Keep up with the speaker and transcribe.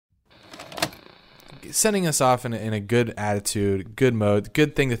sending us off in a good attitude, good mode,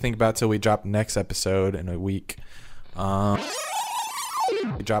 good thing to think about till we drop next episode in a week.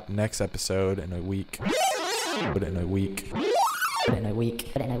 We drop next episode in a week. Put it in a week. Put it in a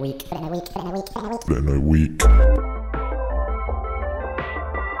week. Put it in a week. Put it in a week. Put it in a week. Put it in a week. Put it in a week.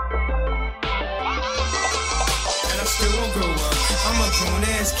 Still won't grow up. I'm a grown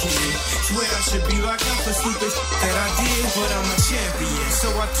ass kid. Swear I should be locked up for stupid that I did, but I'm a champion. So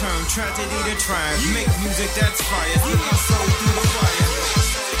I turn tragedy to triumph. Make music that's fire. Keep my soul through the wire.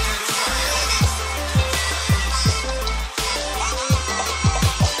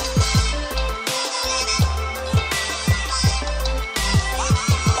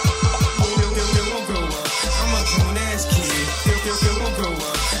 Still won't grow up. I'm a grown ass kid. Still won't grow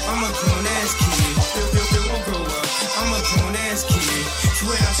up. I'm a grown ass kid. Still won't grow up. I'm a grown ass kid.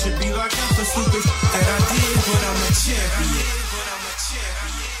 Swear I should be locked up for stupid that I did, but I'm a champion.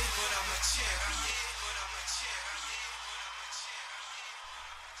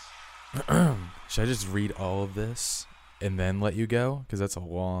 Should I just read all of this and then let you go? Because that's a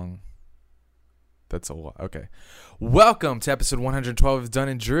lot. Okay. Welcome to episode 112 of Dunn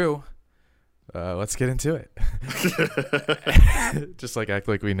and Drew. Let's get into it. Just act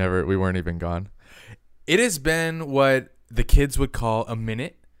like we weren't even gone. It has been what the kids would call a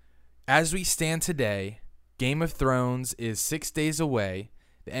minute. As we stand today, Game of Thrones is 6 days away.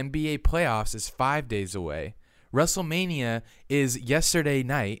 The NBA playoffs is 5 days away. WrestleMania is yesterday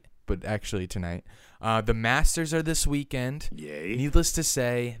night, but actually tonight. The Masters are this weekend. Yay. Needless to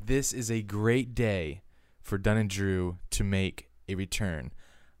say, this is a great day for Dunn and Drew to make a return.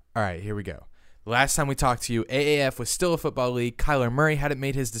 All right, here we go. Last time we talked to you, AAF was still a football league. Kyler Murray hadn't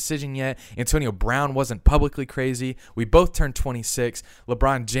made his decision yet. Antonio Brown wasn't publicly crazy. We both turned 26.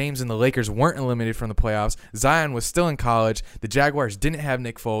 LeBron James and the Lakers weren't eliminated from the playoffs. Zion was still in college. The Jaguars didn't have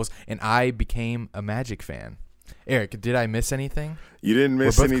Nick Foles, and I became a Magic fan. Eric, did I miss anything? You didn't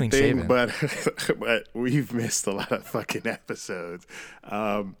miss We're both anything, clean-shaven. but we've missed a lot of fucking episodes.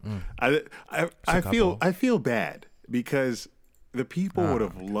 I feel bad because the people would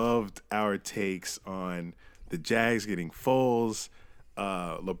have loved our takes on the Jags getting Foles,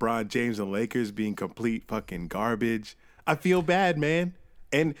 LeBron James and Lakers being complete fucking garbage. I feel bad, man.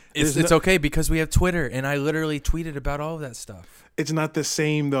 And It's okay because we have Twitter, and I literally tweeted about all of that stuff. It's not the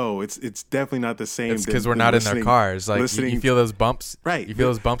same though. It's definitely not the same. It's because we're not in their cars. You feel those bumps, right? You feel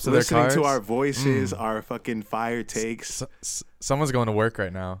those bumps of their cars. Listening to our voices, our fucking fire takes. Someone's going to work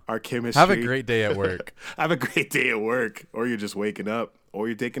right now. Our chemistry. Have a great day at work. Have a great day at work, or you're just waking up, or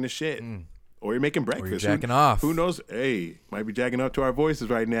you're taking a shit, or you're making breakfast. Or you're jacking off. Who knows? Hey, might be jacking off to our voices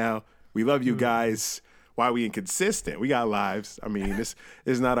right now. We love you guys. Why we inconsistent? We got lives. I mean, this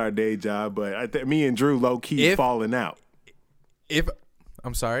is not our day job, but me and Drew low key falling out.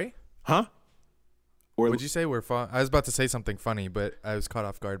 I'm sorry, huh? What'd you say? I was about to say something funny, but I was caught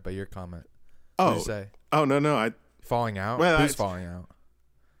off guard by your comment. Oh, what did you say? Oh no, falling out. Well, Who's falling out?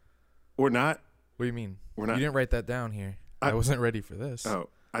 We're not. What do you mean? We're not. You didn't write that down here. I wasn't ready for this. Oh,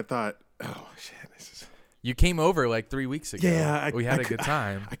 I thought. Oh shit, this is. You came over like 3 weeks ago. Yeah, we had a good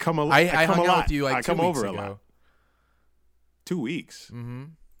time. I come a lot. I hung out with you like 2 weeks ago. A lot. 2 weeks. Mm-hmm.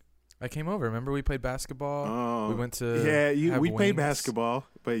 I came over. Remember we played basketball? Oh, we went to we played basketball,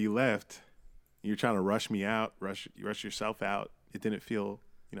 but you left. You're trying to rush me out, rush yourself out. It didn't feel,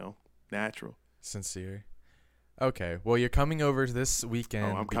 natural. Sincere. Okay, well you're coming over this weekend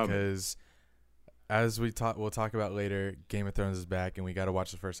I'm coming. Because as we'll talk about later, Game of Thrones is back and we got to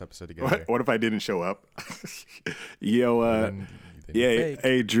watch the first episode together. What if I didn't show up? Yo, then yeah,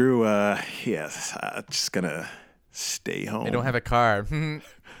 hey Drew, yes, I'm just gonna stay home. I don't have a car.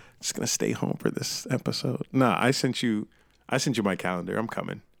 Just gonna stay home for this episode. Nah, I sent you my calendar. I'm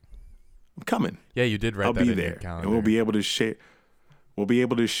coming. Yeah, you did write I'll that be in there, your calendar. and we'll be able to share. We'll be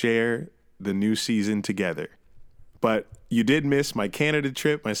able to share the new season together. But you did miss my Canada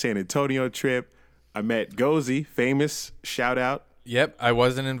trip, my San Antonio trip. I met Gozy, famous, shout out. Yep, I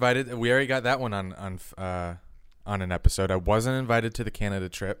wasn't invited. We already got that one on an episode. I wasn't invited to the Canada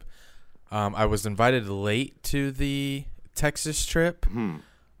trip. I was invited late to the Texas trip.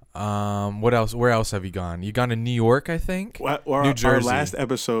 What else? Where else have you gone? You gone to New York, I think. New Jersey. Our last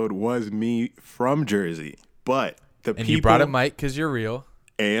episode was me from Jersey, but people. You brought a mic because you're real.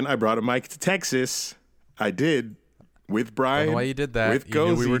 And I brought a mic to Texas. I did with Brian. I don't know why you did that. With You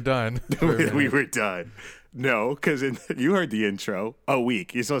knew Gozy. we were done. We were done. No, because you heard the intro. A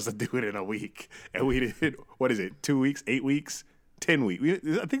week. You're supposed to do it in a week, and we did. What is it? 2 weeks? 8 weeks? 10 weeks?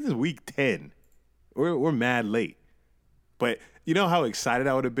 I think this is week 10. We're mad late, but you know how excited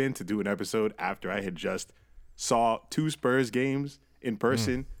I would have been to do an episode after I had just saw 2 Spurs games in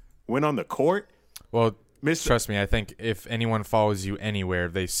person, went on the court, Well, Mr. trust me, I think if anyone follows you anywhere,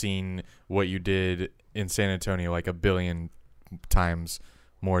 they've seen what you did in San Antonio like a billion times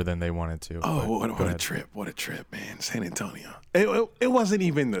more than they wanted to. Oh, But what go a ahead. trip. What a trip, man. San Antonio. It wasn't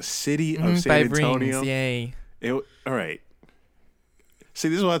even the city of San 5 Antonio. rings, yay. All right. See,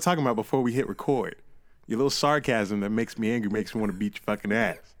 this is what I'm talking about before we hit record. Your little sarcasm that makes me angry makes me want to beat your fucking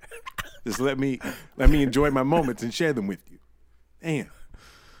ass. Just let me enjoy my moments and share them with you. Damn.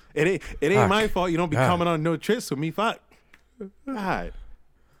 It ain't Fuck. my fault you don't be God. coming on no trips with me. Fuck. God.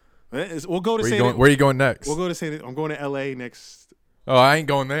 We'll go to Where San you going next? We'll go to San I'm going to LA next I ain't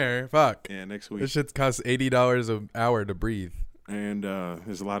going there. Fuck. next week. This shit costs $80 an hour to breathe. And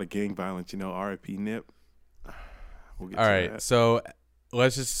there's a lot of gang violence, RIP Nip. We'll get All to right, that. so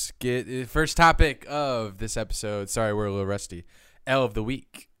let's just get first topic of this episode. Sorry, we're a little rusty. L of the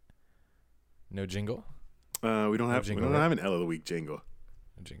week. No jingle. We don't No have jingle, we don't right? have an L of the week jingle.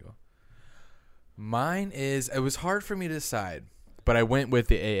 No jingle. Mine is. It was hard for me to decide, but I went with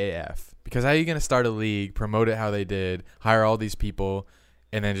the AAF because how are you gonna start a league, promote it how they did, hire all these people,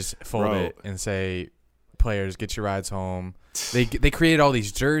 and then just fold Bro. it and say, players get your rides home. They created all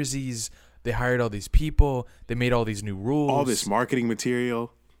these jerseys. They hired all these people. They made all these new rules. All this marketing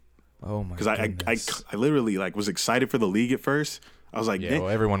material. Oh my! Because I goodness. literally was excited for the league at first. I was like, Yeah, well,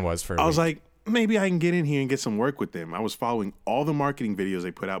 everyone was for. I was like, maybe I can get in here and get some work with them. I was following all the marketing videos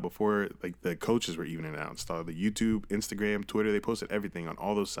they put out before the coaches were even announced. The YouTube, Instagram, Twitter, they posted everything on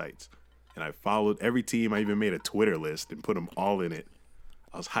all those sites. And I followed every team. I even made a Twitter list and put them all in it.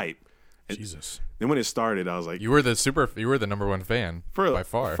 I was hype. And Jesus. then when it started, I was like, You were the number one fan by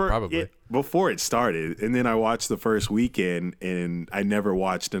far, probably. yeah, before it started. And then I watched the first weekend, and I never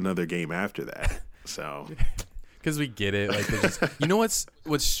watched another game after that. So Because we get it. Like, there's just, you know what's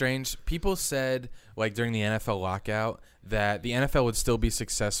strange? People said during the NFL lockout that the NFL would still be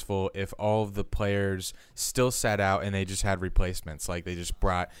successful if all of the players still sat out and they just had replacements. Like they just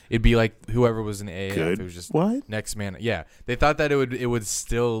it'd be like whoever was in the AAF. Good. It was just What? next man. Yeah, they thought that it would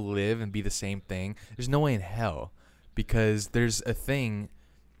still live and be the same thing. There's no way in hell because there's a thing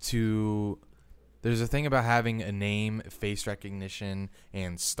about having a name, face recognition,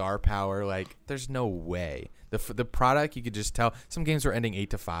 and star power. Like, there's no way. The product, you could just tell. Some games were ending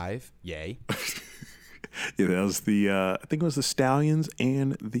 8-5. Yay. Yeah, that was I think it was the Stallions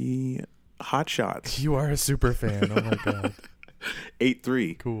and the Hot Shots. You are a super fan. Oh my god.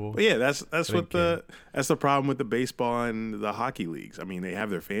 8-3. Cool. But yeah, that's didn't care. that's the problem with the baseball and the hockey leagues. I mean, they have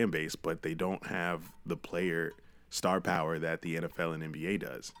their fan base, but they don't have the player star power that the NFL and NBA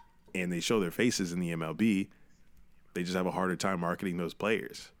does. And they show their faces in the MLB. They just have a harder time marketing those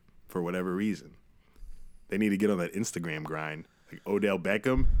players for whatever reason. They need to get on that Instagram grind. Like Odell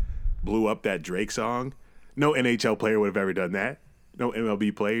Beckham blew up that Drake song. No NHL player would have ever done that. No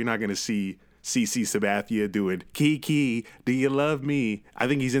MLB player. You're not going to see CC Sabathia doing Kiki, do you love me? I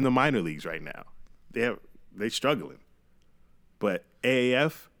think he's in the minor leagues right now. They're struggling. But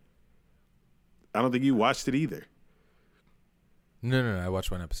AAF, I don't think you watched it either. No. I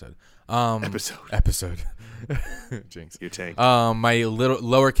watched one episode. Episode. Jinx. Your tank. My little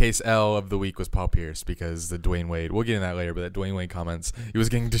lowercase L of the week was Paul Pierce because the Dwayne Wade. We'll get into that later, but that Dwayne Wade comments, he was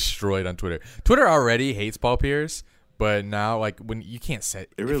getting destroyed on Twitter. Twitter already hates Paul Pierce, but now when you can't set,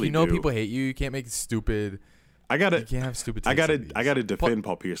 It really if you know do. people hate you, you can't make stupid. I You can't have stupid. I takes gotta like these. I gotta defend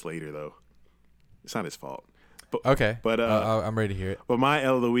Paul Pierce later though. It's not his fault. But Okay, But I'm ready to hear it. But my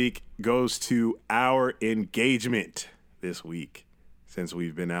L of the week goes to our engagement this week, since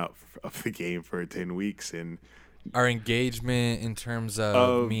we've been out of the game for 10 weeks. And Our engagement in terms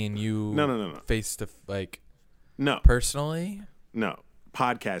of me and you. No. Face to no, personally. no,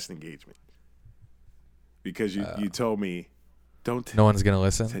 podcast engagement. Because you told me, don't No one's gonna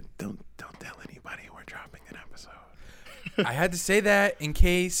listen. said, don't tell anybody we're dropping an episode. I had to say that in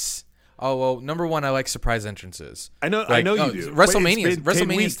case. Oh well, number one, I like surprise entrances. I know Like, you oh, do. WrestleMania's Wait, it's been 10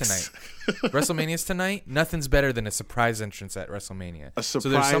 WrestleMania's weeks. tonight. WrestleMania's tonight. Nothing's better than a surprise entrance at WrestleMania. A surprise. So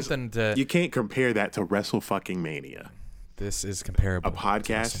there's something to. You can't compare that to Wrestle fucking Mania. This is comparable. A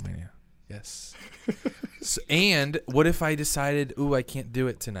podcast? to WrestleMania. Yes. And what if I decided, ooh, I can't do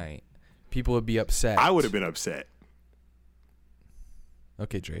it tonight? People would be upset. I would have been upset.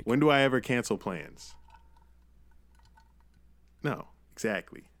 Okay, Drake. When do I ever cancel plans? No,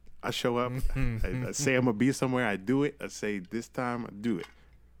 exactly. I show up. I say I'm gonna be somewhere. I do it. I say this time I do it.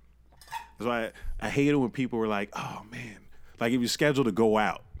 That's why I hate it when people were like, "Oh man," like if you're scheduled to go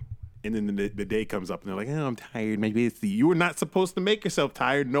out, and then the day comes up and they're like, "Oh, I'm tired." Maybe it's you were not supposed to make yourself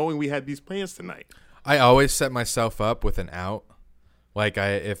tired, knowing we had these plans tonight. I always set myself up with an out. Like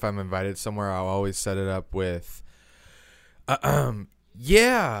if I'm invited somewhere, I'll always set it up with,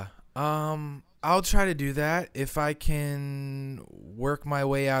 I'll try to do that if I can work my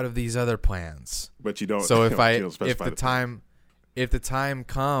way out of these other plans. But you don't. So you don't specify if the time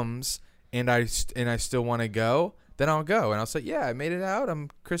comes and I still want to go, then I'll go and I'll say, yeah, I made it out. I'm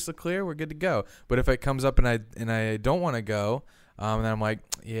crystal clear. We're good to go. But if it comes up and I don't want to go, and then I'm like,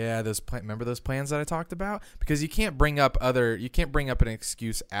 yeah, remember those plans that I talked about? Because you can't bring up an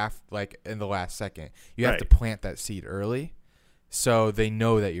excuse like in the last second. You have to plant that seed early, so they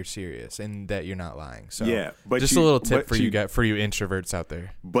know that you're serious and that you're not lying. So yeah, but just a little tip for you introverts out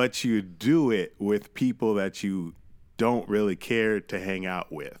there. But you do it with people that you don't really care to hang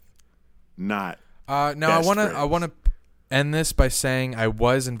out with, not. Now I want to end this by saying I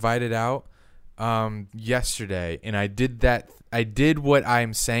was invited out yesterday, and I did that. I did what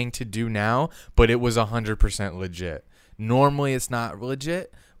I'm saying to do now, but it was 100% legit. Normally it's not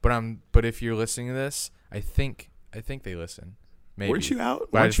legit, but if you're listening to this, I think they listen. Maybe. Weren't you out?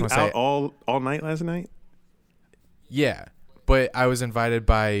 But Weren't you out all night last night? Yeah, but I was invited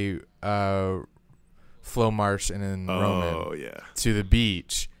by Flo Marsh and then Roman to the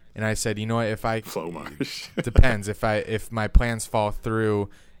beach, and I said, you know what? Flo Marsh depends if my plans fall through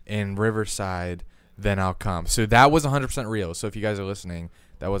in Riverside, then I'll come. So that was 100% real. So if you guys are listening,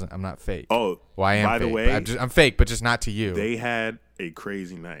 I'm not fake. Oh, well, I am by fake. the way, I'm fake, but just not to you. They had a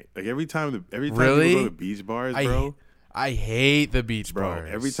crazy night. Like every time Really? you go to the beach bars, bro. I hate the beach bars.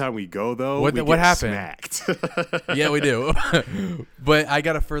 Every time we go though, what happened? Smacked. Yeah, we do. But I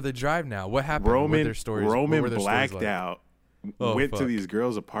got a further drive now. What happened? Roman blacked out. Went to fuck. these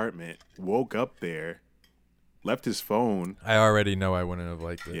girls' apartment. Woke up there. Left his phone. I already know I wouldn't have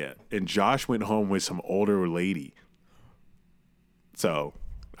liked it. Yeah, and Josh went home with some older lady. So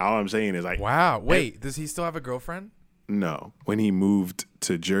all I'm saying is, like, wow. Wait, does he still have a girlfriend? No. When he moved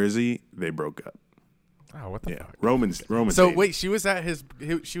to Jersey, they broke up. Oh, what the fuck? Roman. So wait, she was at his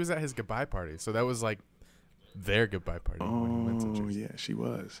goodbye party. So that was like their goodbye party. When he went to Jersey. Yeah, she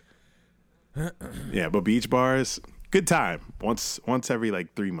was. Yeah, but beach bars, good time. Once every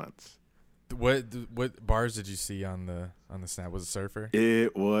like 3 months. What bars did you see on the snap? Was it Surfer?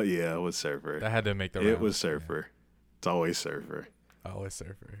 It was Surfer. That had to make the rounds. It was Surfer. Yeah. It's always Surfer. Always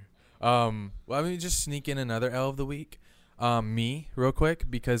Surfer. Well, let me just sneak in another L of the week. Me, real quick,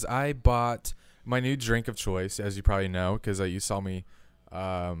 because I bought my new drink of choice, as you probably know, because you saw me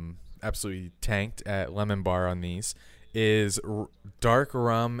absolutely tanked at Lemon Bar on these, is dark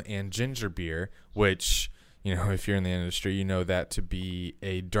rum and ginger beer, which, you know, if you're in the industry, you know that to be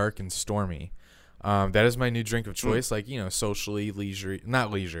a dark and stormy. That is my new drink of choice, like, you know, socially,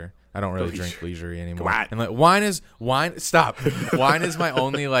 not leisure. I don't really drink leisure anymore. Come on. And like wine. Stop. Wine is my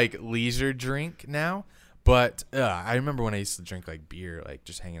only like leisure drink now. But I remember when I used to drink like beer, like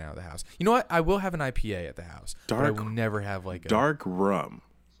just hanging out at the house. You know what? I will have an IPA at the house. But I will never have like dark rum.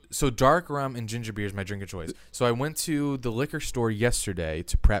 So dark rum and ginger beer is my drink of choice. So I went to the liquor store yesterday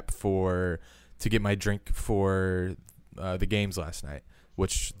to prep to get my drink for the games last night,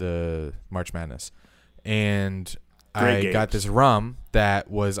 which the March Madness, and I got this rum that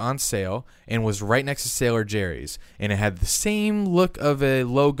was on sale and was right next to Sailor Jerry's, and it had the same look of a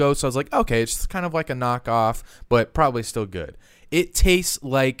logo. So I was like, okay, it's kind of like a knockoff, but probably still good. It tastes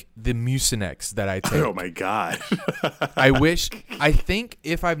like the Mucinex that I take. Oh my god! I think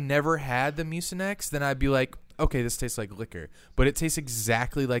if I've never had the Mucinex, then I'd be like, okay, this tastes like liquor. But it tastes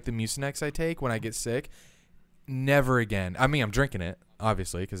exactly like the Mucinex I take when I get sick. Never again. I mean, I'm drinking it,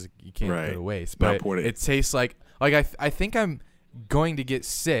 obviously, because you can't go to waste. But it tastes like I think I'm going to get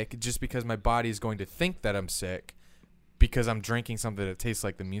sick just because my body is going to think that I'm sick because I'm drinking something that tastes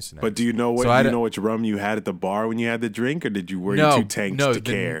like the Mucinex. But do you know which rum you had at the bar when you had the drink, or were you too tanked to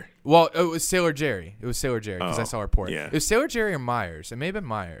care? Well, it was Sailor Jerry. It was Sailor Jerry because I saw her pour it. Yeah. It was Sailor Jerry or Myers. It may have been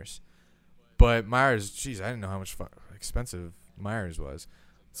Myers. But Myers, geez, I didn't know how much expensive Myers was.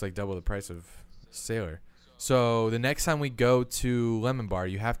 It's like double the price of Sailor. So the next time we go to Lemon Bar,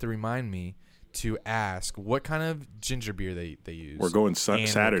 you have to remind me to ask what kind of ginger beer they use. We're going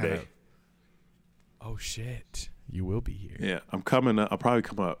Saturday. Oh, shit. You will be here. Yeah, I'm coming up. I'll probably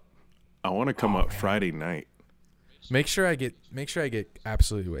come up. I want to come up Friday night. Make sure I get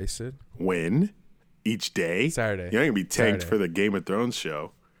absolutely wasted. When? Each day? Saturday. You're not going to be tanked for the Game of Thrones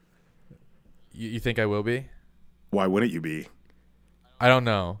show. You think I will be? Why wouldn't you be? I don't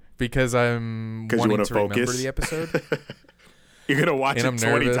know. Because I'm wanting to remember the episode. You're going to watch it 20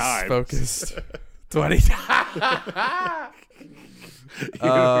 nervous, times. Focused. 20 times.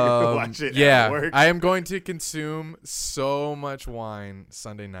 Watch it at work. I am going to consume so much wine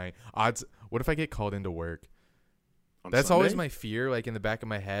Sunday night. What if I get called into work? That's Sunday? always my fear, like in the back of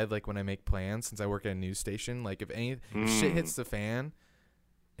my head, like when I make plans, since I work at a news station. Like if shit hits the fan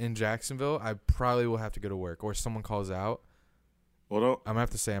in Jacksonville, I probably will have to go to work, or someone calls out. Well, I'm gonna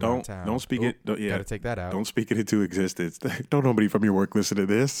have to say I'm out of town. Don't speak it. Don't, yeah, gotta take that out. Don't speak it into existence. Don't nobody from your work listen to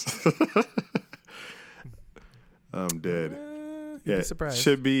this. I'm dead. You'd be surprised.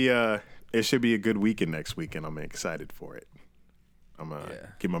 Should be. It should be a good weekend next weekend. I'm excited for it. I'm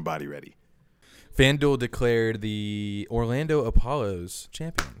gonna get my body ready. FanDuel declared the Orlando Apollos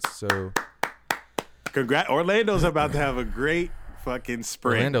champions. So, congrats! Orlando's about to have a great fucking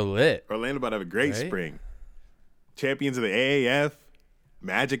spring. Orlando lit. Orlando about to have a great spring. Champions of the AAF.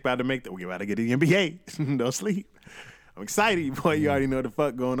 Magic about to make we about to get the NBA. Don't sleep. I'm excited, boy. You already know what the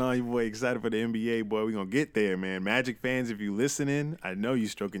fuck going on, you boy. Excited for the NBA, boy. We gonna get there, man. Magic fans, if you listening, I know you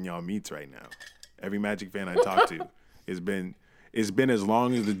stroking y'all meats right now. Every Magic fan I talk to, it's been as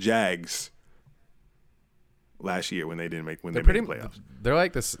long as the Jags last year when they didn't make they made the playoffs. They're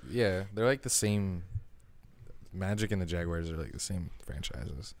like this. Yeah, they're like the same. Magic and the Jaguars are like the same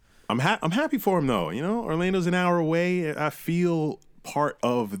franchises. I'm happy for him though. You know, Orlando's an hour away. I feel part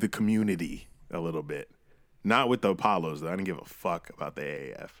of the community a little bit. Not with the Apollos, though. I didn't give a fuck about the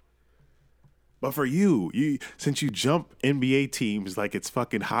AAF. But for you since you jump NBA teams like it's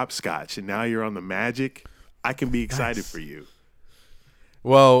fucking hopscotch, and now you're on the Magic, I can be excited for you.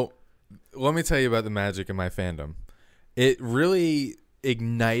 Well, let me tell you about the Magic and my fandom. It really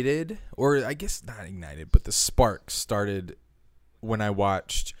ignited, or I guess not ignited, but the spark started when I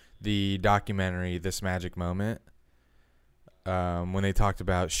watched the documentary This Magic Moment. When they talked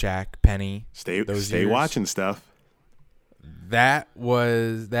about Shaq, Penny, stay watching stuff. That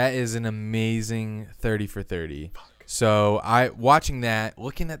is an amazing 30 for 30. So watching that,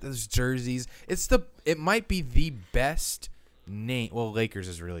 looking at those jerseys, it might be the best name. Well, Lakers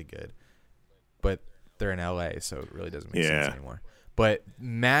is really good, but they're in LA, so it really doesn't make sense anymore. But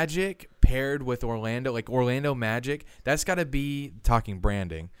Magic paired with Orlando, like Orlando Magic, that's got to be talking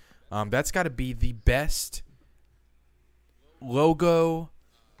branding. That's got to be the best logo,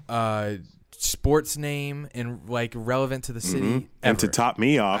 sports name, and like relevant to the city. And to top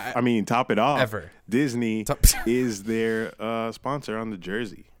it off, ever. Disney is their sponsor on the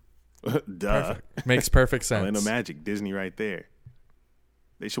jersey. Duh. Perfect. Makes perfect sense. Orlando Magic, Disney right there.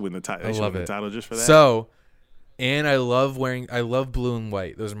 They should win the title. They should win the title just for that. So, and I love blue and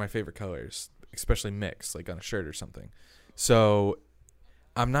white. Those are my favorite colors, especially mixed, like on a shirt or something. So,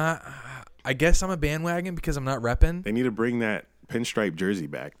 I guess I'm a bandwagon because I'm not repping. They need to bring that pinstripe jersey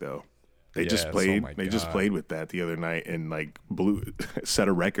back, though. They just played. They just played with that the other night and like set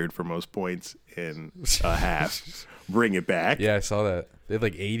a record for most points in a half. Bring it back. Yeah, I saw that. They had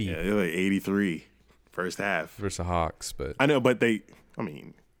like 80. Yeah, they had like 83 first half versus the Hawks, but I know, but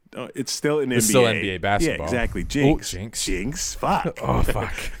it's still in NBA. It's still NBA basketball. Yeah, exactly. Jinx. Oh, Jinx. Fuck. Oh,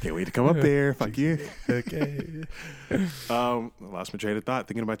 fuck. Can't wait to come up there. Fuck you. Okay. I lost my train of thought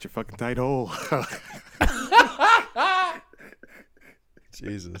thinking about your fucking tight hole.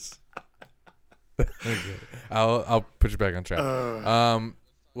 Jesus. Okay. I'll put you back on track.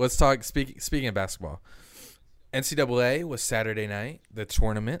 Let's talk. Speaking of basketball, NCAA was Saturday night, the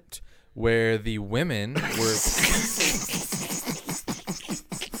tournament where the women were.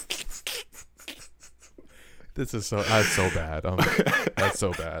 That's so bad. That's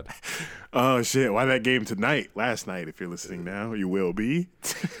so bad. Oh shit! Why that game tonight? Last night, if you're listening now, you will be.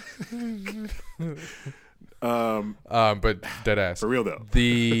 But dead ass for real though.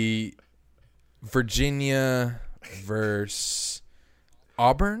 The Virginia versus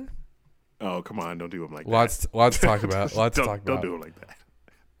Auburn. Oh come on! Don't do them like that. Lots to talk about. Don't do them like that.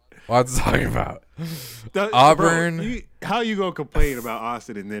 Lots to talk about. Auburn. Bro, how you gonna complain about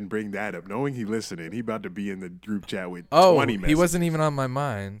Austin and then bring that up, knowing he listening? He about to be in the group chat with 20 messages. He wasn't even on my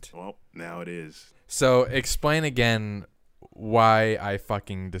mind. Well, now it is. So explain again why I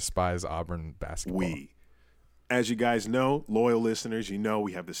fucking despise Auburn basketball. As you guys know, loyal listeners, you know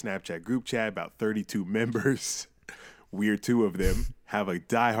we have the Snapchat group chat, about 32 members. We're two of them. Have a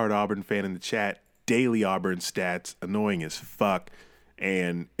diehard Auburn fan in the chat. Daily Auburn stats, annoying as fuck.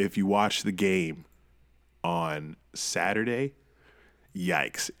 And if you watch the game on Saturday,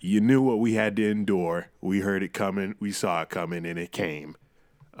 yikes. You knew what we had to endure. We heard it coming. We saw it coming, and it came.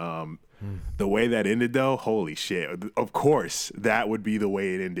 The way that ended, though, holy shit. Of course, that would be the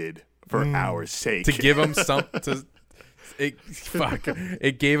way it ended for our sake. To give them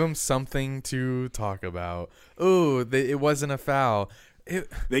it gave them something to talk about. Ooh, it wasn't a foul. It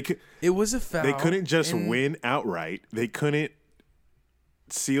was a foul. They couldn't just win outright. They couldn't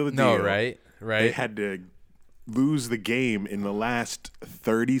seal the deal. No, right. They had to lose the game in the last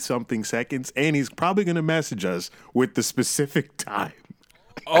 30-something seconds, and he's probably going to message us with the specific time.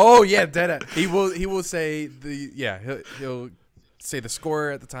 Oh yeah, dead. He will say he'll say the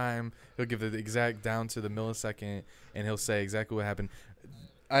score at the time. He'll give the exact down to the millisecond, and he'll say exactly what happened.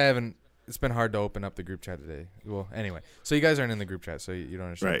 It's been hard to open up the group chat today. Well, anyway, so you guys aren't in the group chat, so you don't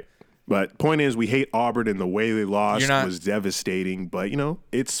understand. Right. But point is, we hate Auburn, and the way they lost was devastating. But,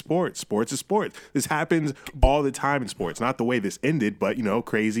 it's sports. Sports is sports. This happens all the time in sports. Not the way this ended, but,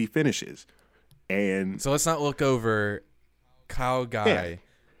 crazy finishes. And so let's not look over Kyle Guy,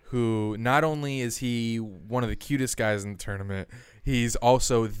 who not only is he one of the cutest guys in the tournament, he's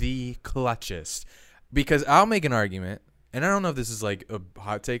also the clutchest. Because I'll make an argument, and I don't know if this is like a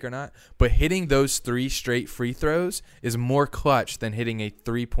hot take or not, but hitting those 3 straight free throws is more clutch than hitting a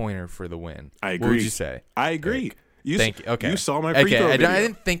 3-pointer for the win. I agree. What would you say? I agree. Thank you. Okay. You saw my free throw video. I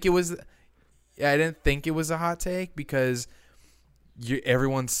didn't think it was a hot take because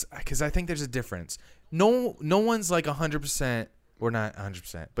because I think there's a difference. No one's like 100%, or not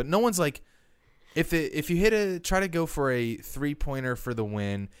 100%, but no one's like, if you try to go for a 3-pointer for the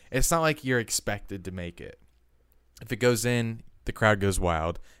win, it's not like you're expected to make it. If it goes in, the crowd goes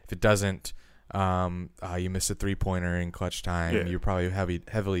wild. If it doesn't, you miss a 3-pointer in clutch time. Yeah. You're probably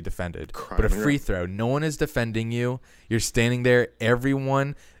heavily defended. But a free throw, no one is defending you. You're standing there.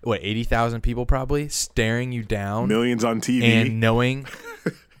 Everyone, 80,000 people probably staring you down. Millions on TV. And knowing,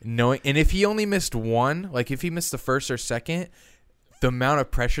 and if he only missed one, like if he missed the first or second, the amount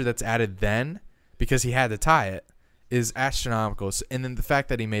of pressure that's added then, because he had to tie it, is astronomical. And then the fact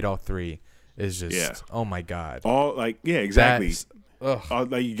that he made all 3 is just, oh my God. Exactly.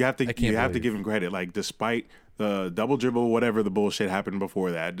 You have to give him credit. Like, despite the double dribble, whatever the bullshit happened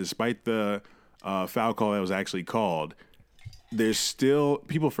before that, despite the foul call that was actually called, there's still,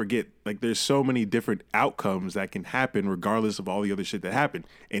 people forget, like, there's so many different outcomes that can happen regardless of all the other shit that happened.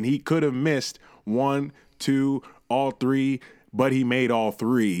 And he could have missed 1, 2, all 3, but he made all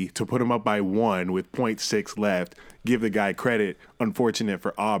 3 to put him up by 1 with 0.6 left. Give the guy credit. Unfortunate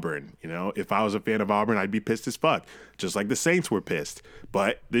for Auburn. If I was a fan of Auburn, I'd be pissed as fuck. Just like the Saints were pissed.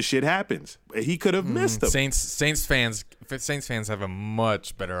 But this shit happens. He could have missed them. Saints fans have a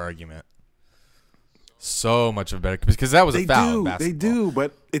much better argument. So much of a better, because that was a foul in basketball. They do,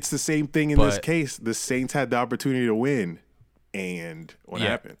 but it's the same thing in this case. The Saints had the opportunity to win, and what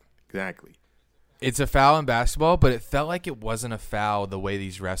happened? Exactly. It's a foul in basketball, but it felt like it wasn't a foul the way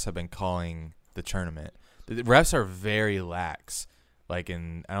these refs have been calling the tournament. The refs are very lax. Like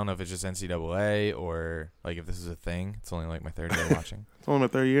I don't know if it's just NCAA or like if this is a thing. It's only like my 3rd day watching. It's only my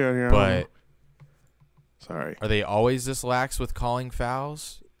 3rd year here. But sorry, are they always this lax with calling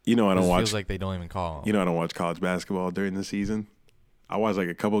fouls? I don't watch. Feels like they don't even call them. I don't watch college basketball during the season. I watch like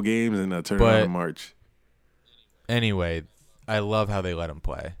a couple games and a tournament in March. Anyway, I love how they let them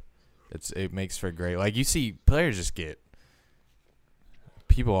play. It makes for great. Like, you see players just get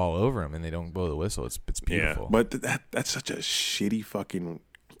people all over them and they don't blow the whistle. It's beautiful. Yeah, but that's such a shitty fucking,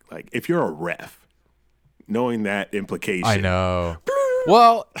 like, if you're a ref, knowing that implication. I know.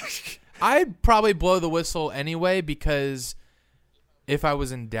 Well, I'd probably blow the whistle anyway, because if I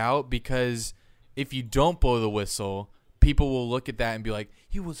was in doubt, because if you don't blow the whistle, people will look at that and be like,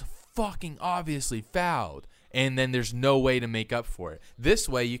 he was fucking obviously fouled. And then there's no way to make up for it. This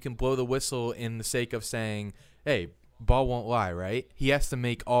way, you can blow the whistle in the sake of saying, hey, ball won't lie, right? He has to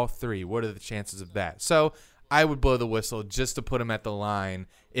make all 3. What are the chances of that? So I would blow the whistle just to put him at the line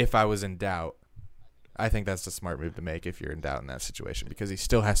if I was in doubt. I think that's the smart move to make if you're in doubt in that situation, because he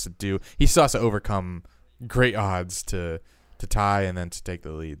still has to overcome great odds to tie and then to take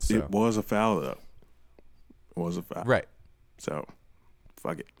the lead. So. It was a foul, though. It was a foul. Right. So,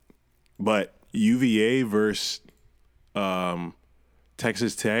 fuck it. But UVA versus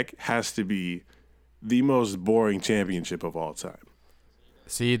Texas Tech has to be the most boring championship of all time.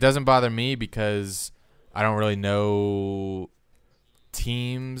 See, it doesn't bother me because I don't really know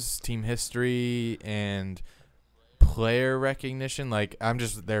team history, and player recognition. Like, I'm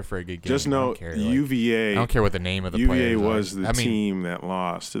just there for a good game. Just know UVA. I don't care what the name of the UVA players was are. the team that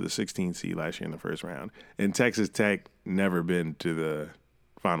lost to the 16th seed last year in the first round, and Texas Tech never been to the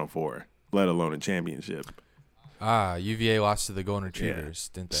Final Four, let alone a championship. UVA lost to the Golden Retrievers,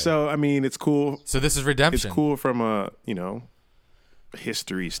 didn't they? So, I mean, it's cool. So this is redemption. It's cool from a,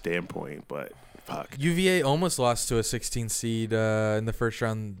 history standpoint, but fuck. UVA almost lost to a 16 seed in the first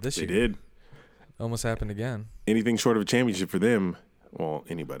round this year. They did. Almost happened again. Anything short of a championship for them, well,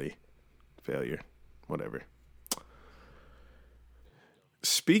 anybody. Failure. Whatever.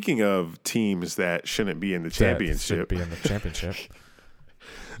 Speaking of teams that shouldn't be in the championship.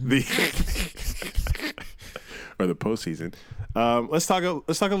 Or the postseason. Let's talk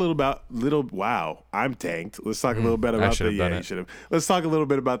a little about wow, I'm tanked. Let's talk a little bit about Let's talk a little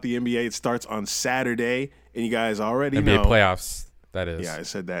bit about the NBA. It starts on Saturday, and you guys already know NBA playoffs. That is. Yeah, I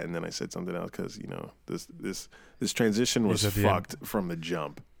said that, and then I said something else because this transition was said the fucked from the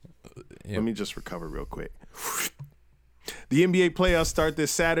jump. Yeah. Let me just recover real quick. The NBA playoffs start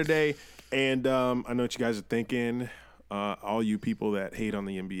this Saturday, and I know what you guys are thinking. All you people that hate on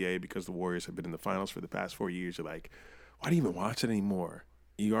the NBA because the Warriors have been in the finals for the past 4 years, you're like, why do you even watch it anymore?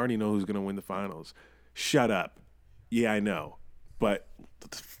 You already know who's going to win the finals. Shut up. Yeah, I know. But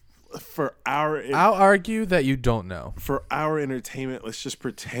for I'll argue that you don't know. for our entertainment, let's just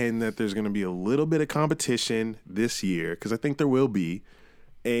pretend that there's going to be a little bit of competition this year, because I think there will be.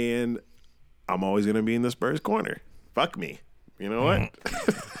 And I'm always going to be in the Spurs corner. Fuck me. You know what?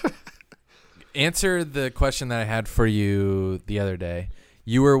 Answer the question that I had for you the other day.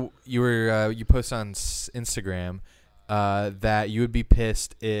 You posted on Instagram that you would be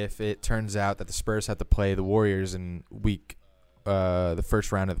pissed if it turns out that the Spurs have to play the Warriors in the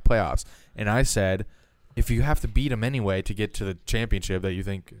first round of the playoffs. And I said, if you have to beat them anyway to get to the championship that you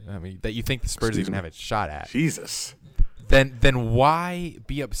think the Spurs even have a shot at, Jesus. then why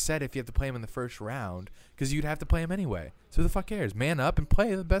be upset if you have to play them in the first round? Because you'd have to play them anyway. So who the fuck cares? Man up and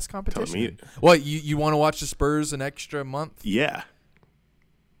play the best competition. What, you want to watch the Spurs an extra month? Yeah.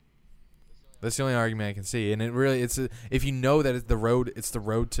 That's the only argument I can see. And it really, if you know that it's the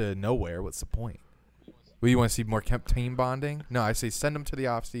road to nowhere, what's the point? Well, you want to see more team bonding? No, I say send them to the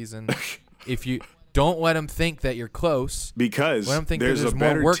off season. If you don't let them think that you're close, Because let them think there's that a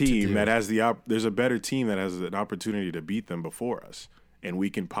better more work to team do. that has there's a better team that has an opportunity to beat them before us, and we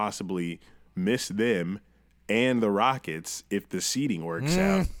can possibly miss them and the Rockets if the seeding works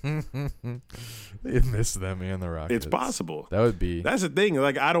out. It missed them and the Rockets. It's possible. That would be. That's the thing.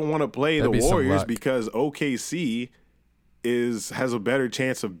 Like, I don't want to play the That'd be some Warriors luck. because OKC has a better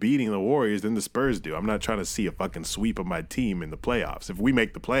chance of beating the Warriors than the Spurs do. I'm not trying to see a fucking sweep of my team in the playoffs. If we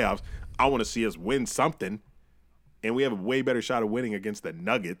make the playoffs, I want to see us win something, and we have a way better shot of winning against the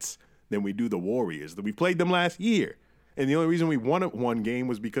Nuggets than we do the Warriors. We played them last year, and the only reason we won one game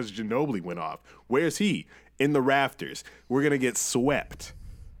was because Ginobili went off. Where's he? In the rafters. We're going to get swept.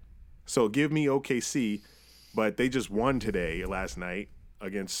 So give me OKC, but they just won last night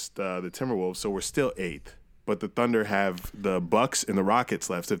against the Timberwolves, so we're still 8th. But the Thunder have the Bucks and the Rockets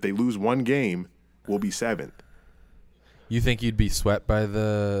left. So if they lose one game, we'll be 7th. You think you'd be swept by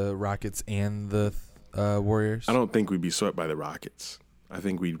the Rockets and the Warriors? I don't think we'd be swept by the Rockets. I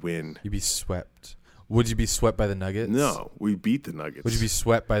think we'd win. You'd be swept. Would you be swept by the Nuggets? No, we beat the Nuggets. Would you be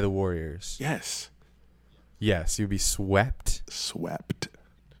swept by the Warriors? Yes. Yes, you'd be swept. Swept.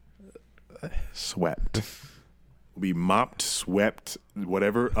 We'll be mopped, swept,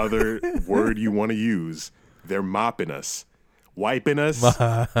 whatever other word you want to use. They're mopping us. Wiping us,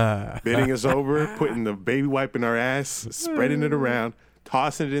 bending us over, putting the baby wipe in our ass, spreading it around,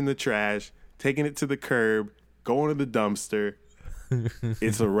 tossing it in the trash, taking it to the curb, going to the dumpster.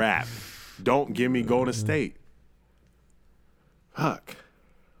 It's a wrap. Don't give me Golden State. Fuck.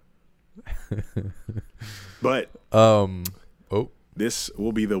 But this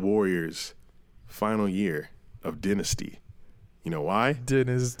will be the Warriors' final year of dynasty. You know why?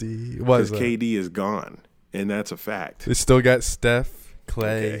 Dynasty. Why Because is that? KD is gone, and that's a fact. They still got Steph,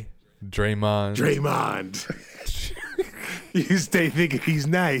 Clay, Okay. Draymond. Draymond. You stay thinking he's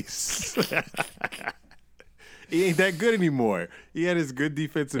nice. He ain't that good anymore. He had his good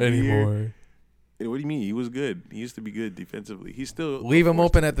defensive year. anymore. What do you mean? He was good. He used to be good defensively. He's still Leave him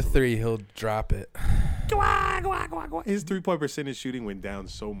open at the 3. He'll drop it. His 3-point percentage shooting went down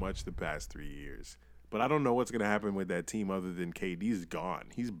so much the past 3 years. But I don't know what's going to happen with that team other than KD's gone.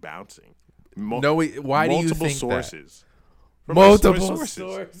 He's bouncing. Why do you multiple think sources. that? From my Multiple sources.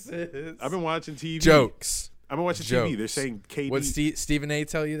 sources. I've been watching TV. Jokes. I've been watching Jokes. TV. They're saying KD. What Stephen A.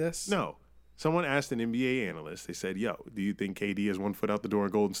 tell you this? No. Someone asked an NBA analyst. They said, "Yo, do you think KD has 1 foot out the door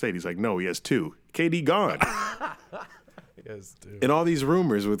in Golden State?" He's like, "No, he has 2. KD gone." Yes, dude. And all these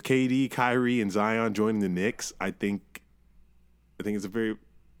rumors with KD, Kyrie, and Zion joining the Knicks, I think it's a very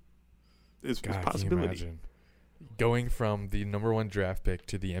it's a God, can you possibility. imagine going from the number 1 draft pick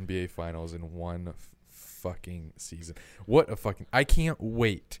to the NBA Finals in one fucking season? What a fucking! I can't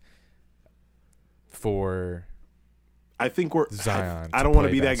wait for. I think we're Zion I to don't want to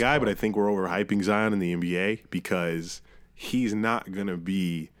play be that guy, basketball. but I think we're overhyping Zion in the NBA because he's not gonna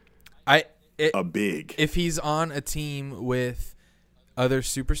be a big. If he's on a team with other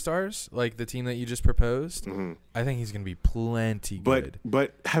superstars, like the team that you just proposed, I think he's going to be plenty good.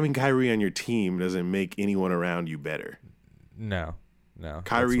 But having Kyrie on your team doesn't make anyone around you better. No.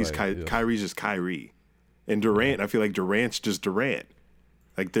 Kyrie's That's why I feel- Kyrie's just Kyrie, and Durant. I feel like Durant's just Durant.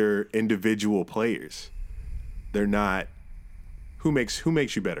 Like they're individual players. They're not. Who makes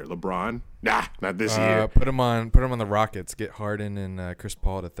you better? LeBron Nah, not this year. Put him on the Rockets. Get Harden and Chris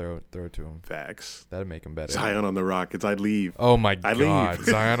Paul to throw to him. Facts. That'd make him better. Zion on the Rockets. I'd leave. Oh my I'd God, leave.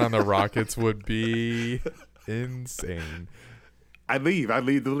 Zion on the Rockets would be insane. I'd leave. I'd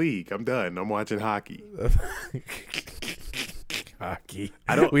leave the league. I'm done. I'm watching hockey. Hockey.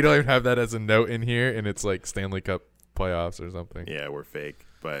 don't- We don't even have that as a note in here, and it's like Stanley Cup playoffs or something. Yeah, we're fake.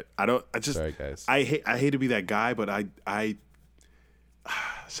 But I don't. I just. Sorry, guys. I hate to be that guy, but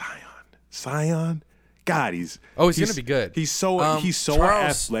Zion. God, he's gonna be good. He's so Charles-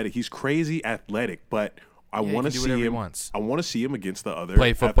 athletic. He's crazy athletic, but I he want to can do see whatever he him. wants. I want to see him against the other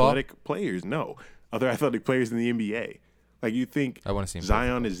Play football? athletic players. No, other athletic players in the NBA. Like you think I wanna see him play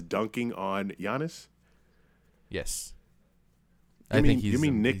Zion is dunking on Giannis? Yes. You mean he's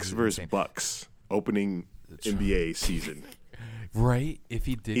Knicks he's versus insane. Bucks opening NBA season? Right? If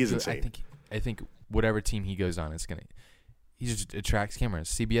he did, He's go- insane. I think whatever team he goes on, he just attracts cameras.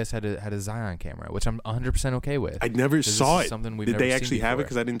 CBS had a Zion camera, which I'm 100% okay with. I never This saw is it. something we've Did never they seen actually have it? before.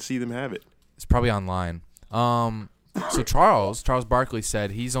 Because I didn't see them have it. It's probably online. So Charles Barkley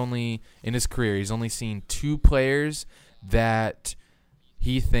said he's only in his career he's only seen 2 players that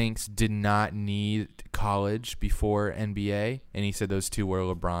he thinks did not need college before NBA, and he said those 2 were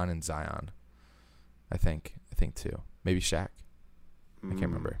LeBron and Zion. I think 2, maybe Shaq. I can't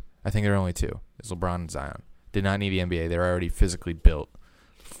remember. I think there are only 2. It's LeBron and Zion. Did not need the NBA. They were already physically built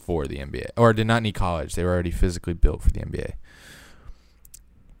for the NBA, or did not need college. They were already physically built for the NBA.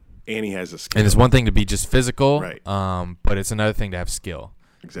 And he has a skill. And it's one thing to be just physical, Right. But it's another thing to have skill.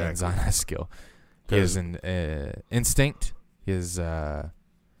 Exactly. And Zion has skill. He He has an instinct. He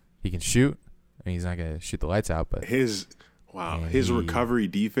can shoot. I mean, he's not gonna shoot the lights out, but His he- recovery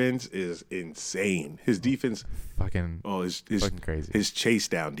defense is insane. His defense, fucking his fucking crazy. His chase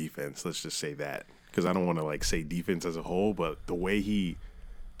down defense. Let's just say that, because I don't want to like say defense as a whole, but the way he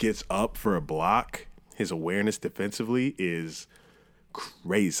gets up for a block, his awareness defensively is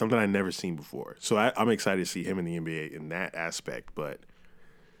crazy. Something I've never seen before. So I'm excited to see him in the NBA in that aspect. But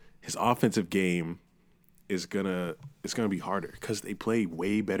his offensive game is gonna be harder because they play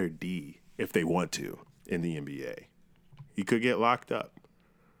way better D if they want to in the NBA. He could get locked up,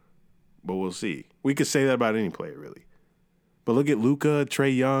 but we'll see. We could say that about any player, really. But look at Luka,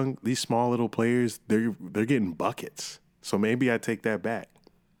 Trae Young, these small little players. They're getting buckets. So maybe I take that back.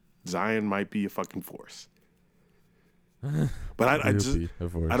 Zion might be a fucking force. But I just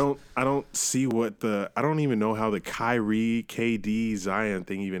I don't see I don't even know how the Kyrie, KD, Zion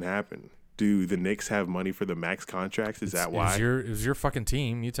thing even happened. Do the Knicks have money for the max contracts? Is that why? It was your fucking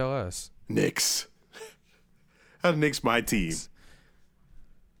team. You tell us. Knicks. How the Knicks my team?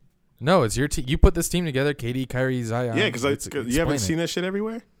 No, it's your team. You put this team together. KD, Kyrie, Zion. Yeah, because you haven't seen that shit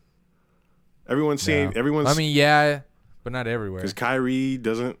everywhere. Everyone's saying No. I mean, yeah, but not everywhere. because Kyrie's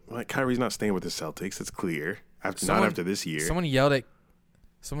not staying with the Celtics. It's clear. Not after this year. Someone yelled at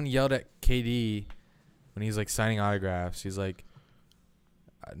KD when he's like signing autographs. He's like,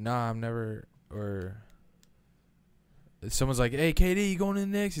 "Nah, I'm never." Or someone's like, "Hey, KD, you going to the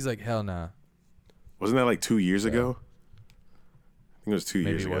Knicks?" He's like, "Hell nah." Wasn't that like 2 years ago? I think it was 2 Maybe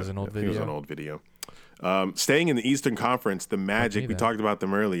years it ago. was an old I think it was video. an old video. Staying in the Eastern Conference, the Magic, we that. talked about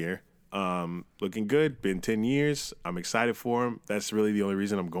them earlier. Looking good. Been 10 years. I'm excited for them. That's really the only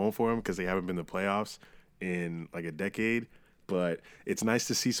reason I'm going for them, because they haven't been in the playoffs in like a decade. But it's nice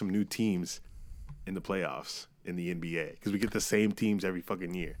to see some new teams in the playoffs in the NBA, because we get the same teams every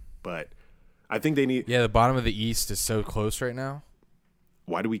fucking year. But I think they need. Yeah, the bottom of the East is so close right now.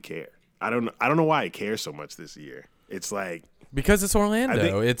 Why do we care? I don't know why I care so much this year. It's like, Because it's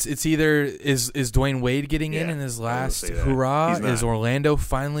Orlando. It's either is Dwayne Wade getting in Yeah, his I was gonna last say that. hurrah? He's not. Is Orlando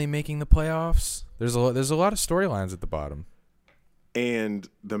finally making the playoffs? There's a lot of storylines at the bottom. and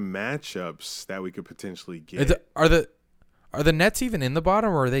the matchups that we could potentially get. Are the Nets even in the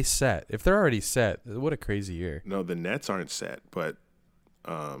bottom, or are they set? If they're already set, what a crazy year. No, the Nets aren't set, but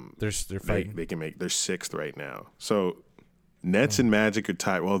They're fighting. they can make. They're 6th right now. So Nets and Magic are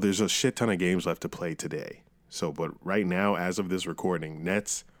tied. Well, there's a shit ton of games left to play today. So, but right now, as of this recording,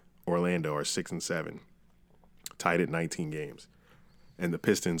 Nets, Orlando are 6 and 7, tied at 19 games, and the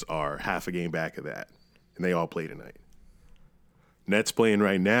Pistons are half a game back of that, and they all play tonight. Nets playing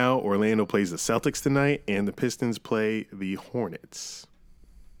right now. Orlando plays the Celtics tonight, and the Pistons play the Hornets.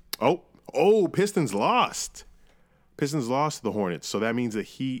 Oh, Pistons lost. Pistons lost to the Hornets, so that means the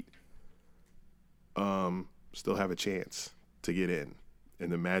Heat still have a chance to get in.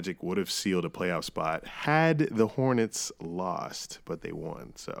 And the Magic would have sealed a playoff spot had the Hornets lost, but they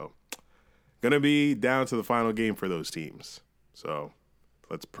won. So, going to be down to the final game for those teams. So,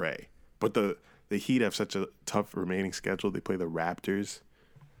 let's pray. But the Heat have such a tough remaining schedule. They play the Raptors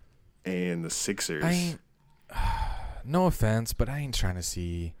and the Sixers. I ain't. No offense, but I ain't trying to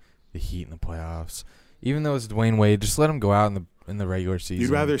see the Heat in the playoffs. Even though it's Dwayne Wade, just let him go out in the regular season.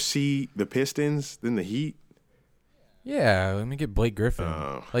 You'd rather see the Pistons than the Heat? Yeah, let me get Blake Griffin.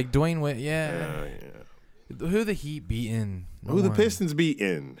 Like Dwayne Wade, yeah. Who the Heat beating? No Who the one. Pistons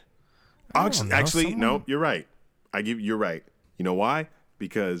beating? I don't know, Actually, someone. no, you're right. You're right. You know why?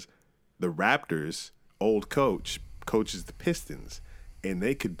 Because the Raptors' old coach coaches the Pistons, and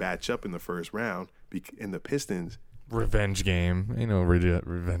they could batch up in the first round. And the Pistons, Revenge game. Ain't no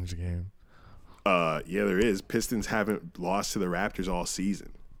revenge game. yeah, there is. Pistons haven't lost to the Raptors all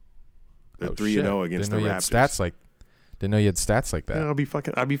season. They're Oh, 3-0 shit. against Didn't know the you had Raptors. Didn't know you had stats like that. Yeah,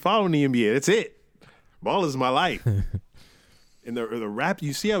 I'll be following the NBA. That's it. Ball is my life. And the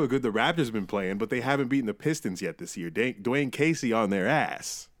you see how good the Raptors have been playing, but they haven't beaten the Pistons yet this year. Dwayne Casey on their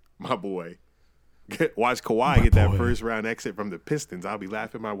ass, my boy. Watch Kawhi get that first round exit from the Pistons. I'll be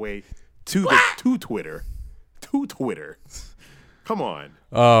laughing my way to Twitter. To Twitter. Come on.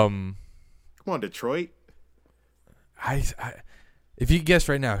 Come on, Detroit. I if you could guess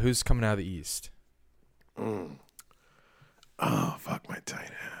right now, who's coming out of the East? Oh, fuck my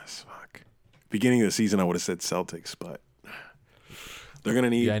tight ass. Fuck. Beginning of the season, I would have said Celtics, but they're gonna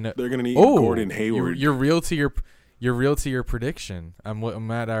need. Yeah, I know. They're gonna need Oh, Gordon Hayward. You're real to your prediction.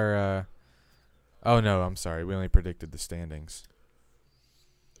 I'm at our. Oh no, I'm sorry. We only predicted the standings.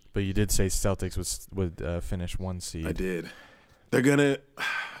 But you did say Celtics would finish 1 seed. I did. They're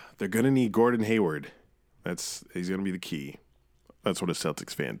gonna need Gordon Hayward. He's gonna be the key. That's what a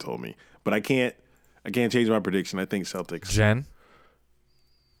Celtics fan told me. But I can't change my prediction. I think Celtics. Jen.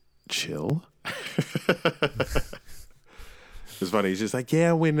 Chill. It's funny. He's just like,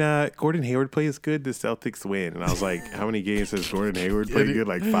 yeah, when Gordon Hayward plays good, the Celtics win. And I was like, how many games has Gordon Hayward played good?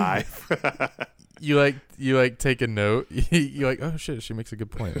 Like 5. You take a note. You like, oh shit, she makes a good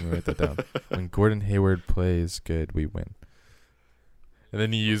point. Let me write that down. When Gordon Hayward plays good, we win. And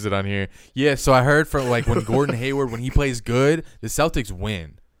then you use it on here. Yeah, so I heard from like when Gordon Hayward, when he plays good, the Celtics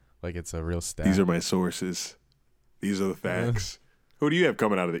win. Like it's a real stat. These are my sources. These are the facts. Who do you have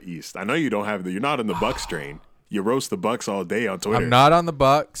coming out of the East? I know you don't have you're not on the Bucks train. You roast the Bucks all day on Twitter. I'm not on the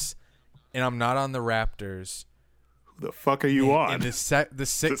Bucks, and I'm not on the Raptors. Who the fuck are you on? And the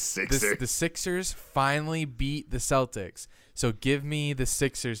Sixers finally beat the Celtics. So give me the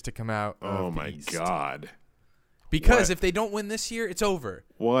Sixers to come out. Oh of the my East. God. Because What? if they don't win this year, it's over.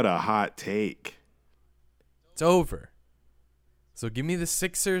 What a hot take. It's over. So give me the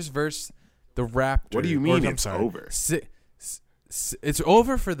Sixers versus the Raptors. What do you mean I'm it's sorry, over? It's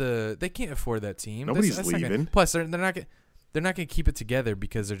over for the. They can't afford that team. Nobody's That's not leaving. gonna, plus, they're not gonna keep it together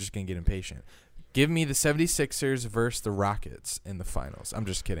because they're just gonna get impatient. Give me the 76ers versus the Rockets in the finals. I'm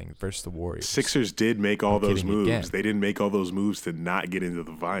just kidding. Versus the Warriors. Sixers did make all those kidding moves. again. They didn't make all those moves to not get into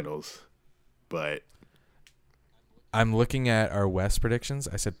the finals. But I'm looking at our West predictions.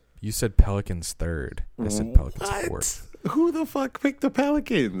 You said Pelicans third. I said Pelicans fourth. Who the fuck picked the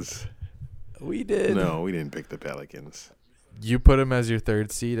Pelicans? We did. No, we didn't pick the Pelicans. You put them as your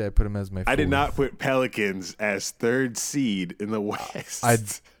third seed. I put them as my fourth. I did not put Pelicans as third seed in the West. I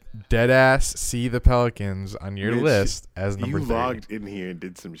dead ass see the Pelicans on your Mitch, list as number you three. logged in here and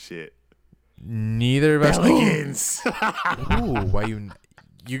did some shit. Neither of us. Pelicans. Ooh, why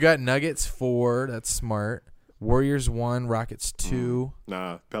you got Nuggets 4? That's smart. Warriors 1, Rockets 2.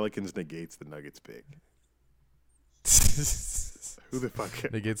 Nah, Pelicans negates the Nuggets pick. Who the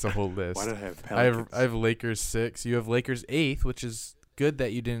fuck? Negates the whole list. Why did I have I Pelicans? have Lakers 6. You have Lakers 8th, which is good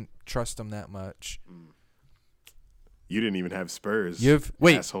that you didn't trust them that much. You didn't even have Spurs. You have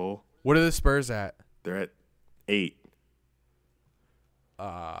wait. Asshole. What are the Spurs at? They're at 8.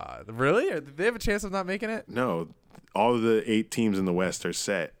 Really? Did they have a chance of not making it? No, all of the 8 teams in the West are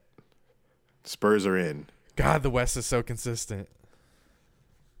set. Spurs are in. God, the West is so consistent.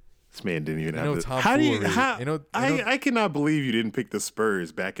 This man didn't even You have know the. tomfoolery. How do you? You I cannot believe you didn't pick the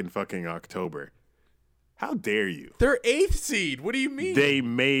Spurs back in fucking October. How dare you? They're 8th seed. What do you mean? They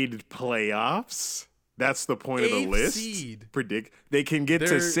made playoffs. That's the point of the 8th list. seed. Predict they can get to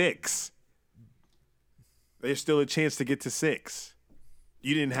They're- 6. There's still a chance to get to 6.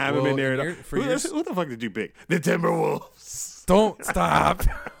 You didn't have Well, them in there. in At your- all. for Who yours- the fuck did you pick? The Timberwolves. Don't stop.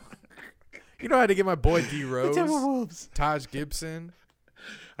 You know how to get my boy D The Rose, Timberwolves. Taj Gibson.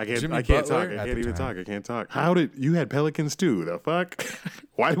 Jimmy I can't Butler talk. I at can't the even time. talk. I can't talk. How did you had Pelicans too? The fuck?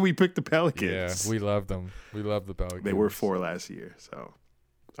 Why did we pick the Pelicans? Yeah, we love them. We love the Pelicans. They were 4 last year, so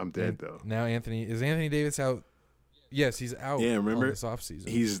I'm dead though. Now Anthony Davis out? Yes, he's out. Yeah, remember? on this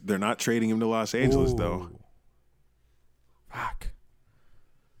offseason. They're not trading him to Los Angeles though. Ooh. Fuck.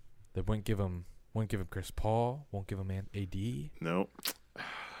 They won't give him Chris Paul. Won't give him AD. No.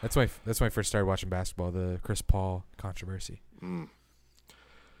 That's when I first started watching basketball. The Chris Paul controversy.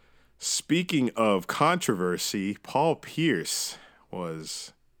 Speaking of controversy, Paul Pierce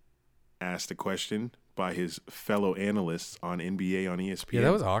was asked a question by his fellow analysts on NBA on ESPN. Yeah,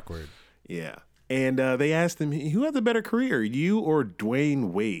 that was awkward. Yeah. And they asked him, who has a better career, you or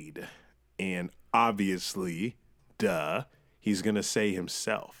Dwayne Wade? And obviously, he's going to say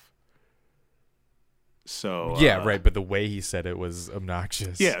himself. So yeah, right. But the way he said it was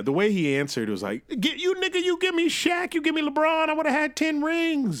obnoxious. Yeah, the way he answered was like, you give me Shaq, you give me LeBron, I would have had 10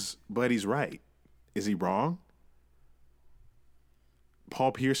 rings. But he's right. Is he wrong?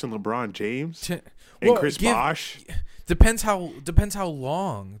 Paul Pierce and LeBron James and Chris Bosh. Depends how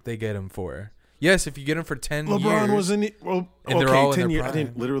long they get him for. Yes, if you get him for 10 years. LeBron was in it. Well, and they're all 10 in their years. prime. I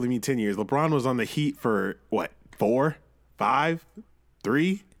didn't literally mean 10 years. LeBron was on the Heat for what? 4, 5,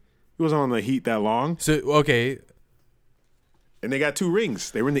 3? He wasn't on the Heat that long. So okay. And they got 2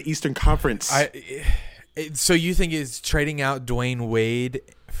 rings. They were in the Eastern Conference. So you think is trading out Dwayne Wade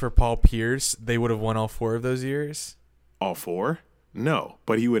for Paul Pierce, they would have won all 4 of those years? All 4? No,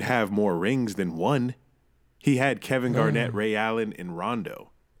 but he would have more rings than 1. He had Kevin Garnett, Ray Allen, and Rondo.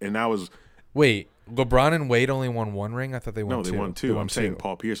 And that was... Wait, LeBron and Wade only won 1 ring? I thought they won 2. No, they won 2. I'm saying 2.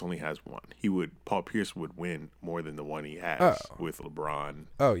 Paul Pierce only has 1. Paul Pierce would win more than the one he has with LeBron.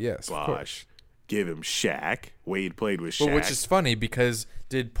 Oh, yes, Bosh. of course. Give him Shaq. Wade played with Shaq. Well, which is funny because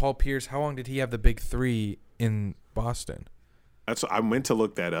did Paul Pierce, how long did he have the big 3 in Boston? I meant to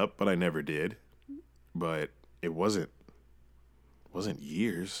look that up, but I never did. But it wasn't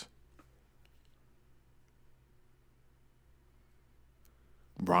years.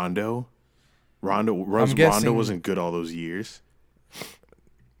 Rondo wasn't good all those years.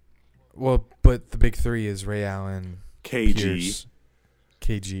 Well, but the big 3 is Ray Allen, KG, Pierce,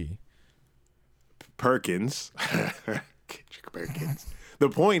 KG, Perkins. Perkins. The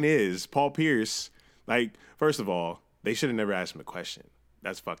point is, Paul Pierce, like, first of all, they should have never asked him the question.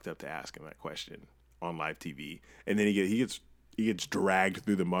 That's fucked up to ask him that question on live TV. And then he gets dragged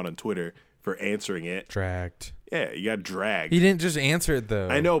through the mud on Twitter for answering it. Dragged. Yeah, he got dragged. He didn't just answer it though.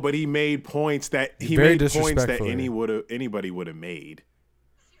 I know, but he made points that anybody would have made.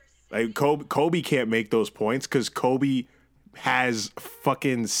 Like Kobe can't make those points because Kobe has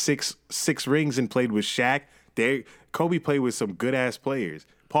fucking six rings and played with Shaq. Kobe played with some good ass players.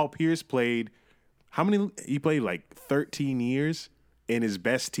 Paul Pierce played how many? He played like 13 years, and his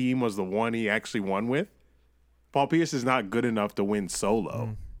best team was the one he actually won with. Paul Pierce is not good enough to win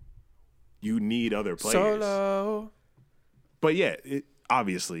solo. You need other players. Solo. But yeah,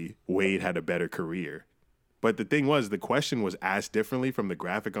 obviously Wade had a better career. But the thing was, the question was asked differently from the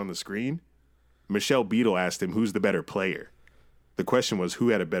graphic on the screen. Michelle Beadle asked him, who's the better player? The question was, who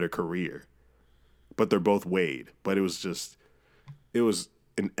had a better career? But they're both Wade. But it was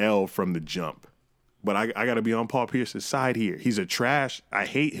an L from the jump. But I got to be on Paul Pierce's side here. He's a trash. I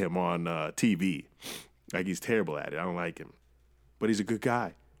hate him on TV. Like, he's terrible at it. I don't like him. But he's a good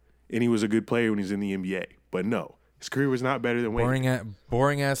guy. And he was a good player when he was in the NBA. But no, his career was not better than Wade.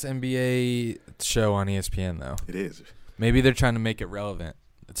 Boring ass NBA show on ESPN though. It is. Maybe they're trying to make it relevant.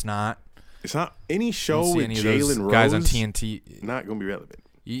 It's not. It's not any show with Jalen Rose. Guys on TNT not going to be relevant.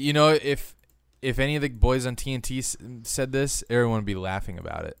 You know, if any of the boys on TNT said this, everyone would be laughing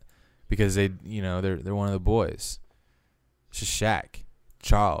about it because they're one of the boys. It's just Shaq,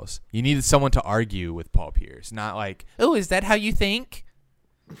 Charles. You needed someone to argue with Paul Pierce, not like, oh, is that how you think?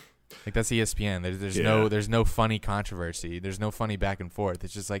 Like, that's ESPN. There's no funny controversy. There's no funny back and forth.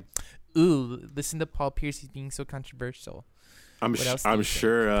 It's just like, ooh, listen to Paul Pierce. He's being so controversial. I'm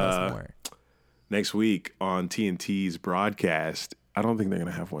sure next week on TNT's broadcast, I don't think they're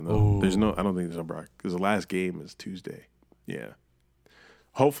gonna have one though. Ooh. I don't think there's no broadcast because the last game is Tuesday. Yeah.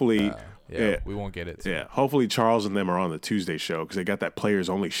 Hopefully, we won't get it. Yeah. Hopefully, Charles and them are on the Tuesday show because they got that players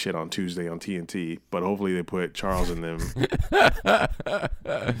only shit on Tuesday on TNT. But hopefully, they put Charles and them,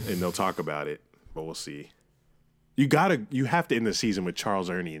 and they'll talk about it. But we'll see. You have to end the season with Charles,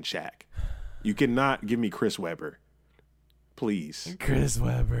 Ernie, and Shaq. You cannot give me Chris Webber, please. Chris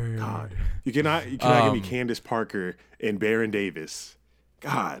Webber. God, you cannot give me Candace Parker and Baron Davis.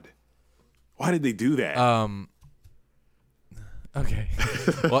 God, why did they do that? Okay.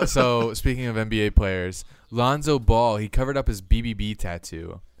 Well, so speaking of NBA players, Lonzo Ball, he covered up his BBB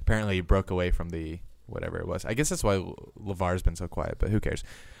tattoo. Apparently, he broke away from the whatever it was. I guess that's why LeVar's been so quiet, but who cares?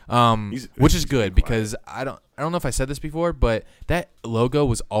 Which is good because I don't know if I said this before, but that logo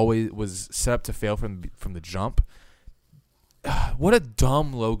was set up to fail from the jump. What a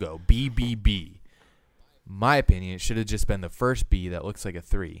dumb logo, BBB. My opinion, it should have just been the first B that looks like a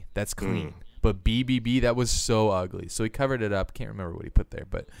 3. That's clean. But BBB, that was so ugly. So he covered it up. Can't remember what he put there,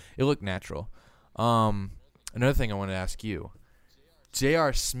 but it looked natural. Another thing I wanted to ask you,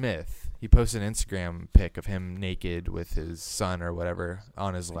 J.R. Smith, he posted an Instagram pic of him naked with his son or whatever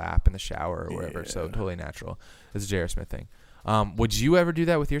on his lap in the shower or whatever. So totally natural. It's a J.R. Smith thing. Would you ever do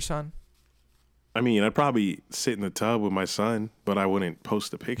that with your son? I mean, I'd probably sit in the tub with my son, but I wouldn't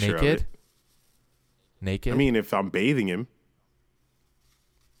post a picture of it. Naked? I mean, if I'm bathing him.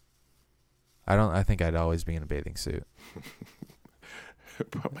 I think I'd always be in a bathing suit.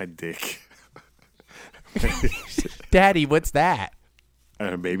 Put my dick. Daddy, what's that?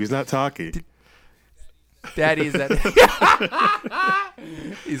 Baby's not talking. Daddy, is that?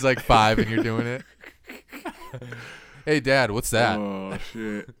 He's like 5 and you're doing it. Hey, Dad, what's that? Oh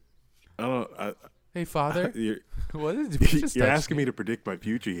shit! I don't. Hey, Father. What is? You're asking me to predict my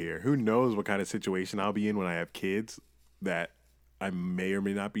future here. Who knows what kind of situation I'll be in when I have kids that I may or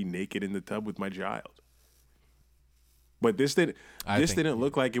may not be naked in the tub with my child. But this didn't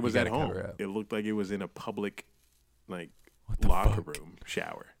look like it was at home. It looked like it was in a public, like, locker room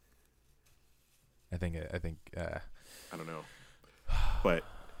shower. I don't know. But,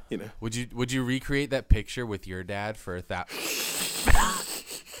 you know. Would you recreate that picture with your dad for that?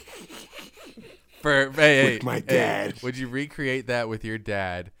 With my dad. Would you recreate that with your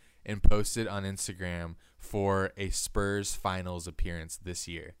dad and post it on Instagram for a Spurs finals appearance this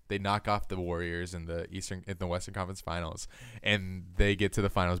year? They knock off the Warriors in the Western Conference Finals, and they get to the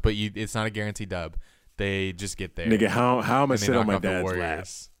finals. But it's not a guaranteed dub. They just get there. Nigga, how am I sitting on my dad's lap?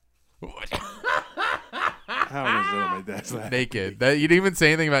 How am I sitting on my dad's lap? Naked. You didn't even say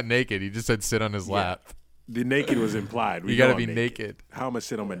anything about naked. You just said sit on his lap. The naked was implied. You got to be naked. How am I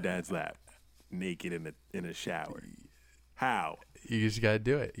sitting on my dad's lap? Naked in a shower. How? You just got to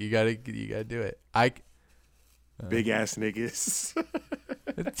do it. You got to do it. Big ass niggas.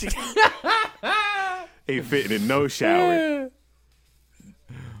 Ain't fitting in no shower.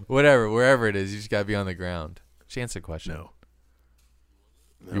 Whatever, wherever it is, you just gotta be on the ground. She answered the question. No,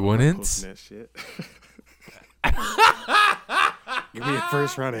 you wouldn't? That shit. Give me a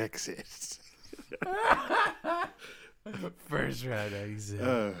first round exit. First round exit.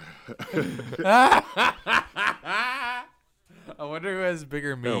 I wonder who has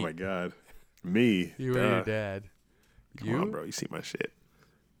bigger meat. Oh my god. Me. You or your dad? Come on, bro. You see my shit.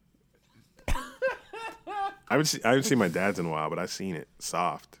 I haven't seen my dad's in a while, but I've seen it.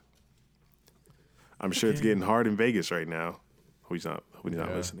 Soft. I'm sure it's getting hard in Vegas right now. Hope he's not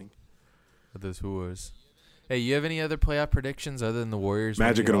listening. With those whores. Hey, you have any other playoff predictions other than the Warriors?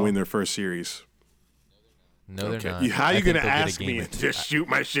 Magic going to win their first series. No, they're not. How are you going to ask me and just shoot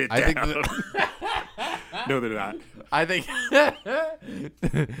my shit down? No, they're not. I think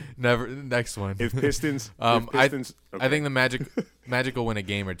never. Next one. If Pistons, I think the Magic will win a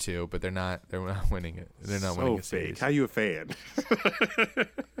game or two, but they're not winning it. They're not winning a series. How you a fan?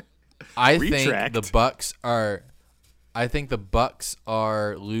 I think the Bucks are. I think the Bucks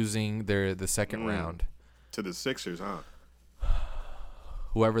are losing the second round to the Sixers, huh?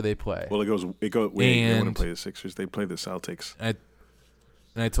 Whoever they play. Well, it goes. They wouldn't play the Sixers. They play the Celtics. And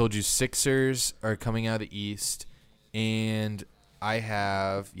I told you Sixers are coming out of the East, and I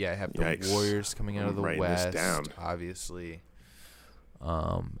have the Warriors coming out of the West, obviously.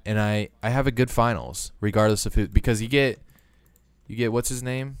 And I have a good finals, regardless of who, because you get what's his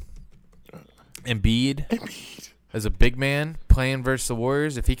name, Embiid as a big man playing versus the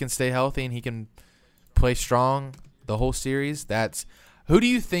Warriors. If he can stay healthy and he can play strong the whole series, who do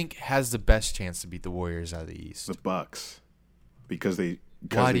you think has the best chance to beat the Warriors out of the East? The Bucks, because they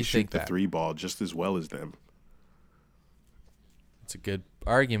shoot the three ball just as well as them. It's a good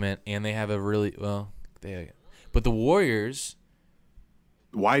argument, and they have a really but the Warriors.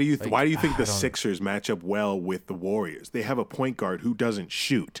 Why do you think the Sixers match up well with the Warriors? They have a point guard who doesn't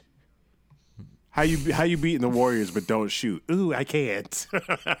shoot. How you beating the Warriors but don't shoot? Ooh, I can't.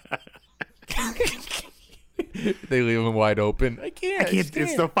 They leave him wide open. I can't.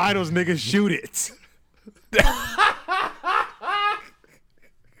 It's the finals, nigga. Shoot it.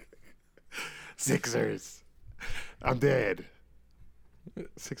 Sixers. I'm dead.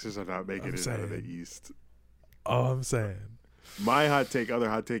 Sixers are not making it out of the East. All I'm saying. My other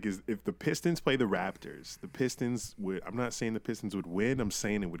hot take is if the Pistons play the Raptors, the Pistons would. I'm not saying the Pistons would win. I'm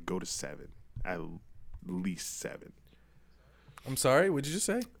saying it would go to 7, at least 7. I'm sorry. What'd you just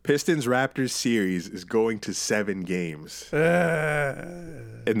say? Pistons Raptors series is going to 7 games,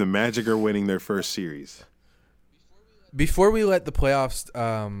 and the Magic are winning their first series. Before we let the playoffs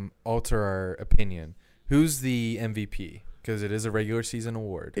alter our opinion, who's the MVP? Because it is a regular season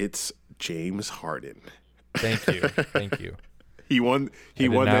award. It's James Harden. Thank you. He won. He I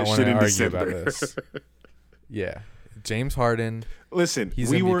did won not that wanna shit in argue about December. this. Yeah, James Harden. Listen, He's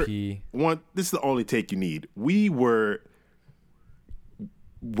we MVP. This is the only take you need. We were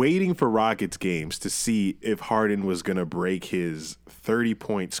waiting for Rockets games to see if Harden was going to break his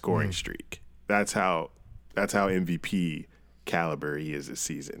 30-point scoring streak. That's how MVP caliber he is this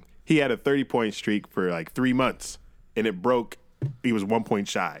season. He had a 30-point streak for like 3 months, and it broke. He was 1 point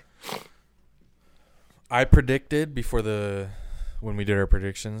shy. I predicted when we did our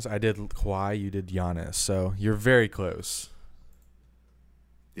predictions. I did Kawhi, you did Giannis, so you're very close.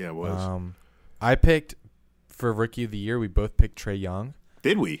 Yeah, it was. I picked for Rookie of the Year. We both picked Trae Young.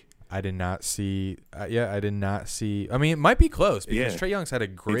 Did we? I did not see. I did not see. I mean, it might be close because Yeah. Trae Young's had a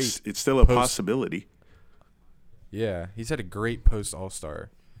great. It's still a post- possibility. Yeah, he's had a great post All-Star.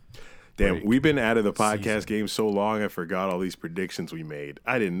 Damn, break we've been out of the podcast season. game so long, I forgot all these predictions we made.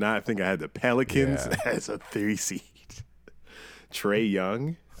 I did not think I had the Pelicans Yeah. as a 3 seed. Trae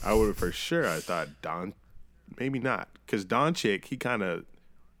Young, I would have for sure. I thought maybe not, because Doncic,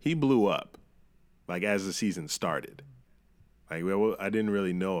 he blew up, like as the season started. Like I didn't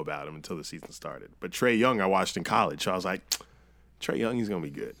really know about him until the season started. But Trae Young, I watched in college, so I was like, Trae Young, he's gonna be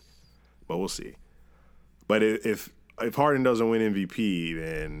good. But we'll see. But if Harden doesn't win MVP,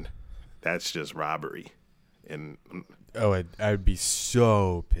 then that's just robbery, and Oh, I'd be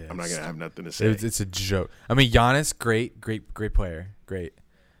so pissed. I'm not gonna have nothing to say. It's a joke. I mean, Giannis, great player, great,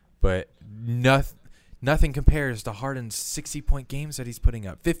 but nothing compares to Harden's 60-point games that he's putting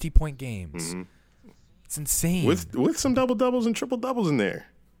up, 50-point games. Mm-hmm. It's insane. with some double doubles and triple doubles in there,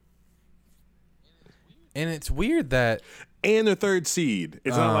 And it's weird that and the 3rd seed.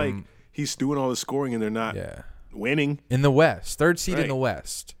 It's not like he's doing all the scoring and they're not winning. in the West, 3rd seed in Right. the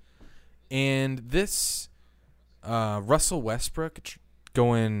West, and this Russell Westbrook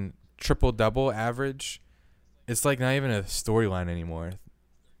going triple double average. It's like not even a storyline anymore.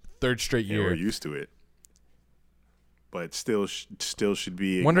 3rd straight Yeah, year. we're used to it, but still should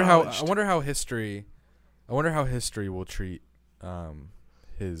be. I wonder how history will treat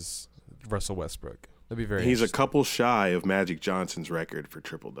his Russell Westbrook. That'd be very. He's a interesting. couple shy of Magic Johnson's record for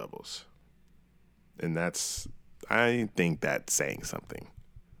triple doubles, and I think that's saying something.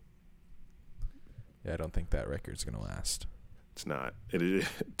 Yeah, I don't think that record's gonna last. It's not. It is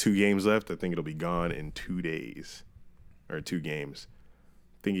 2 games left. I think it'll be gone in 2 days, or 2 games.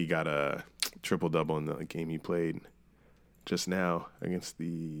 I think he got a triple double in the game he played just now against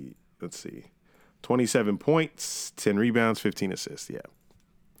the. Let's see, 27 points, 10 rebounds, 15 assists. Yeah,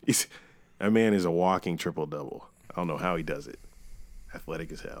 that man is a walking triple double. I don't know how he does it.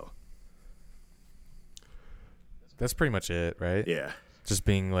 Athletic as hell. That's pretty much it, right? Yeah. Just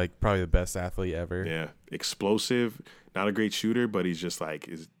being like probably the best athlete ever. Yeah, explosive. Not a great shooter, but he's just like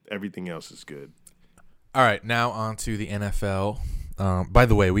everything else is good. All right, now on to the NFL. By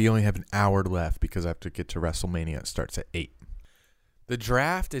the way, we only have an hour left because I have to get to WrestleMania. It starts at 8. The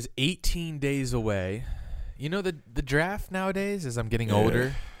draft is 18 days away. You know the draft nowadays, as I'm getting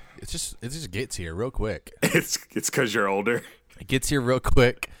older, it just gets here real quick. It's because you're older. It gets here real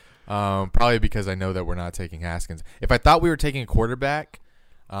quick. Probably because I know that we're not taking Haskins. If I thought we were taking a quarterback,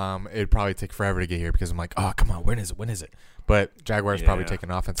 it'd probably take forever to get here because I'm like, oh, come on, when is it? But Jaguars probably take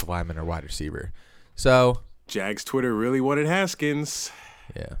an offensive lineman or wide receiver. So Jags Twitter really wanted Haskins.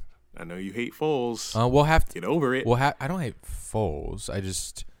 yeah, I know you hate Foles. we'll have to Get over it. I don't hate Foles. I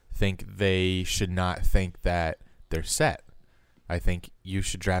just think they should not think that they're set. I think you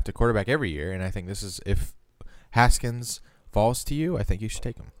should draft a quarterback every year, and I think this is if Haskins falls to you, I think you should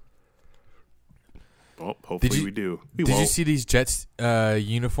take him. Well, hopefully we do. We Did you won't. see these Jets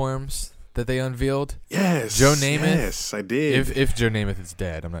uniforms that they unveiled? Yes. Joe Namath? Yes, I did. If Joe Namath is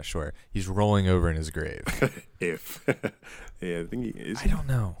dead, I'm not sure. He's rolling over in his grave. If. Yeah, I think he is. I don't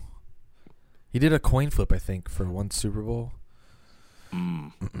know. He did a coin flip, I think, for one Super Bowl.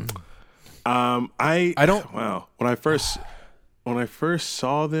 I don't- Wow. When I first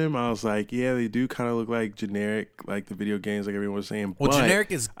saw them, I was like, yeah, they do kind of look like generic, like the video games, like everyone was saying. Well, but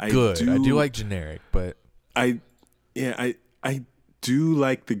generic is good. I do like generic, but I do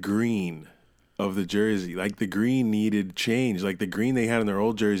like the green of the jersey. Like the green needed change. Like the green they had in their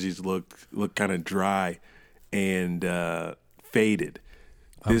old jerseys looked kind of dry and faded.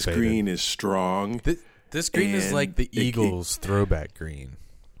 This faded. green is strong. this green is like the it- Eagles throwback green,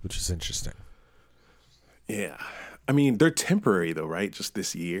 which is interesting. Yeah. I mean, they're temporary though, right? Just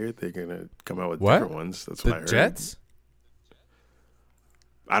this year, they're gonna come out with What? different ones. That's what I The heard. Jets?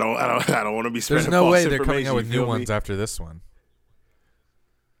 I don't want to be spreading There's no false way they're coming information, out with you new feel me? ones after this one.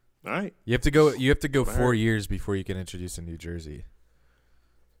 All right. You have to go 4 heard. years before you can introduce a new jersey.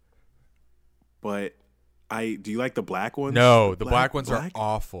 But Do you like the black ones? No, the black ones are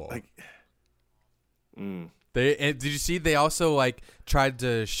awful. Like, Did you see? They also like tried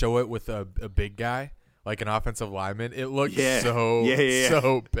to show it with a big guy, like an offensive lineman. It looked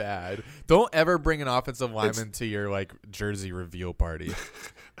so bad. Don't ever bring an offensive lineman to your like jersey reveal party.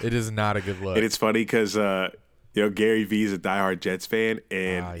 It is not a good look. And it's funny because Gary Vee is a diehard Jets fan,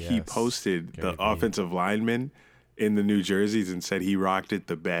 and he posted Gary the V. offensive lineman in the new jerseys and said he rocked it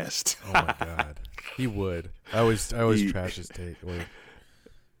the best. Oh my god, he would. I always trash his take.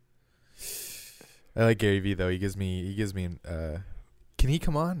 I like Gary Vee though. He gives me. Can he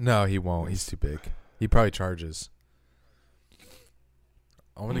come on? No, he won't. He's too big. He probably charges.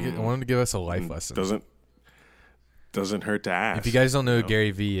 I want him to give us a life lesson. Doesn't hurt to ask. If you guys don't know who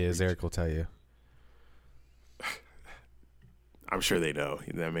Gary Vee is, Eric will tell you. I'm sure they know.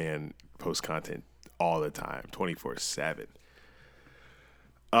 That man posts content all the time, 24/7.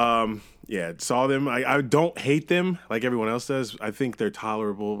 Yeah, saw them. I don't hate them like everyone else does. I think they're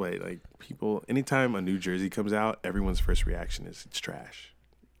tolerable, but like people, anytime a new jersey comes out, everyone's first reaction is it's trash.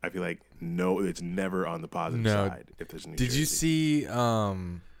 I feel like it's never on the positive side if there's a new jersey. Did you see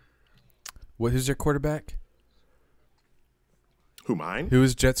who's their quarterback? Who, mine? Who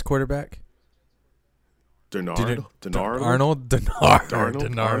is Jets quarterback? Darnold.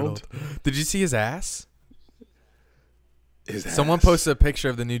 Did you see his ass? Someone posted a picture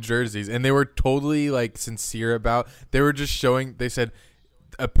of the new jerseys, and they were totally like sincere about. They were just showing. They said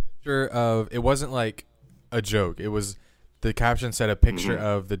a picture of. It wasn't like a joke. It was the caption said a picture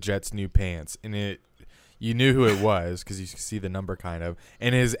of the Jets' new pants, and you knew who it was because you could see the number kind of,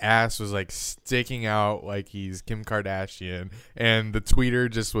 and his ass was like sticking out like he's Kim Kardashian, and the tweeter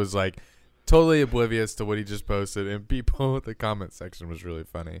just was like totally oblivious to what he just posted, and people in the comment section was really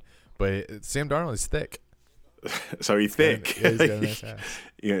funny. But Sam Darnold is thick. So he's thick. Yeah, he's got a nice ass.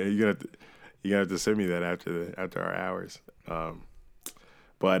 You're gonna have to send me that after our hours.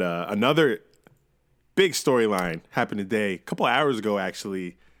 But another big storyline happened today, a couple of hours ago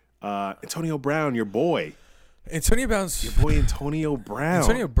actually. Antonio Brown, your boy. Antonio Brown is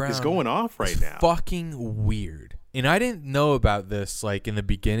going off right now. Fucking weird. And I didn't know about this like in the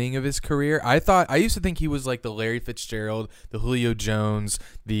beginning of his career. I used to think he was like the Larry Fitzgerald, the Julio Jones,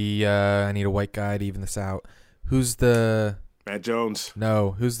 the I need a white guy to even this out. Who's the Matt Jones?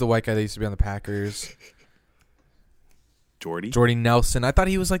 No, who's the white guy that used to be on the Packers? Jordy Nelson. I thought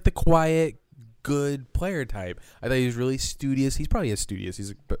he was like the quiet, good player type. I thought he was really studious. He's probably as studious.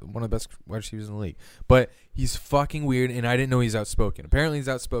 He's one of the best wide receivers in the league. But he's fucking weird, and I didn't know he's outspoken. Apparently he's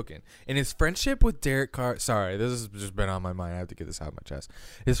outspoken. And his friendship with Derek Carr... Sorry, this has just been on my mind. I have to get this out of my chest.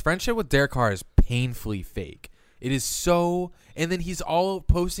 His friendship with Derek Carr is painfully fake. It is so... And then he's all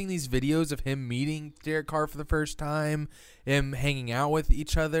posting these videos of him meeting Derek Carr for the first time, him hanging out with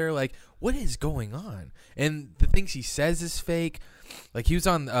each other. Like, what is going on? And the things he says is fake. Like, he was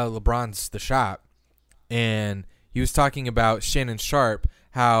on LeBron's The Shop, and he was talking about Shannon Sharp,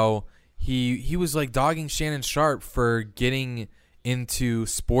 how he was, like, dogging Shannon Sharp for getting into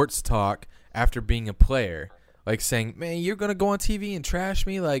sports talk after being a player. Like, saying, man, you're going to go on TV and trash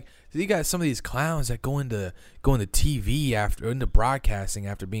me? Like, you got some of these clowns that go into TV into broadcasting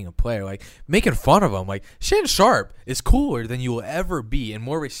after being a player. Like, making fun of him. Like, Shannon Sharp is cooler than you will ever be and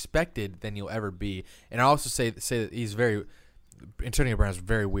more respected than you'll ever be. And I also say that he's Antonio Brown's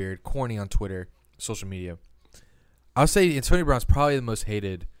very weird, corny on Twitter, social media. I'll say Antonio Brown's probably the most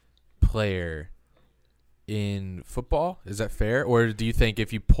hated player in football. Is that fair? Or do you think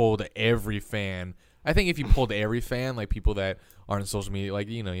if you polled every fan... I think if you pulled every fan, like people that aren't on social media, like,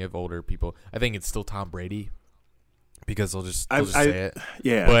 you have older people, I think it's still Tom Brady because they'll just say it.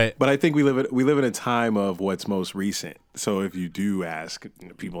 Yeah, but I think we live in a time of what's most recent. So if you do ask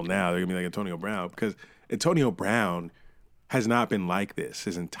people now, they're going to be like Antonio Brown, because Antonio Brown has not been like this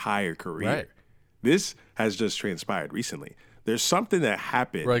his entire career. Right. This has just transpired recently. There's something that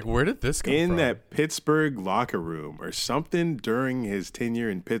happened. Like, where did this come from? In that Pittsburgh locker room or something during his tenure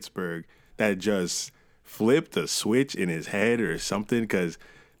in Pittsburgh that just flipped a switch in his head or something, because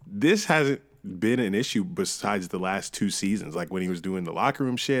this hasn't been an issue besides the last 2 seasons, like when he was doing the locker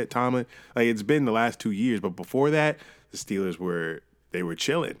room shit, Tomlin. Like, it's been the last 2 years, but before that, the Steelers were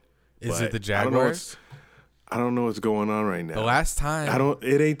chilling. Is it the Jaguars? I don't know what's going on right now. The last time...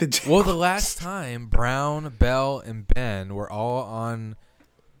 It ain't the Jaguars. Well, the last time Brown, Bell, and Ben were all on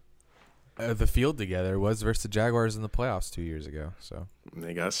the field together was versus the Jaguars in the playoffs 2 years ago. So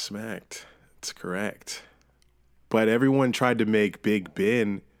they got smacked. That's correct. But everyone tried to make Big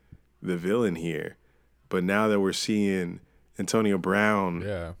Ben the villain here. But now that we're seeing Antonio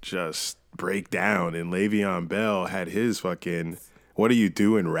Brown just break down, and Le'Veon Bell had his fucking What are you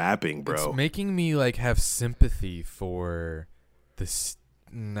doing rapping, bro? It's making me like have sympathy for the.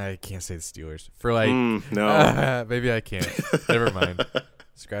 I can't say the Steelers for like. No. Maybe I can't. Never mind.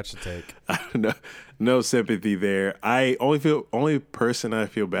 Scratch the take. No sympathy there. Only person I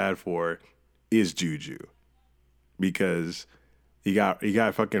feel bad for is Juju, because he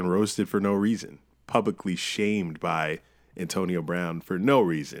got fucking roasted for no reason, publicly shamed by Antonio Brown for no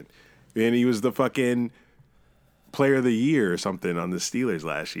reason, and he was the fucking player of the year or something on the Steelers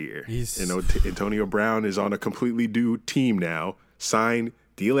last year. Antonio Brown is on a completely new team now, signed,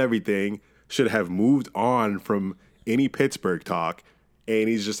 deal everything, should have moved on from any Pittsburgh talk. And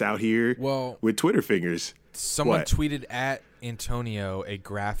he's just out here with Twitter fingers. Someone tweeted at Antonio a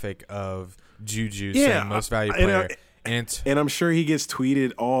graphic of Juju saying most valuable player. And I'm sure he gets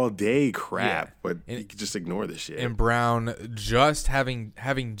tweeted all day crap, but you can just ignore this shit. And Brown just having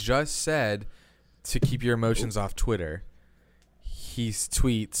just said to keep your emotions off Twitter, he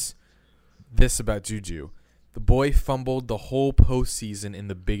tweets this about Juju. The boy fumbled the whole postseason in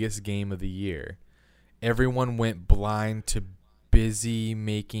the biggest game of the year. Everyone went blind to busy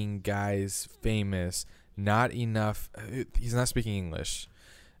making guys famous. Not enough. He's not speaking English.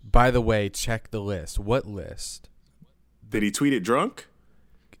 By the way, check the list. What list? Did he tweet it drunk?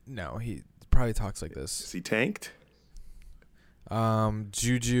 No, he probably talks like this. Is he tanked?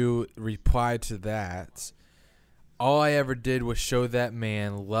 Juju replied to that. All I ever did was show that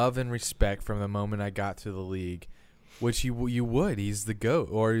man love and respect from the moment I got to the league, which you would. He's the GOAT,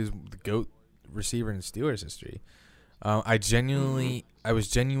 or he's the GOAT receiver in Steelers history. I was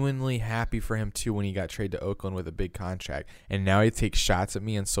genuinely happy for him too when he got traded to Oakland with a big contract, and now he takes shots at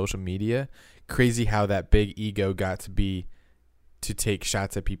me on social media. Crazy how that big ego got to take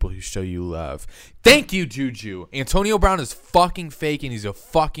shots at people who show you love. Thank you, Juju. Antonio Brown is fucking fake and he's a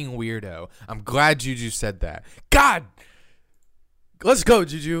fucking weirdo. I'm glad Juju said that. God, let's go,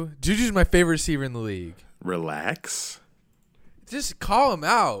 Juju. Juju's my favorite receiver in the league. Relax. Just call him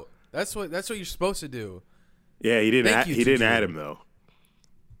out. That's what you're supposed to do. Yeah, he didn't. He didn't add him though.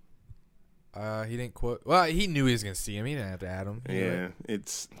 He didn't quote. Well, he knew he was gonna see him. He didn't have to add him. Yeah,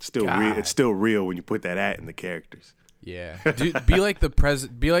 it's still real. It's still real when you put that at in the characters. Yeah, dude, be like the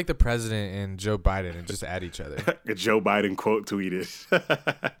president and Joe Biden and just add each other. A Joe Biden quote tweeted.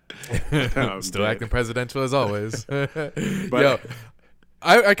 Still acting presidential as always. Yo,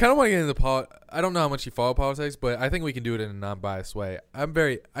 I kind of want to get into I don't know how much you follow politics, but I think we can do it in a non-biased way.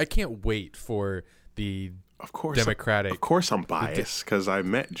 I can't wait for the Democratic. Of course, I'm biased because I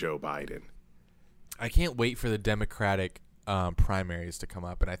met Joe Biden. I can't wait for the Democratic primaries to come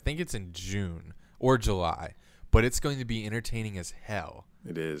up, and I think it's in June or July. But it's going to be entertaining as hell.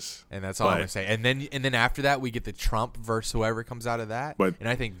 It is, and that's all I'm gonna say. And then after that, we get the Trump versus whoever comes out of that. And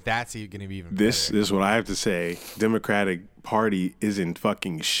I think that's going to be even better. This is what I have to say. Democratic Party is in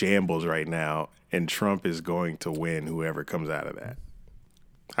fucking shambles right now, and Trump is going to win whoever comes out of that.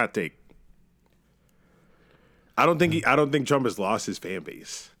 Hot take. I don't think Trump has lost his fan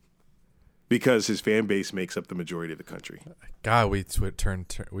base, because his fan base makes up the majority of the country. God, we turned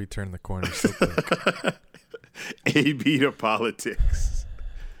the corner so quick. AB to politics.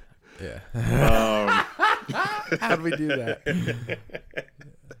 Yeah. How do we do that?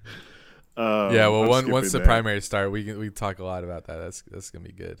 Yeah. Well, once the primaries start, we can talk a lot about that. That's gonna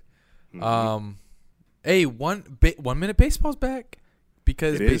be good. Mm-hmm. Hey, 1 minute baseball's back,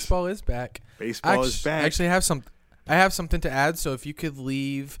 because baseball is back. Baseball is back. Actually, I have something to add. So if you could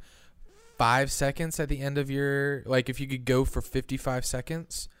leave 5 seconds at the end of your, like, if you could go for 55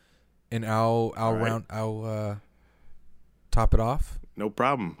 seconds. And I'll top it off. No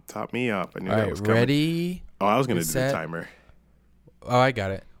problem. Top me up. I knew that was coming. Ready? Oh, I was going to do the timer. Oh, I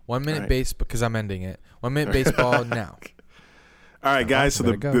got it. 1 minute base, because I'm ending it. 1 minute baseball now. All right, guys. So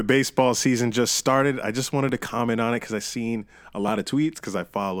the baseball season just started. I just wanted to comment on it because I've seen a lot of tweets, because I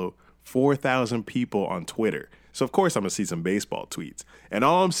follow 4,000 people on Twitter. So, of course, I'm going to see some baseball tweets. And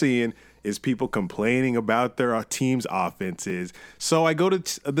all I'm seeing is people complaining about their team's offenses. So I go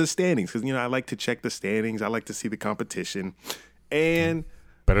to the standings, because, I like to check the standings. I like to see the competition. And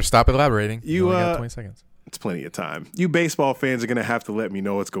better stop elaborating. You only got 20 seconds. It's plenty of time. You baseball fans are going to have to let me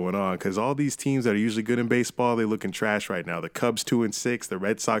know what's going on, because all these teams that are usually good in baseball, they're looking trash right now. The Cubs 2-6, the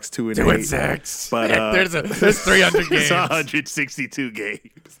Red Sox 2-8. 2-6. But there's 300 games. It's 162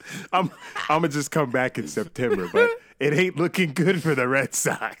 games. I'm gonna just come back in September, but it ain't looking good for the Red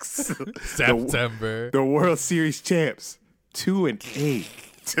Sox. September. The World Series champs, 2-8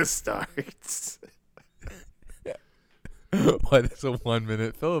 to start. What is a 1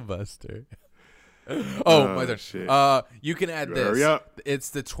 minute filibuster? Oh, my turn. Shit. You can add Hurry this. up. It's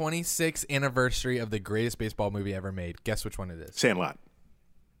the 26th anniversary of the greatest baseball movie ever made. Guess which one it is? Sandlot.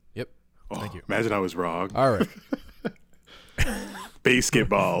 Yep. Oh, Thank you. Imagine I was wrong. All right.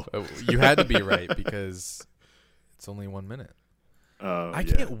 Basketball. You had to be right because it's only 1 minute. I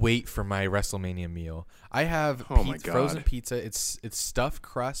can't wait for my WrestleMania meal. I have my God. frozen pizza. It's stuffed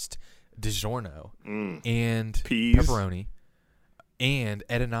crust DiGiorno and Peas. pepperoni and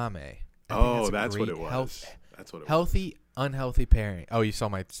edamame. I think Oh, a that's what great it was. That's what it was. Healthy, unhealthy pairing. Oh, you saw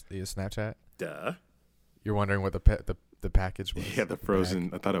my Snapchat? Duh. You're wondering what the package was? Yeah, the frozen.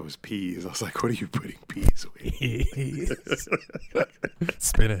 I thought it was peas. I was like, what are you putting peas with?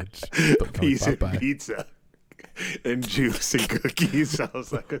 Spinach. Peas and Popeye. pizza. And juice and cookies. I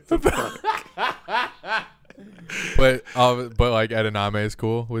was like, what the fuck? But like edamame is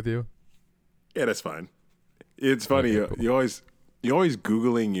cool with you. Yeah, that's fine. It's funny. Okay, cool. You always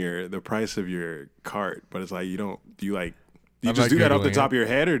Googling the price of your cart, but it's like do you I'm just not do that off the Googling top it. of your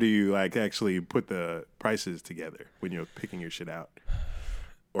head, or do you like actually put the prices together when you're picking your shit out?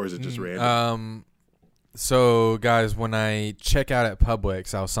 Or is it just random? So guys, when I check out at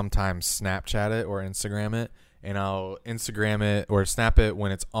Publix, I'll sometimes Snapchat it or Instagram it, and I'll Instagram it or snap it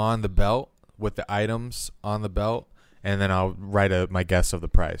when it's on the belt with the items on the belt, and then I'll write my guess of the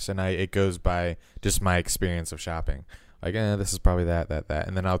price, and it goes by just my experience of shopping. Like, this is probably that,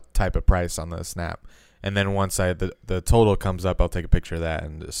 and then I'll type a price on the snap, and then once the total comes up, I'll take a picture of that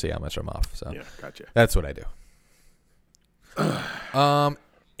and see how much I'm off. So Yeah, gotcha. that's what I do.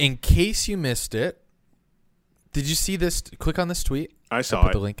 In case you missed it, did you see this? Click on this tweet. I saw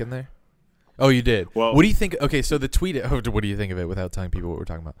put it. the link in there. Oh, you did. Well- What do you think? Okay, so the tweet. What do you think of it without telling people what we're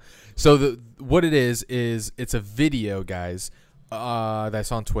talking about? So what it is it's a video, guys.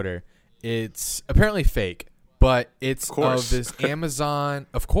 That's on Twitter. It's apparently fake, but it's course. of this Amazon.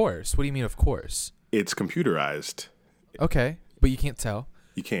 Of course. What do you mean? Of course. It's computerized. Okay, but you can't tell.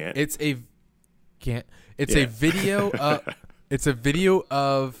 You can't. It's a Yeah. video. It's a video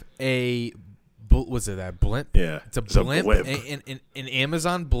of a. Was it that blimp? Yeah, it's a it's a blimp, blimp. An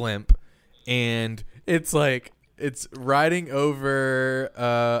Amazon blimp, and it's like it's riding over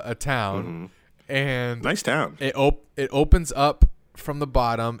a town, and nice town. it opens up from the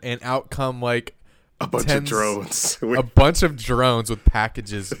bottom, and out come like A bunch of drones. a bunch of drones with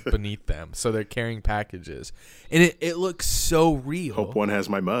packages beneath them, so they're carrying packages, and it looks so real. Hope one has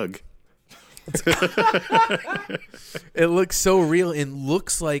my mug. It looks so real and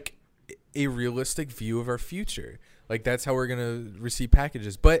looks like a realistic view of our future. Like that's how we're gonna receive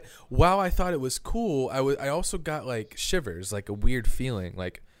packages. But while I thought it was cool, I also got like shivers, like a weird feeling,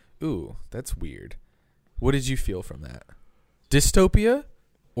 like, ooh, that's weird. What did you feel from that? Dystopia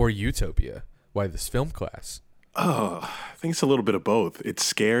or utopia? Why this film class? Oh, I think it's a little bit of both. It's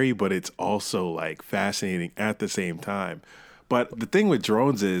scary, but it's also like fascinating at the same time. But the thing with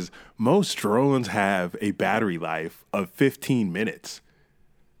drones is most drones have a battery life of 15 minutes.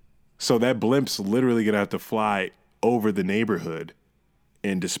 So that blimp's literally going to have to fly over the neighborhood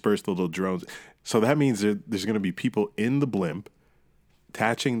and disperse the little drones. So that means there's going to be people in the blimp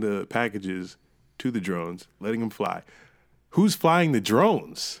attaching the packages to the drones, letting them fly. Who's flying the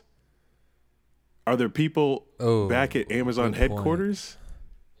drones? Are there people back at Amazon good point. headquarters?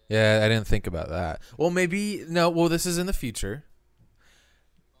 Yeah, I didn't think about that. Well, maybe no. Well, this is in the future.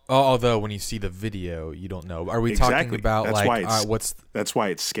 Although when you see the video, you don't know. Are we talking Exactly. about That's like why it's- what's That's why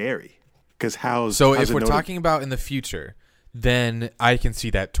it's scary. Because so if we're talking about in the future, then I can see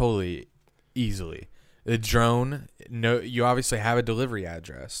that totally easily. The drone, no, you obviously have a delivery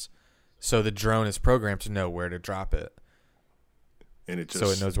address, so the drone is programmed to know where to drop it, and it just,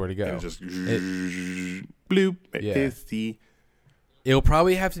 so it knows where to go. and it just bloop. Yeah. It's the It'll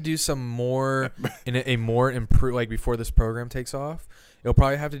probably have to do some more in a more improved, like before this program takes off. It'll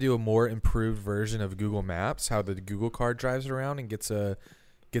probably have to do a more improved version of Google Maps, how the Google car drives around and gets a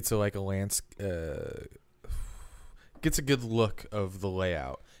good look of the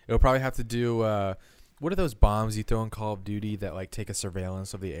layout. It'll probably have to do what are those bombs you throw in Call of Duty that like take a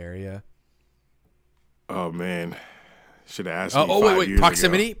surveillance of the area? Oh man, should have asked. me Oh 5 wait, years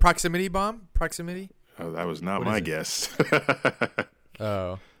proximity bomb, proximity. ago. Oh, that was not What my is it? guess.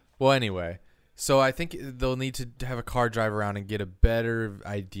 Oh, well, anyway. So I think they'll need to have a car drive around and get a better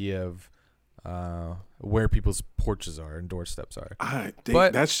idea of where people's porches are and doorsteps are.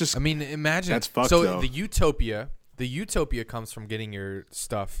 But that's just. I mean, imagine. that's fucked, so though. the utopia comes from getting your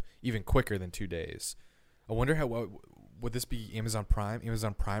stuff even quicker than 2 days. I wonder would this be Amazon Prime?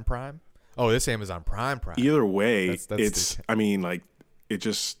 Amazon Prime? Oh, this Amazon Prime. Either way, That's it's. I mean, like, it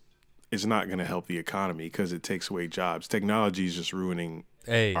just is not going to help the economy because it takes away jobs. Technology is just ruining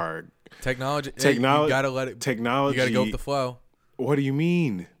Hey, are technology. Technolo- You gotta let it. technology. You gotta go with the flow. What do you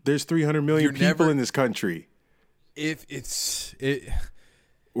mean? There's 300 million You're people never- in this country. If it's it,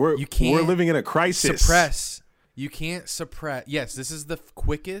 We're you can't we're living in a crisis. suppress. You can't suppress. Yes, this is the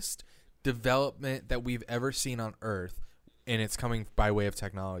quickest development that we've ever seen on Earth, and it's coming by way of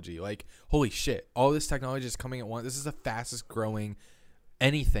technology. Like, holy shit! All this technology is coming at once. This is the fastest growing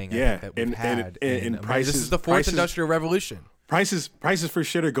anything I Yeah, think that we've and- had. and in America. prices- This is the fourth prices- industrial revolution. Prices for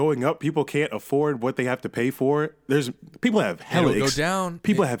shit are going up. People can't afford what they have to pay for. People have hella It'll go down.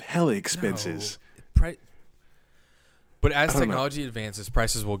 People have hella expenses. But as don't know. technology advances,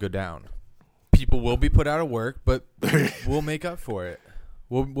 prices will go down. People will be put out of work, but we'll make up for it.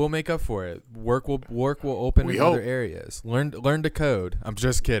 We'll make up for it. Work will open We in hope. other areas. Learn to code. I'm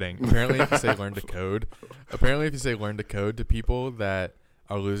just kidding. Apparently, if you say learn to code to people that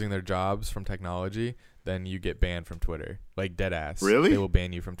are losing their jobs from technology, then you get banned from Twitter. Like dead ass. Really? They will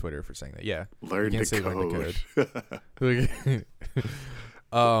ban you from Twitter for saying that. Yeah. Learn you can't to say code. learn to code.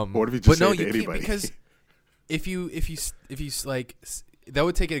 What if you But just no, say it to you can't, anybody? because if you like that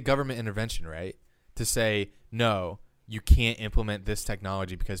would take a government intervention, right? To say no, you can't implement this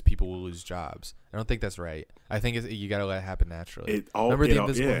technology because people will lose jobs. I don't think that's right. I think you got to let it happen naturally. Remember the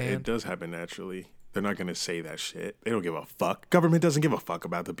invisible hand? It does happen naturally. They're not gonna say that shit. They don't give a fuck. Government doesn't give a fuck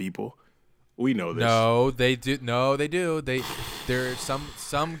about the people. We know this. No, they do. No, they do. There are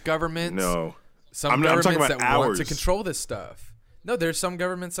some governments. No. Some I'm governments talking about that want to ours. control this stuff. No, there's some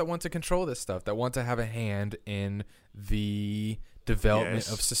governments that want to control this stuff, that want to have a hand in the development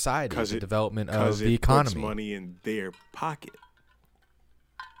Yes, of society, 'cause the it- development of 'cause the it puts economy. money in their pocket.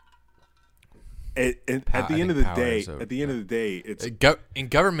 And at I the end of think the power day, is a- it's In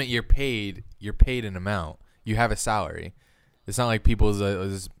government, you're paid an amount. You have a salary. It's not like people's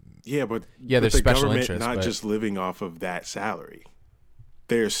yeah, but Yeah, but there's the special government interests, not but- just living off of that salary.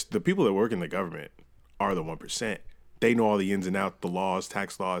 There's the people that work in the government are the 1%. They know all the ins and outs, the laws,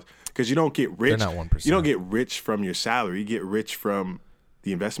 tax laws, because you don't get rich. They're not 1%. You don't get rich from your salary. You get rich from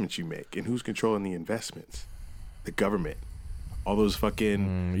the investments you make, and who's controlling the investments? The government. All those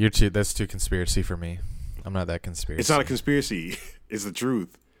fucking. That's too conspiracy for me. I'm not that conspiracy. It's not a conspiracy. It's the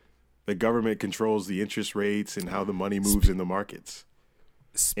truth. The government controls the interest rates and how the money moves in the markets,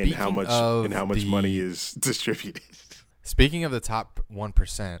 and how much money is distributed. Speaking of the top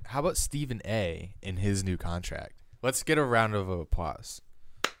 1%, how about Stephen A. in his new contract? Let's get a round of applause.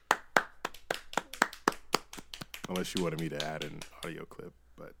 Unless you wanted me to add an audio clip,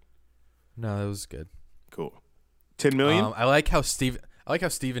 but No, that was good. cool. 10 million? I like how Stephen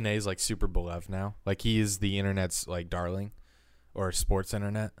A. is like super beloved now. Like he is the internet's like darling, or sports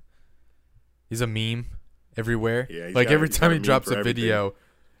internet. He's a meme everywhere. Yeah, he's like got- every he's time got a he meme drops for a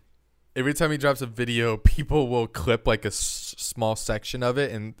video, people will clip like a small section of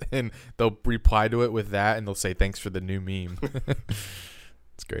it and they'll reply to it with that, and they'll say thanks for the new meme.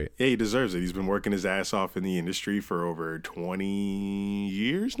 It's great. Yeah, he deserves it. He's been working his ass off in the industry for over 20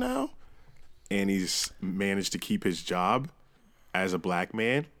 years now, and he's managed to keep his job as a black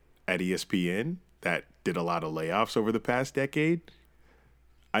man at ESPN that did a lot of layoffs over the past decade.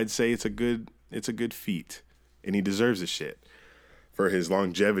 I'd say it's a good feat, and he deserves this shit for his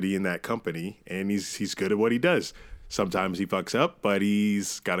longevity in that company, and he's good at what he does. Sometimes he fucks up, but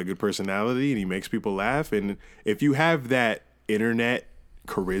he's got a good personality and he makes people laugh. And if you have that internet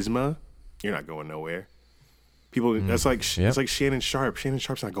charisma, you're not going nowhere. People, that's like it's like Shannon Sharp. Shannon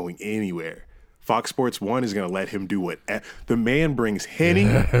Sharp's not going anywhere. Fox Sports 1 is going to let him do what the man brings Henny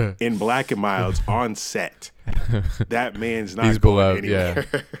and Black and Milds on set. That man's not He's going beloved, anywhere.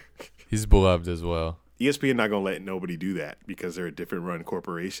 yeah. He's beloved as well. ESPN not going to let nobody do that because they're a different run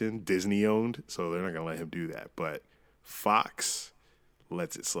corporation, Disney owned, so they're not going to let him do that. But Fox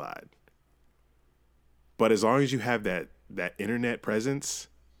lets it slide. But as long as you have that internet presence,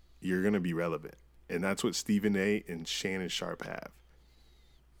 you're going to be relevant. And that's what Stephen A. and Shannon Sharp have.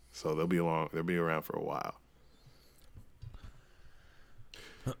 So they'll be around for a while.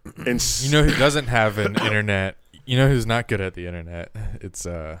 And You know who doesn't have an internet? You know who's not good at the internet? It's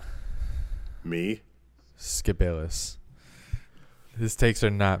me. Skip Bayless. His takes are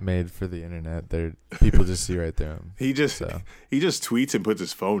not made for the internet. People just see right through him. He just So. tweets and puts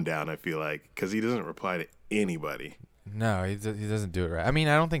his phone down, I feel like, because he doesn't reply to anybody. No, he doesn't do it right. I mean,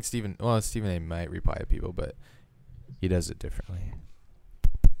 I don't think Stephen A. might reply to people, but he does it differently.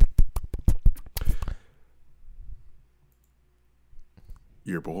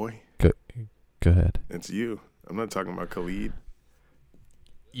 Your boy. Go ahead. It's you. I'm not talking about Khalid.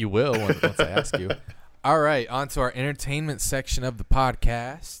 You will once I ask you. All right, on to our entertainment section of the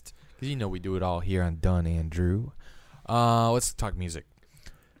podcast, because you know we do it all here on Dunn and Drew. Let's talk music.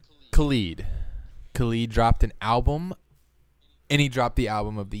 Khalid. Khalid dropped an album, and he dropped the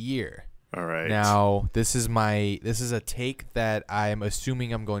album of the year. All right. Now, this is a take that I'm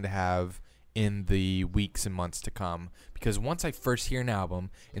assuming I'm going to have in the weeks and months to come, because once I first hear an album,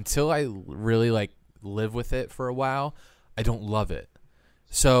 until I really like live with it for a while, I don't love it.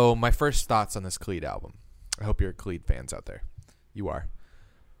 So my first thoughts on this Khalid album. I hope you're Khalid fans out there. You are.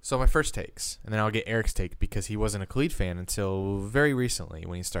 So my first takes, and then I'll get Eric's take, because he wasn't a Khalid fan until very recently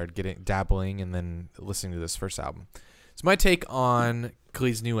when he started dabbling and then listening to this first album. So my take on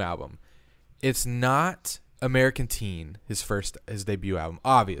Khalid's new album. It's not American Teen, his debut album.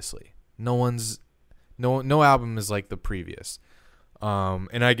 Obviously, no album is like the previous.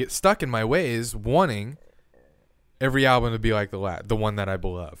 And I get stuck in my ways, wanting every album to be like the one that I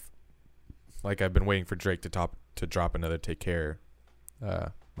love. Like I've been waiting for Drake to drop another Take Care,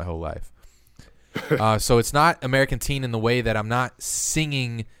 my whole life. So it's not American Teen in the way that I'm not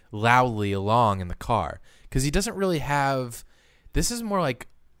singing loudly along in the car, because he doesn't really have. This is more like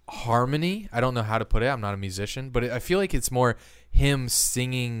harmony. I don't know how to put it. I'm not a musician, but I feel like it's more him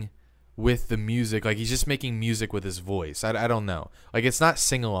singing with the music. Like he's just making music with his voice. I don't know. Like it's not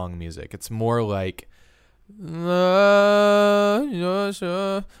sing along music. It's more like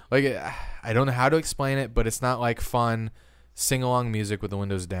I don't know how to explain it, but it's not like fun sing along music with the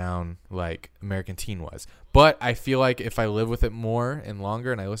windows down like American Teen was. But I feel like if I live with it more and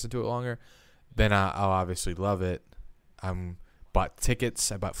longer and I listen to it longer, then I'll obviously love it. I bought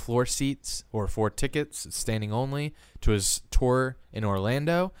floor seats or 4 tickets, standing only, to his tour in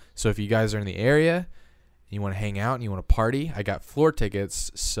Orlando. So if you guys are in the area and you want to hang out and you want to party, I got floor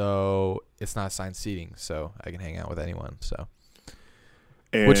tickets, so it's not assigned seating, so I can hang out with anyone. So,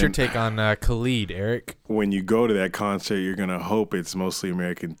 And what's your take on Khalid, Eric? when you go to that concert, you're gonna hope it's mostly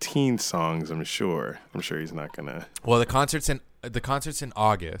American Teen songs. I'm sure he's not gonna. Well, the concert's in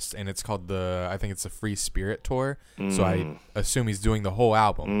August, and it's called I think it's the Free Spirit Tour. So I assume he's doing the whole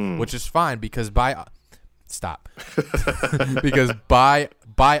album, which is fine, because because by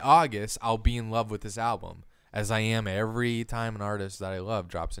August I'll be in love with this album, as I am every time an artist that I love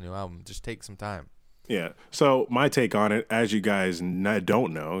drops a new album. Just take some time. Yeah. So my take on it, as you guys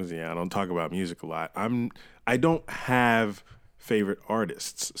don't know, I don't talk about music a lot. I don't have favorite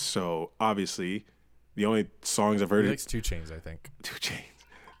artists, so obviously the only songs I've heard. He likes 2 Chainz, I think. 2 Chainz.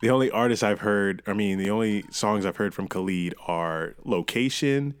 The only the only songs I've heard from Khalid are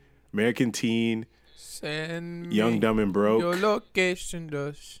Location, American Teen, Young, Dumb, and Broke, your location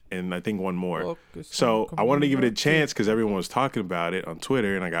does. and I think one more. Focus So on I wanted to give it a community. chance because everyone was talking about it on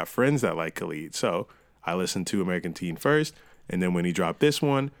Twitter, and I got friends that like Khalid. So I listened to American Teen first, and then when he dropped this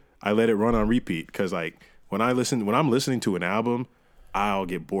one, I let it run on repeat, because like when I'm listening to an album, I'll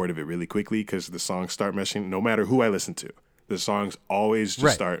get bored of it really quickly because the songs start meshing. No matter who I listen to, the songs always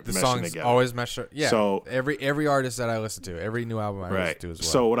just start the meshing songs together. always mesh. Yeah. So- every artist that I listen to, every new album I listen to as well.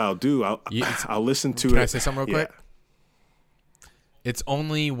 So what I'll do, I'll listen to it. Can I say something real Yeah. quick? It's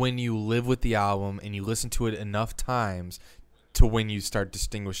only when you live with the album and you listen to it enough times to when you start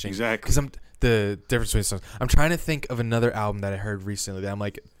distinguishing. Exactly. Because the difference between songs. I'm trying to think of another album that I heard recently that I'm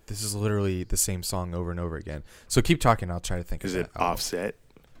like, this is literally the same song over and over again. So keep talking. I'll try to think. Is of it that album. Offset?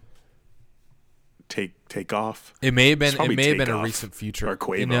 Take off. It may have It's been. It probably may have been a Takeoff recent Future. or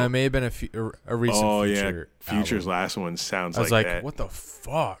Quavo. No, it may have been a recent. Oh yeah, Future Future's album. last one sounds I was like like, that. what the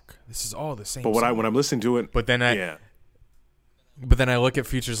fuck? This is all the same. But when song. I'm listening to it, But then yeah, I look at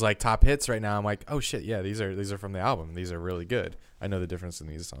Future's like top hits right now. I'm like, oh shit, yeah, these are from the album. These are really good. I know the difference in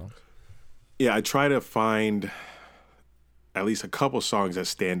these songs. I try to find at least a couple songs that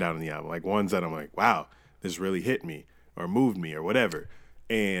stand out in the album, like ones that I'm like, wow, this really hit me or moved me or whatever.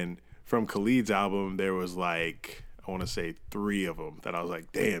 And from Khalid's album, there was like, I want to say 3 of them that I was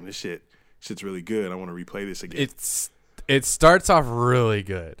like, damn, this shit's really good. I want to replay this again. It starts off really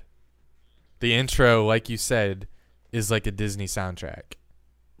good. The intro, like you said, is like a Disney soundtrack.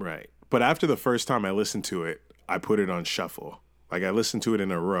 Right. But after the first time I listened to it, I put it on shuffle. Like I listened to it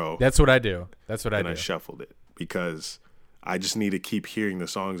in a row. That's what I do. And I shuffled it because I just need to keep hearing the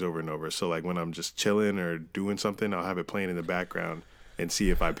songs over and over. So like when I'm just chilling or doing something, I'll have it playing in the background and see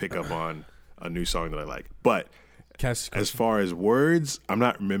if I pick up on a new song that I like. But as far as words, I'm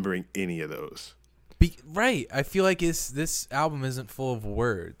not remembering any of those. Right. I feel like this album isn't full of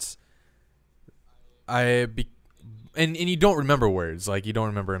words. And you don't remember words. Like you don't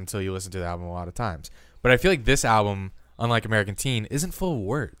remember them until you listen to the album a lot of times. But I feel like this album, unlike American Teen, isn't full of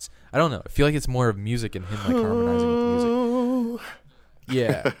words. I don't know. I feel like it's more of music and him like harmonizing with music.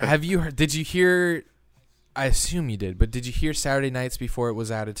 Yeah. Did you hear? I assume you did, but did you hear Saturday Nights before it was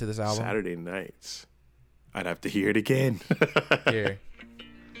added to this album? Saturday Nights. I'd have to hear it again. Here.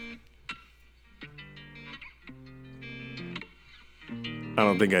 I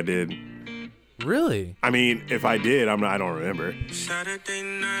don't think I did. Really? I mean, if I did, I don't remember. Saturday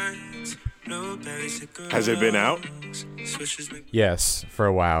nights, blueberry cigarettes. Has it been out? Swishers make Yes, for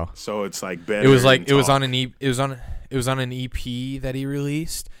a while. So it's like better. It was like and it was talk. on an it was on an EP that he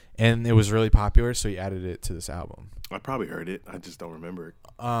released, and it was really popular, so he added it to this album. I probably heard it. I just don't remember it.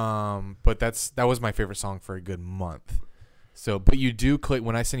 But that was my favorite song for a good month. So, but you do click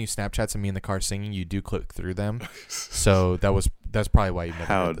when I send you Snapchats of me in the car singing. You do click through them. So that's probably why you never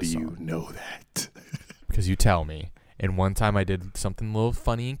How heard do this you song. know that? Because you tell me. And one time I did something a little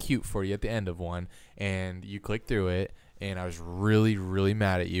funny and cute for you at the end of one, and you clicked through it, and I was really, really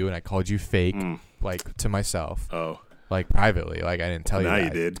mad at you, and I called you fake, like to myself, Oh. like privately, like I didn't tell you Now that. you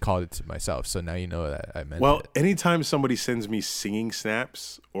did. I called it to myself, so now you know that I meant Well, it. anytime somebody sends me singing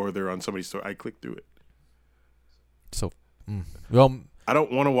snaps or they're on somebody's story, I click through it. So, well, I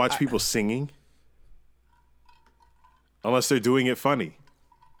don't want to watch people singing unless they're doing it funny.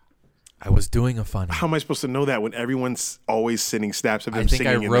 I was doing a funny. How am I supposed to know that when everyone's always sending snaps of them I think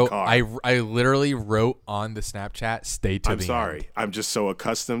singing I in wrote. the car? I literally wrote on the Snapchat. Stay to I'm the sorry. end. I'm just so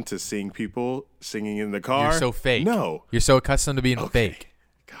accustomed to seeing people singing in the car. You're so fake. No. You're so accustomed to being fake.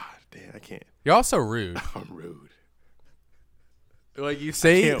 God damn, I can't. You're also rude. I'm rude. Like you I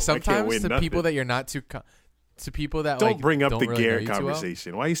say can't sometimes win to nothing. people that you're not too. To people that Don't like, bring up don't the really know Garrett you too well.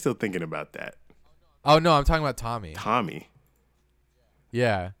 conversation. Why are you still thinking about that? Oh no, I'm talking about Tommy. Tommy.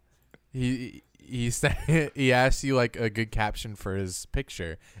 Yeah, he said he asked you like a good caption for his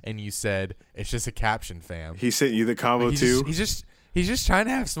picture, and you said it's just a caption, fam. He sent you the combo He's too? he's just trying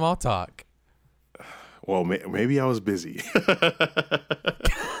to have small talk. Well, maybe I was busy.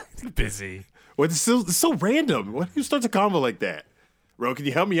 Busy. Well, it's so random. Why do you start a combo like that? Bro, can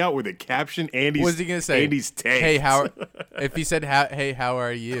you help me out with a caption? Andy's, What was he gonna say? Andy's tanked. Hey, if he said hey, how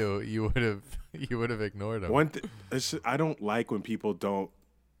are you? You would have ignored him. I don't like when people don't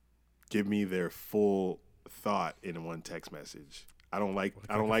give me their full thought in one text message. I don't like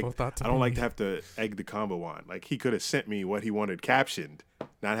full thought to to me? have to egg the combo on. Like he could have sent me what he wanted captioned,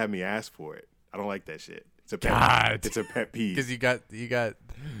 not have me ask for it. I don't like that shit. It's a pet. God. It's a pet peeve. Because you got.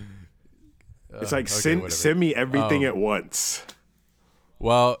 It's like okay, whatever. send me everything Oh. at once.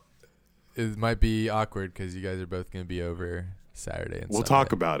 Well, it might be awkward because you guys are both going to be over Saturday and We'll Sunday.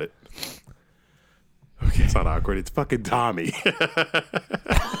 talk about it. Okay. It's not awkward. It's fucking Tommy.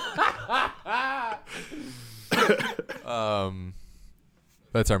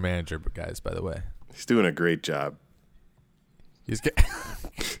 That's our manager, guys. By the way, He's doing a great job. he's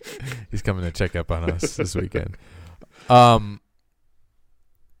he's coming to check up on us this weekend.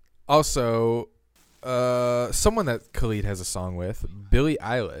 Also, someone that Khalid has a song with, Billie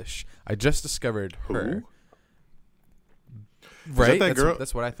Eilish. I just discovered her. Right? that girl?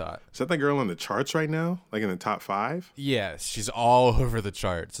 That's what I thought. Is that the girl on the charts right now? Like in the top 5? Yes, she's all over the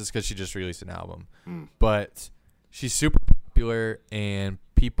charts. It's because she just released an album. Hmm. But she's super popular, and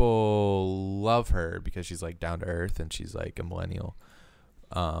people love her because she's like down to earth and she's like a millennial.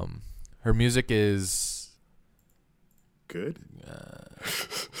 Her music is Good.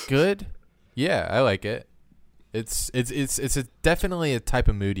 good. Yeah, I like it. It's definitely a type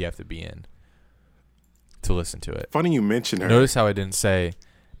of mood you have to be in to listen to it. Funny you mention her. Notice how I didn't say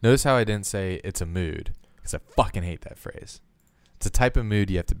it's a mood, because I fucking hate that phrase. It's a type of mood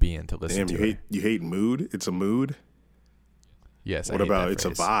you have to be in to listen Damn, to you it. hate mood? It's a mood? Yes. I What hate about that it's a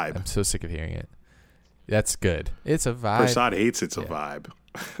phrase. vibe? I'm so sick of hearing it. That's good. It's a vibe. Prasad hates it's a vibe.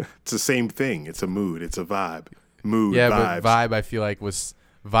 It's the same thing. It's a mood. It's a vibe. Mood, Yeah, vibes. but vibe I feel like was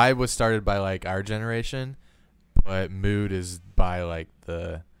started by like our generation, but mood is by like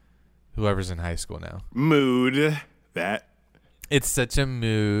the whoever's in high school now. Mood. That. It's such a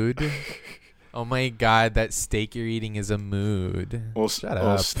mood. Oh my god, that steak you're eating is a mood. Well, Shut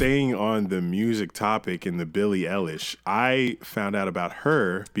well, up. staying on the music topic in the Billie Eilish, I found out about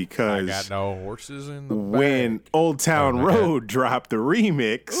her I because got no horses in the when back. Old Town Oh, my bad. Road dropped the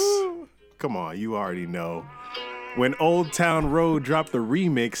remix, come on, you already know. When Old Town Road dropped the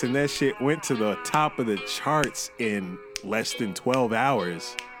remix and that shit went to the top of the charts in less than 12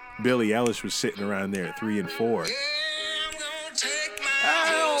 hours, Billie Eilish was sitting around there at 3 and 4.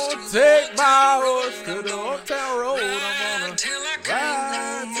 Take my horse to the Old Town Road. I'm gonna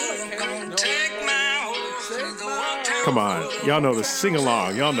Come on, y'all know the sing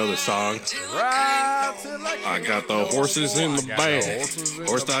along, y'all know the song. ride till I got the horses in the bag.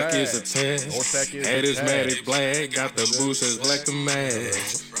 Horse stock is attached. Head is matted black. Got the boots as black to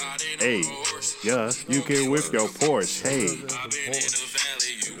match. Hey, yeah, you can whip your Porsche. Hey,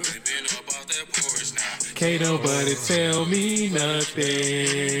 can't nobody tell me nothing.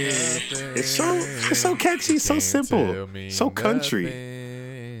 It's so catchy, so simple, so country.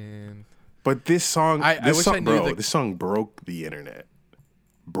 But this song, I wish I knew this song broke the internet.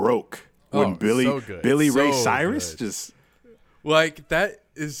 Broke Oh, when Billy so good. Ray So Cyrus good. just Like, that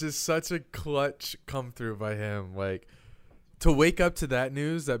is just such a clutch come through by him. Like, to wake up to that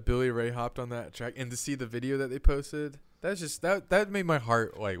news that Billy Ray hopped on that track and to see the video that they posted, that's just that made my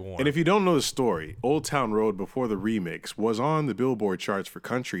heart like warm. And if you don't know the story, Old Town Road before the remix was on the Billboard charts for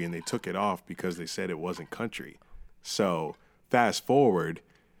country, and they took it off because they said it wasn't country. So fast forward,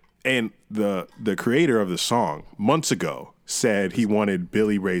 and the creator of the song months ago said he wanted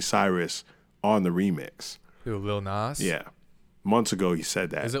Billy Ray Cyrus on the remix. Who, Lil Nas? Yeah, months ago he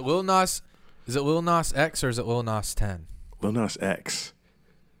said that. Is it Lil Nas? Is it Lil Nas X or is it Lil Nas 10? Lil Nas X.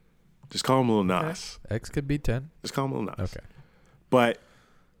 Just call him Lil Nas. X could be 10. Just call him Lil Nas. Okay. But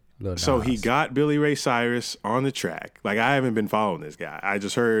Lil so he Nas. got Billy Ray Cyrus on the track. Like, I haven't been following this guy. I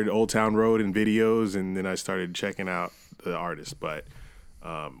just heard Old Town Road in videos, and then I started checking out the artist. But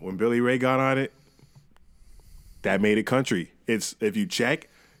when Billy Ray got on it, that made it country. It's, if you check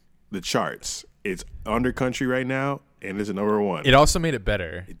the charts, it's under country right now, and it's number one. It also made it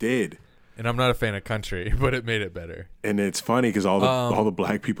better. It did. And I'm not a fan of country, but it made it better. And it's funny because all the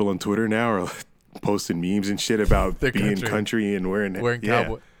black people on Twitter now are posting memes and shit about They're being country. country and wearing Wearing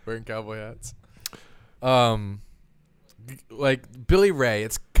cowboy hats. Like Billy Ray,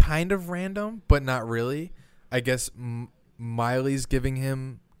 it's kind of random, but not really. I guess Miley's giving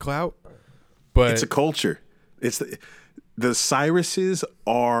him clout, but It's a culture. It's the Cyruses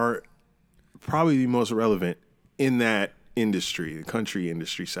are probably the most relevant in that industry, the country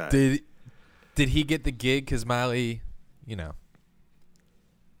industry side. did he get the gig because Miley, you know?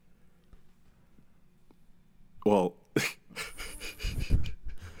 Well,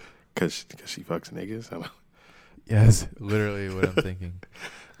 because she fucks niggas. I don't. Yes, literally what I'm thinking.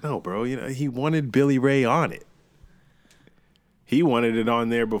 No, bro. You know, he wanted Billy Ray on it. He wanted it on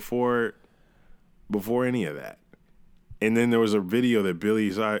there before any of that. And then there was a video that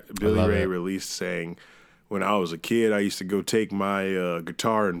Billy Ray released saying, when I was a kid, I used to go take my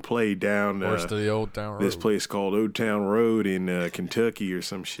guitar and play down Horse to the Old Town Road. this place called Old Town Road in Kentucky or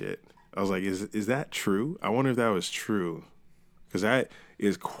some shit. I was like, is that true? I wonder if that was true. Because that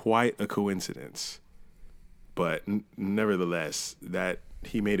is quite a coincidence. But nevertheless, that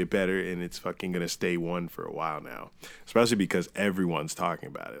he made it better, and it's fucking going to stay one for a while now. Especially because everyone's talking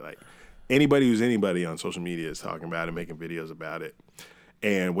about it. Like, anybody who's anybody on social media is talking about it, making videos about it.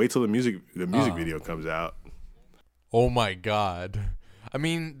 And wait till the music video comes out. Oh my God. I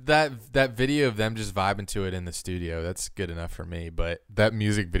mean, that video of them just vibing to it in the studio, that's good enough for me. But that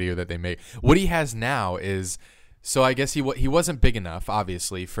music video that they make, what he has now is, so I guess he wasn't big enough,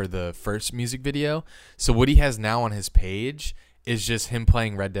 obviously, for the first music video. So what he has now on his page is just him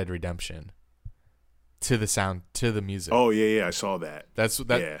playing Red Dead Redemption to the music. Oh, yeah, I saw that. That's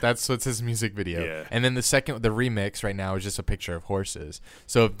what's his music video. Yeah. And then the remix right now is just a picture of horses.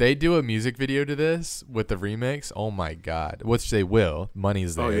 So if they do a music video to this with the remix, oh my God, which they will,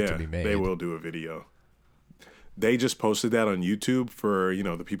 money's there to be made. They will do a video. They just posted that on YouTube for,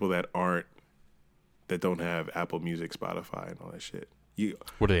 the people that don't have Apple Music, Spotify, and all that shit.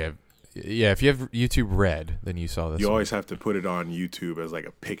 What do they have? Yeah, if you have YouTube Red, then you saw this. You one. always have to put it on YouTube as like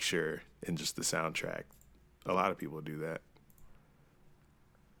a picture and just the soundtrack. A lot of people do that.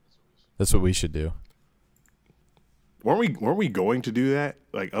 That's what we should do. Weren't we going to do that?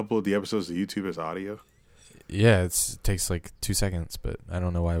 Like upload the episodes to YouTube as audio? Yeah, it takes like 2 seconds, but I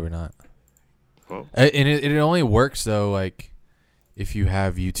don't know why we're not. Well, And it only works though, like if you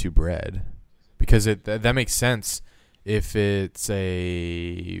have YouTube Red, because that makes sense if it's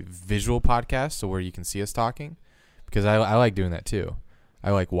a visual podcast, so where you can see us talking. Because I like doing that too.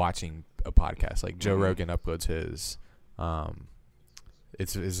 I like watching a podcast. Like Joe Rogan uploads his.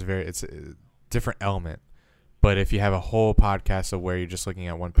 It's a different element. But if you have a whole podcast of where you're just looking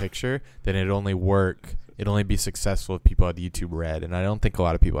at one picture, then it'd only be successful if people had YouTube Red, and I don't think a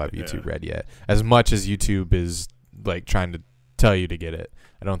lot of people have YouTube Red yet. As much as YouTube is like trying to tell you to get it,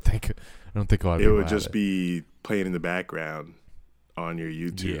 I don't think a lot of people it would have just it. be playing in the background on your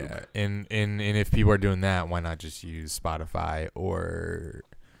YouTube. Yeah, and if people are doing that, why not just use Spotify or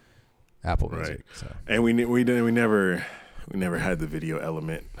Apple Music? Right. So. And we never had the video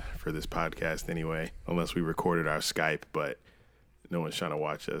element for this podcast anyway, unless we recorded our Skype, but no one's trying to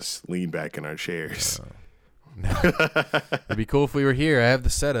watch us lean back in our chairs. No. It'd be cool if we were here. I have the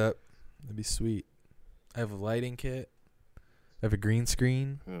setup. That'd be sweet. I have a lighting kit. I have a green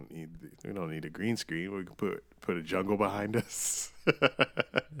screen. We don't need a green screen. We can put a jungle behind us.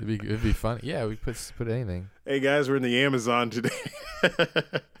 It'd be fun. Yeah, we put anything. Hey guys, we're in the Amazon today.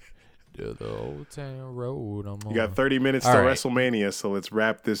 To the Old Town Road. You got 30 minutes All till right. WrestleMania, so let's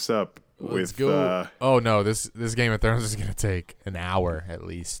wrap this up. Let's with go. Oh no, this Game of Thrones is gonna take an hour at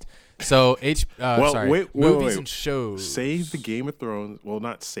least. So movies and shows. Save the Game of Thrones. Well,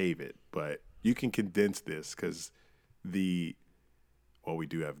 not save it, but you can condense this because we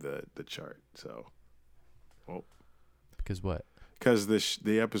do have the chart. So, because what? Because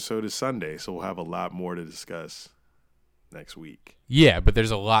the episode is Sunday, so we'll have a lot more to discuss next week. Yeah, but there's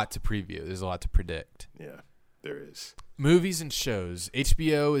a lot to preview. There's a lot to predict. Yeah, there is. Movies and shows.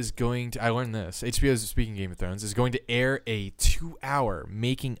 HBO is going to, I learned this. HBO, speaking of Game of Thrones, is going to air a 2-hour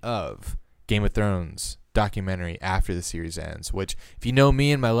making of Game of Thrones documentary after the series ends, which, if you know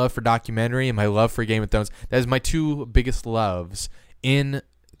me and my love for documentary and my love for Game of Thrones, that is my two biggest loves in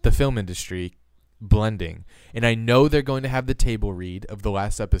the film industry blending. And I know they're going to have the table read of the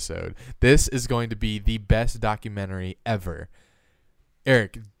last episode. This is going to be the best documentary ever.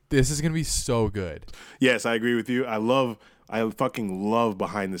 Eric, this is going to be so good. Yes, I agree with you. I fucking love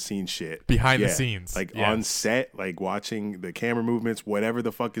behind the scenes shit. Behind the scenes. Like on set, like watching the camera movements, whatever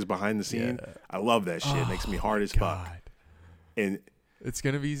the fuck is behind the scene. Yeah. I love that shit. It makes me hard as fuck. And it's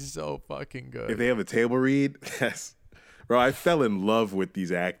going to be so fucking good. if they have a table read, yes. Bro, I fell in love with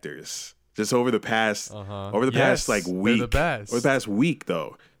these actors. Just over the past past like week. They're the best. Over the past week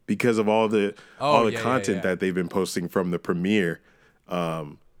though, because of all the content that they've been posting from the premiere. That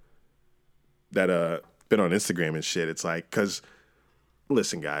been on Instagram and shit. It's like, because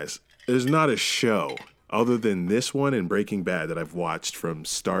listen, guys, there's not a show other than this one and Breaking Bad that I've watched from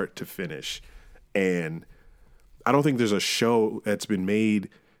start to finish, and I don't think there's a show that's been made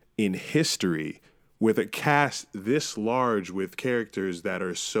in history with a cast this large with characters that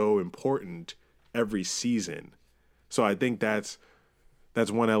are so important every season. So I think that's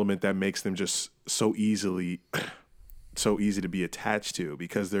one element that makes them just so easy to be attached to,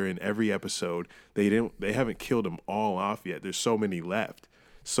 because they're in every episode. They haven't killed them all off yet. There's so many left.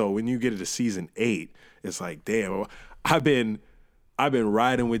 So when you get into season 8, it's like, damn, I've been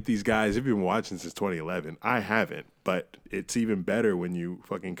riding with these guys. They've been watching since 2011. I haven't, but it's even better when you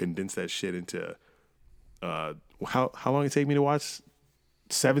fucking condense that shit into how long it take me to watch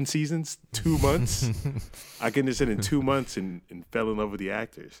 7 seasons, 2 months. I condensed it in 2 months and fell in love with the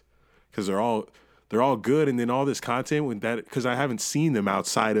actors because they're all good, and then all this content with that, because I haven't seen them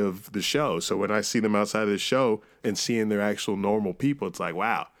outside of the show. So when I see them outside of the show and seeing their actual normal people, it's like,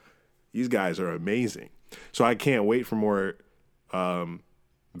 wow, these guys are amazing. So I can't wait for more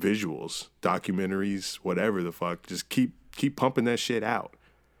visuals, documentaries, whatever the fuck. Just keep pumping that shit out.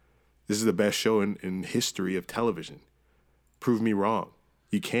 This is the best show in history of television. Prove me wrong.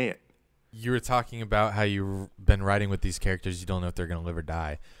 You can't. You were talking about how you've been writing with these characters. You don't know if they're going to live or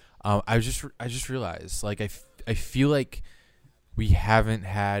die. I just realized, like, I feel like we haven't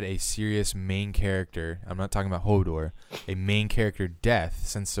had a serious main character. I'm not talking about Hodor, a main character death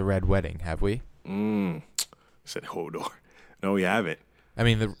since the Red Wedding, have we? I said Hodor. No, we haven't. I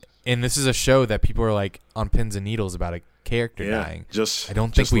mean, and this is a show that people are like on pins and needles about a character dying. I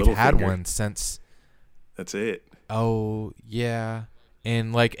don't think we've had one since. That's it. Oh yeah,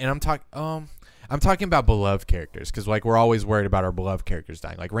 and I'm talking about beloved characters, because like we're always worried about our beloved characters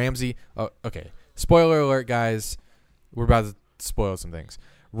dying. Like Ramsay. Oh, okay. Spoiler alert, guys. We're about to spoil some things.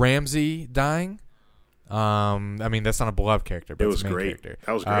 Ramsay dying. I mean, that's not a beloved character, but it's a main character.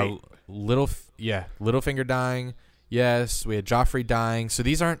 That was great. Littlefinger dying. Yes, we had Joffrey dying. So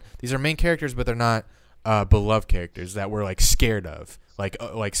these are main characters, but they're not beloved characters that we're like scared of.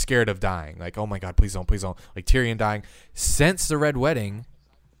 Like scared of dying. Like, oh my God, please don't. Like Tyrion dying. Since the Red Wedding,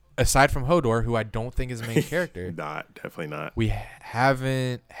 aside from Hodor, who I don't think is a main character. Definitely not. We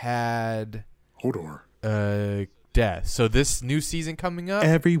haven't had Hodor death. So this new season coming up,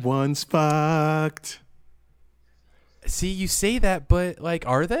 everyone's fucked. See, you say that, but like,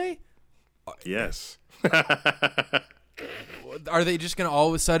 are they? Yes. Are they just gonna all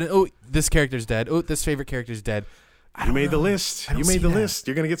of a sudden? Oh, this character's dead. Oh, this favorite character's dead. You made the list. You made the list.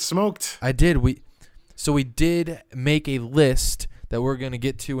 You're gonna get smoked. I did. We did make a list that we're gonna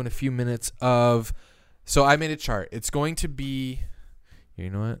get to in a few minutes. So I made a chart. It's going to be. You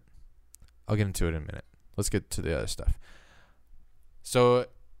know what? I'll get into it in a minute. Let's get to the other stuff. So,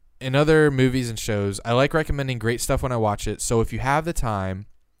 in other movies and shows, I like recommending great stuff when I watch it. So if you have the time,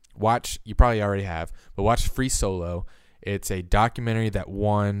 watch. You probably already have, but watch Free Solo. It's a documentary that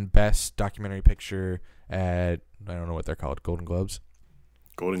won Best Documentary Picture at, I don't know what they're called, Golden Globes?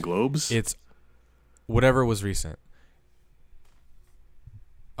 Golden Globes? It's whatever was recent.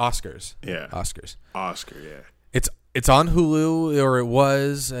 Oscars. Yeah. Oscars. Oscar, yeah. It's on Hulu, or it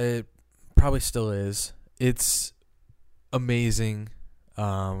was. It probably still is. It's amazing.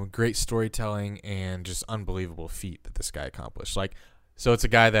 Great storytelling and just unbelievable feat that this guy accomplished. Like, So it's a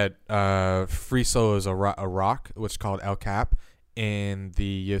guy that free solos a rock, which is called El Cap, in the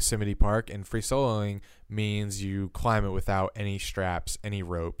Yosemite Park. And free soloing means you climb it without any straps, any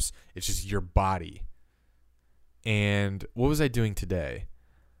ropes. It's just your body. And what was I doing today?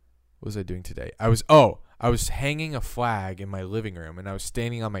 I was hanging a flag in my living room, and I was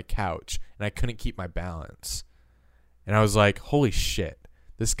standing on my couch, and I couldn't keep my balance. And I was like, holy shit.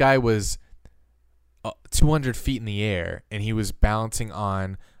 This guy was 200 feet in the air, and he was balancing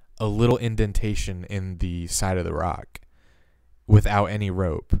on a little indentation in the side of the rock without any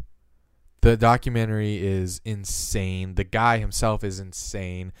rope. The documentary is insane. The guy himself is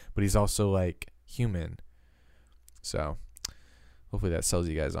insane, but he's also like human. So hopefully that sells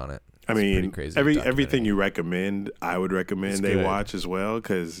you guys on it. I mean, crazy everything you recommend, I would recommend It's they good. watch as well,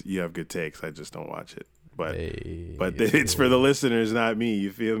 because you have good takes. I just don't watch it. But it's for the listeners, not me.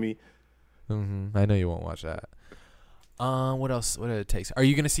 You feel me? Mm-hmm. I know you won't watch that. What else? What it takes? Are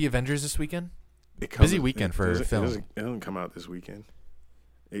you going to see Avengers this weekend? Busy weekend for film. It doesn't come out this weekend.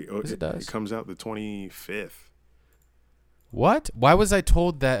 It does. It comes out the 25th. What? Why was I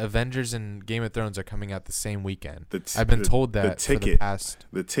told that Avengers and Game of Thrones are coming out the same weekend? I've been told that for the past.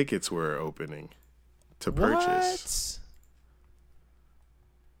 The tickets were opening to purchase.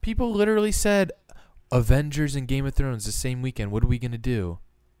 What? People literally said Avengers and Game of Thrones the same weekend. What are we gonna do?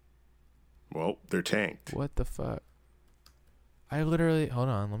 Well, they're tanked. What the fuck? I literally hold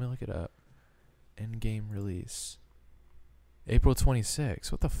on. Let me look it up. Endgame release. April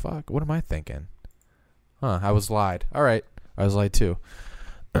 26th. What the fuck? What am I thinking? Huh? I was lied. All right. I was lied too.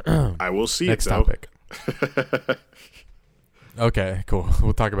 I will see Next it though. topic. Okay, cool.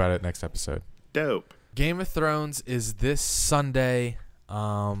 We'll talk about it next episode. Dope. Game of Thrones is this Sunday.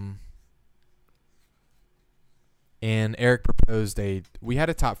 And Eric proposed we had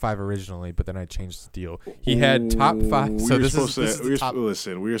a top 5 originally, but then I changed the deal. He had top 5. So this is the top.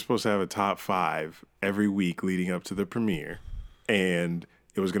 Listen, we were supposed to have a top 5 every week leading up to the premiere, and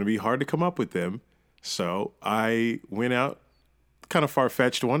it was going to be hard to come up with them. So I went out, kind of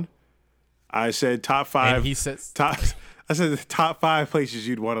far-fetched one. I said top 5. And he says I said the top 5 places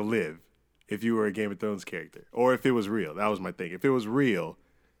you'd want to live if you were a Game of Thrones character, or if it was real. That was my thing. If it was real,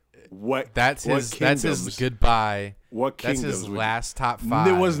 that's his goodbye. What That's kingdoms? his last top 5.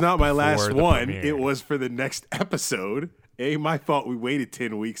 It was not my last before the one. premiere. It was for the next episode. It ain't my fault we waited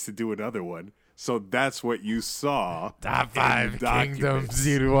 10 weeks to do another one. So that's what you saw. Top 5 kingdoms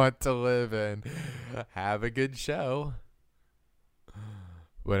you'd want to live in. Have a good show.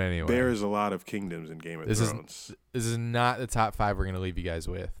 But anyway, There is a lot of kingdoms in Game of Thrones. This is not the top 5 we're going to leave you guys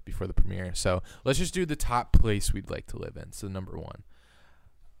with before the premiere. So let's just do the top place we'd like to live in. So number 1.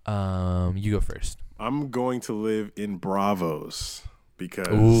 You go first. I'm going to live in Bravos because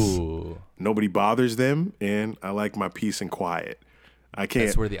Ooh. nobody bothers them, and I like my peace and quiet. I can't.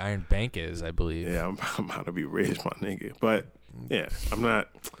 That's where the Iron Bank is, I believe. Yeah, I'm about to be rich, my nigga. But yeah, I'm not.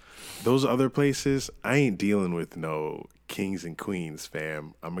 Those other places, I ain't dealing with no kings and queens,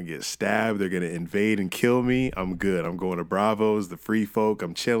 fam. I'm gonna get stabbed. They're gonna invade and kill me. I'm good. I'm going to Bravos, the free folk.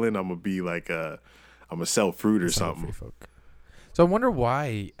 I'm chilling. I'm gonna be like I'm gonna sell fruit or something. Free folk. So I wonder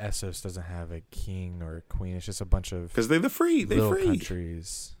why Essos doesn't have a king or a queen. It's just a bunch of Because they're the free. They're little free.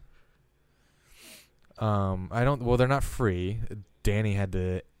 countries. I don't. Well, they're not free. Danny had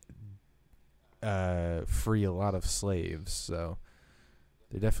to free a lot of slaves, so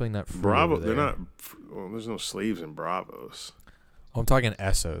they're definitely not free. Bravo. over They're there. not. Well, there's no slaves in Bravos. Oh, I'm talking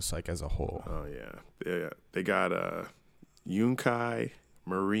Essos, like as a whole. Oh yeah. They got Yunkai,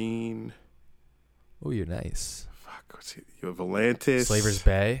 Marine. Oh, you're nice. Fuck. What's it? You have Atlantis. Slavers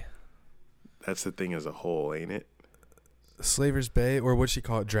Bay. That's the thing as a whole, ain't it? Slavers Bay, or what she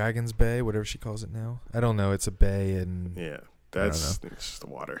call it, Dragon's Bay, whatever she calls it now. I don't know. It's a bay and Yeah. It's just the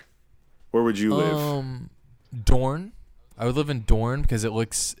water. Where would you live? Dorne. I would live in Dorne because it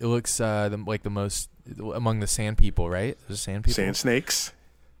looks like the most among the sand people, right? There's sand people. Sand snakes.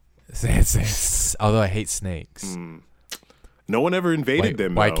 Sand snakes. Although I hate snakes. No one ever invaded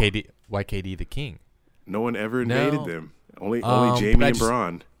them. Though. YKD the king. No one ever invaded them. Only but Jamie I and just-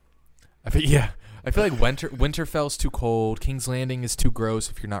 Bronn. I feel like Winterfell's too cold. King's Landing is too gross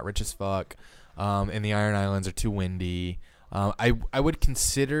if you're not rich as fuck. And the Iron Islands are too windy. I would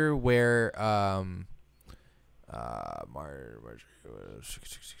consider where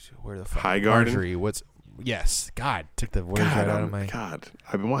where the fuck Highgarden? Marjorie? God, took the words right out of my. God,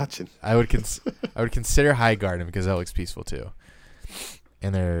 I've been watching. I would consider Highgarden because that looks peaceful too.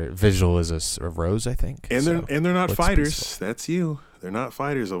 And their visual is a rose, I think. And so they're not looks fighters. peaceful. That's you. They're not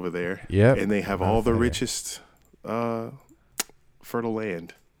fighters over there. Yep. And they have Not a all the fighter. richest fertile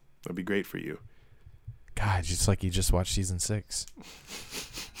land. That'd be great for you. God, just like you just watched season 6.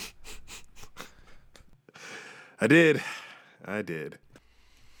 I did.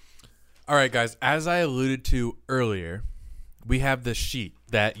 All right, guys. As I alluded to earlier, we have this sheet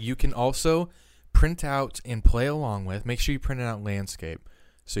that you can also print out and play along with. Make sure you print it out landscape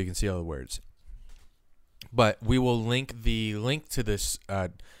so you can see all the words. But we will link to this.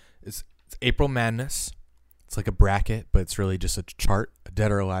 It's April Madness. It's like a bracket, but it's really just a chart, a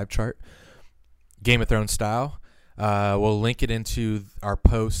dead or alive chart. Game of Thrones style. We'll link it into our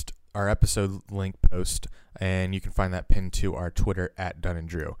post, our episode link post, and you can find that pinned to our Twitter at Dunn and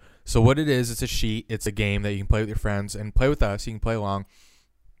Drew. So what it is, it's a sheet. It's a game that you can play with your friends and play with us. You can play along.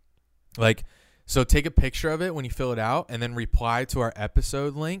 So take a picture of it when you fill it out, and then reply to our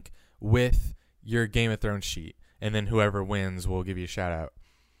episode link with your Game of Thrones sheet. And then whoever wins will give you a shout out.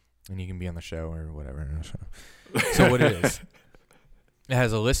 And you can be on the show or whatever. So what it is, it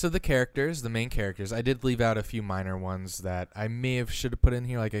has a list of the characters, the main characters. I did leave out a few minor ones that I should have put in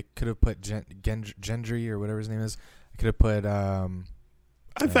here. Like I could have put Gendry or whatever his name is. I could have put.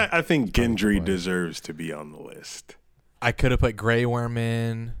 I think Gendry deserves to be on the list. I could have put Grey Worm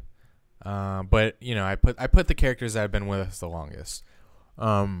in, but I put the characters that have been with us the longest.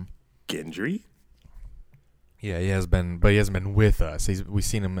 Gendry. Yeah, he has been, but he hasn't been with us. We've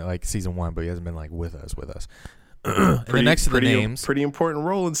seen him like season 1, but he hasn't been like with us. And then next to the names, pretty important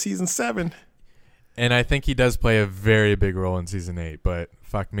role in season 7. And I think he does play a very big role in season 8. But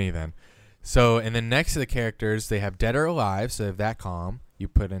fuck me then. So and then next to the characters, they have dead or alive. So if that column, you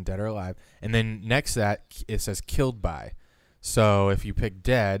put in dead or alive, and then next to that it says killed by. So if you pick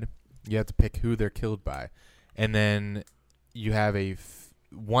dead, you have to pick who they're killed by, and then you have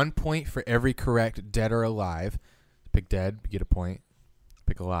 1 point for every correct dead or alive. Pick dead, you get a point.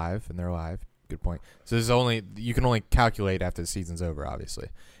 Pick alive, and they're alive. Good point. So you can only calculate after the season's over, obviously.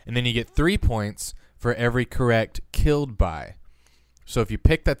 And then you get 3 points for every correct killed by. So if you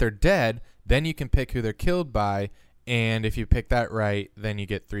pick that they're dead, then you can pick who they're killed by, and if you pick that right, then you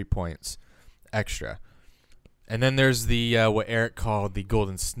get 3 points extra. And then there's the what Eric called the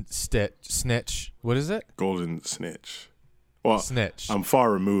golden snitch. What is it? Golden snitch. Well, snitch. I'm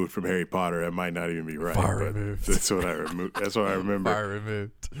far removed from Harry Potter. It might not even be right. Far removed. That's what I removed. That's what I remember. Far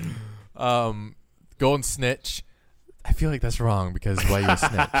removed. Golden snitch. I feel like that's wrong because why you a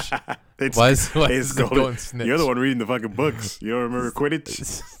snitch? It's golden snitch. You're the one reading the fucking books. You don't remember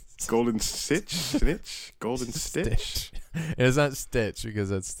Quidditch? Golden snitch? Golden stitch? It's not Stitch because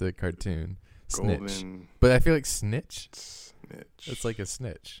that's the cartoon. Snitch. Golden but I feel like snitch. Snitch. It's like a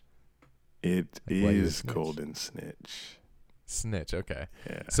snitch. It is golden snitch. Snitch, okay.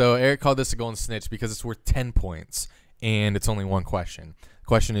 Yeah. So Eric called this a golden snitch because it's worth 10 points, and it's only one question. The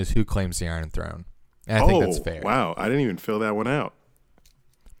question is who claims the Iron Throne? And I think that's fair. Wow. I didn't even fill that one out.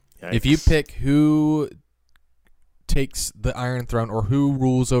 Yikes. If you pick who takes the Iron Throne or who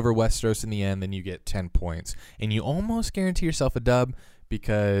rules over Westeros in the end, then you get 10 points. And you almost guarantee yourself a dub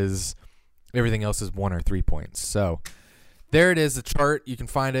because everything else is 1 or 3 points. So there it is, the chart. You can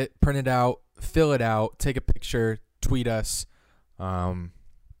find it, print it out, fill it out, take a picture, tweet us.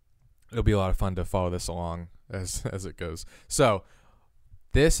 It'll be a lot of fun to follow this along as it goes. So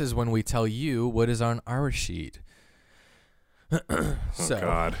this is when we tell you what is on our sheet. Oh,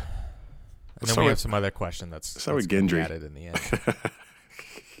 God. And then we have some other question that's Gendry added in the end.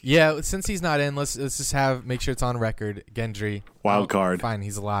 Yeah, since he's not in, let's just make sure it's on record. Gendry. Wild card. Fine,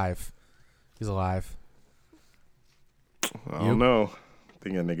 he's alive. He's alive. I don't know. I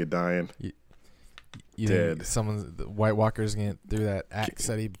think that nigga dying. You dead. Think the White Walker's gonna get through that axe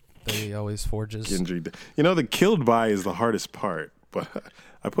that he always forges. Gendry. The killed by is the hardest part, but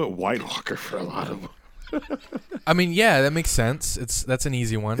I put White Walker for a lot of them. I mean, yeah, that makes sense. That's an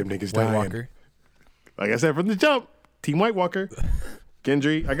easy one. Them niggas White dying. Walker. Like I said from the jump, Team White Walker.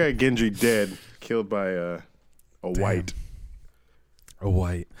 Gendry. I got Gendry dead, killed by a white. A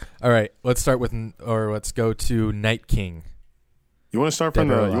white. All right, let's go to Night King. You want to start from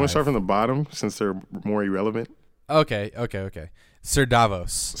the bottom since they're more irrelevant? Okay. Sir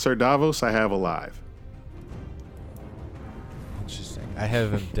Davos. Sir Davos, I have alive. Interesting. I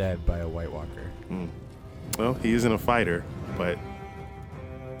have him dead by a White Walker. Well, he isn't a fighter, but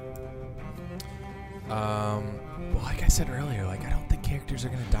well, like I said earlier, I don't think characters are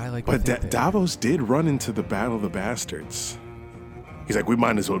gonna die like. But Davos did run into the Battle of the Bastards. He's like, we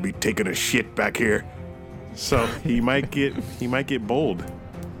might as well be taking a shit back here. So he might get bold.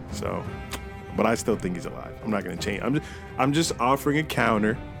 So, but I still think he's alive. I'm not gonna change. I'm just offering a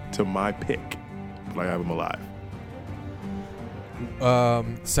counter to my pick. But I have him alive.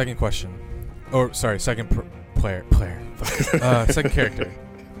 Second question. Or sorry, second player. Second character.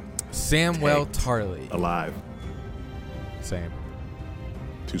 Samwell Tanked. Tarly. Alive. Same.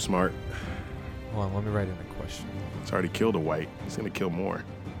 Too smart. Hold on, let me write in a question. It's already killed a white. It's going to kill more.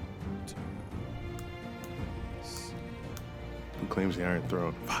 Who claims the Iron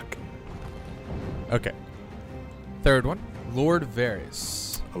Throne? Fuck. Okay. Third one. Lord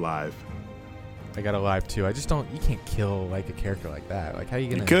Varys. Alive. I got alive too. I just don't. You can't kill like a character like that. Like, how you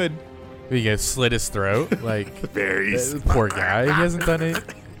gonna? You could. You gonna slit his throat? Like, Varys. poor guy. He hasn't done it.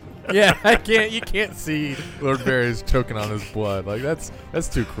 Yeah, I can't. You can't see Lord Varys choking on his blood. Like, that's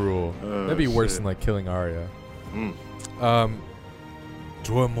too cruel. Oh, That'd be worse shit. than like killing Arya. Mm.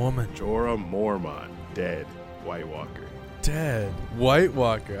 Jorah Mormont. Jorah Mormont. Dead. White Walker. Dead. White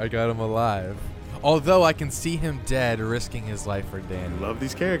Walker. I got him alive. Although I can see him dead, risking his life for Dany. Love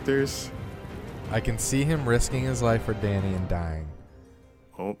these characters. I can see him risking his life for Dany and dying.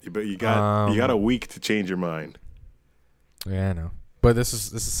 Oh, but you got a week to change your mind. Yeah, I know. But this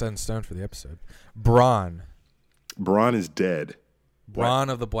is set in stone for the episode. Bronn. Bronn is dead. Bronn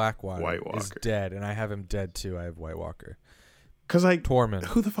of the Blackwater White Walker. is dead, and I have him dead too. I have White Walker. Because like Tormund.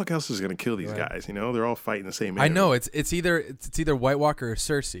 who the fuck else is gonna kill these Right. guys? You know, they're all fighting the same. I enemy. know it's either White Walker or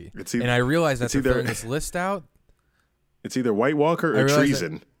Cersei. It's either- and I realized it's after either- filling this list out, It's either White Walker I or realize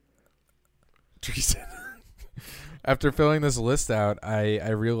treason. treason. After filling this list out, I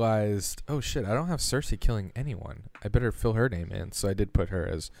realized, oh shit, I don't have Cersei killing anyone. I better fill her name in. So I did put her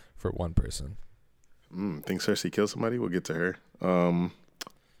as for one person. Think Cersei killed somebody? We'll get to her.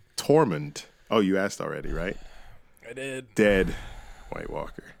 Tormund. Oh, you asked already, right? I did. Dead. White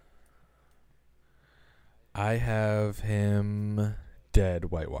Walker. I have him dead.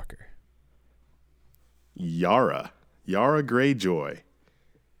 White Walker. Yara Greyjoy.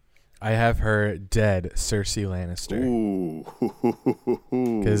 I have her dead. Cersei Lannister. Ooh.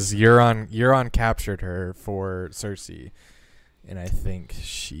 Because Euron captured her for Cersei, and I think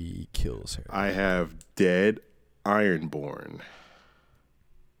she kills her. I have dead Ironborn.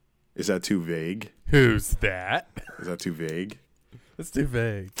 Is that too vague? Who's that? Is that too vague? That's too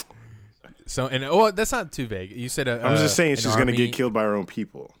vague. So, that's not too vague. You said I'm just saying she's going to army- get killed by her own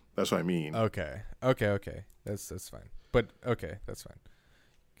people. That's what I mean. Okay. That's fine. But okay, that's fine.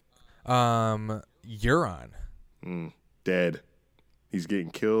 Euron. Dead. He's getting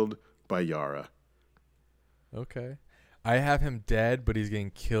killed by Yara. Okay. I have him dead, but he's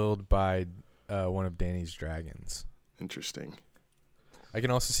getting killed by one of Dany's dragons. Interesting. I can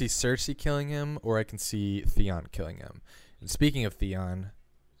also see Cersei killing him, or I can see Theon killing him. And speaking of Theon,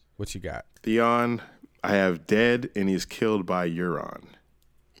 what you got? Theon, I have dead, and he's killed by Euron.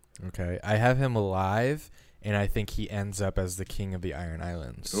 Okay. I have him alive, and I think he ends up as the king of the Iron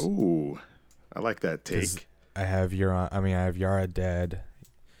Islands. Ooh, I like that 'Cause take. I have Yara dead,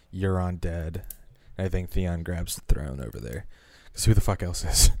 Euron dead. And I think Theon grabs the throne over there. Because who the fuck else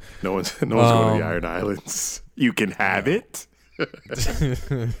is? No one's going to the Iron Islands. You can have it.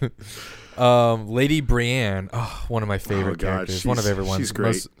 Lady Brienne, one of my favorite characters. One of everyone's She's great.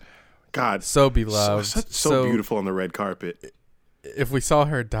 most God, so beloved. so beautiful on the red carpet. If we saw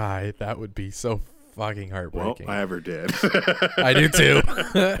her die, that would be so fucking Well, heartbreaking. I have her dead. I do too.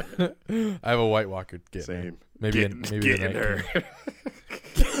 I have a White Walker getting her. Same. Maybe Getting a her.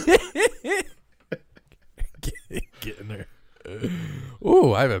 getting her.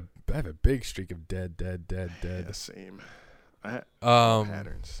 Ooh, I have a big streak of dead. Yeah, same.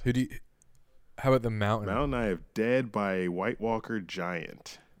 Patterns. How about the Mountain? Mountain, I have dead by a White Walker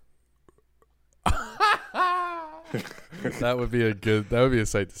giant. That would be a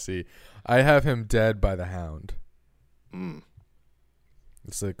sight to see. I have him dead by the Hound.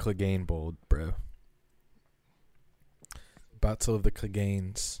 It's the Clegane Bold, bro. Battle of the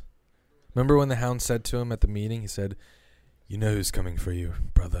Cleganes. Remember when the Hound said to him at the meeting? He said, "You know who's coming for you,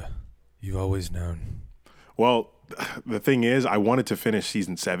 brother. You've always known." Well, the thing is, I wanted to finish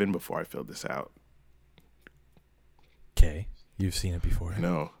season 7 before I filled this out. Okay, you've seen it before.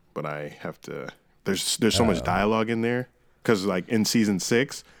 No, but I have to. There's so much dialogue in there because, like in season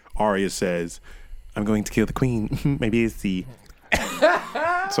 6, Arya says, "I'm going to kill the queen." Maybe it's the.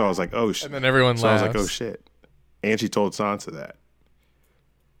 So I was like, "Oh shit!" And then everyone So I laughs. was like, "Oh shit!" And she told Sansa that.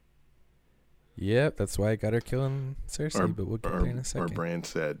 Yep, that's why I got her killing Cersei, but we'll get there in a Or second. Bran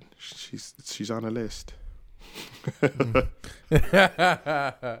said, "She's on a list."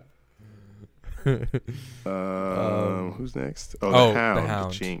 Who's next? Oh, the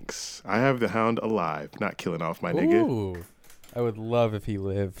Hound. Jinx. I have the Hound alive, not killing off my nigga. Ooh, I would love if he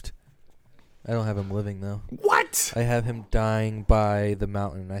lived. I don't have him living though. What? I have him dying by the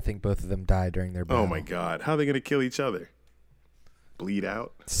Mountain. I think both of them die during their battle. Oh my god. How are they gonna kill each other? Bleed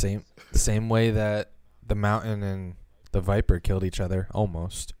out? Same way that the Mountain and the Viper killed each other,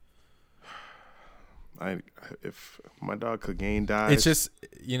 almost. If my dog Clegane dies, It's just,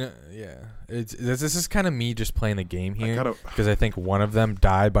 yeah. This is kind of me just playing the game here gotta- because I think one of them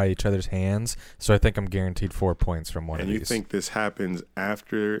died by each other's hands. So I think I'm guaranteed 4 points from one and of you these. think this happens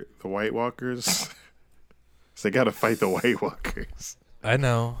after the White Walkers? So they got to fight the White Walkers. I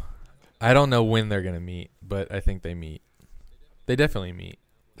know. I don't know when they're going to meet, but I think they meet. They definitely meet.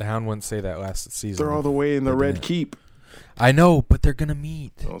 The Hound wouldn't say that last season. They're all the way in the They Red didn't. Keep. I know, but they're going to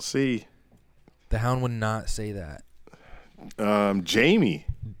meet. We'll see. The Hound would not say that. Jamie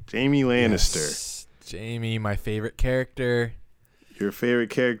Lannister. Yes. Jamie, my favorite character. Your favorite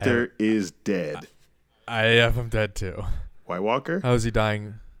character is dead. I have him dead too. White Walker? How is he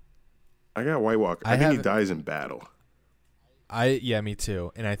dying? I got White Walker. I think he dies in battle. Yeah, me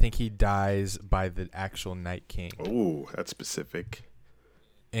too. And I think he dies by the actual Night King. Oh, that's specific.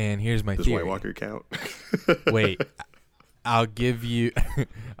 And here's my Does theory. White Walker count? Wait, I'll give you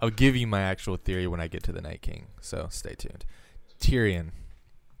my actual theory when I get to the Night King. So stay tuned. Tyrion.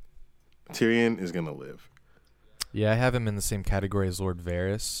 Tyrion is going to live. Yeah, I have him in the same category as Lord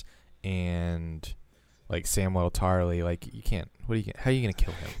Varys and like Samwell Tarly. Like you can't. How are you gonna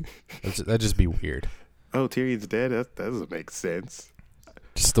kill him? That'd just be weird. Oh, Tyrion's dead? That doesn't make sense.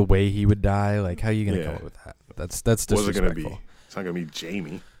 Just the way he would die. Like how are you gonna come up with that? That's What's it disrespectful. going to be? It's not going to be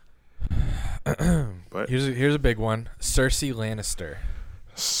Jamie. But Here's a big one. Cersei Lannister.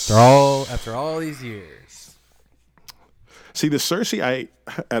 After all these years. See, the Cersei,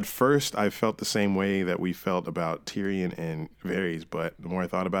 at first I felt the same way that we felt about Tyrion and Varys, but the more I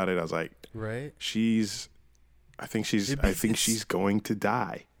thought about it, I was like, Right? I think she's going to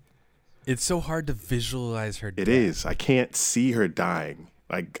die. It's so hard to visualize her death. It is. I can't see her dying.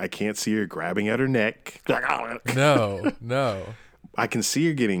 Like, I can't see her grabbing at her neck. No. I can see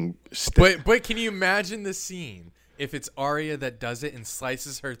her getting But can you imagine the scene if it's Arya that does it and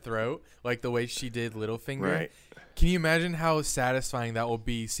slices her throat like the way she did Littlefinger? Right. Can you imagine how satisfying that will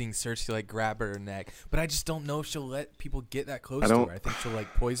be seeing Cersei like grab her neck? But I just don't know if she'll let people get that close to her. I think she'll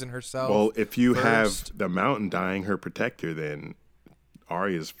like poison herself. Well, if you first. have the Mountain dying her protector, then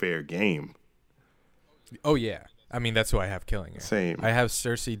Arya's fair game. Oh yeah. I mean, that's who I have killing her. Same. I have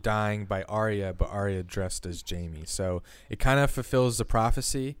Cersei dying by Arya, but Arya dressed as Jamie. So it kind of fulfills the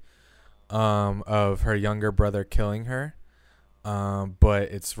prophecy of her younger brother killing her. But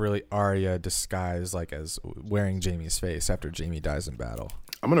it's really Arya disguised like as wearing Jamie's face after Jamie dies in battle.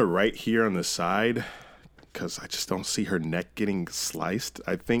 I'm going to write here on the side because I just don't see her neck getting sliced.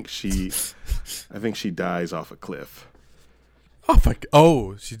 I think she dies off a cliff.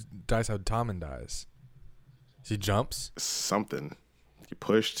 She dies how Tommen dies. She jumps. Something. She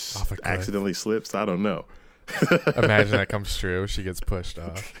pushed, Off a cliff. accidentally slips. I don't know. Imagine that comes true. She gets pushed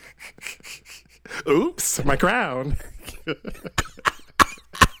off. Oops, my crown.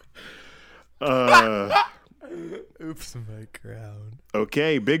 Oops, my crown.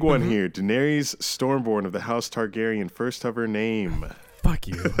 Okay, big one here. Daenerys Stormborn of the House Targaryen, first of her name. Fuck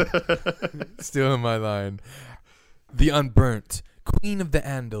you. Stealing my line. The Unburnt, Queen of the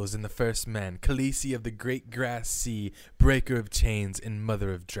Andals and the First Men, Khaleesi of the Great Grass Sea, Breaker of Chains, and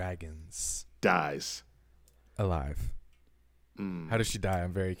Mother of Dragons. Dies. Alive. How does she die?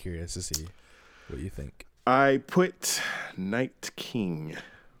 I'm very curious to see what you think. I put Night King.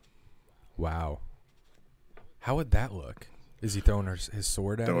 Wow. How would that look? Is he throwing his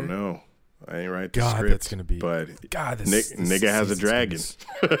sword at her? Don't know. I ain't write the God, script. that's gonna be. But God, nigga has a dragon.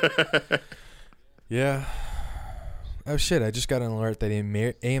 Yeah. Oh shit! I just got an alert that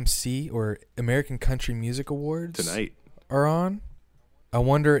AMC or American Country Music Awards Tonight. are on. I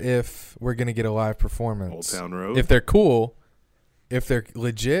wonder if we're gonna get a live Old performance. Town Road. If they're cool, if they're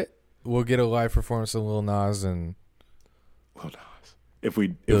legit, we'll get a live performance of Lil Nas and Lil Nas. If we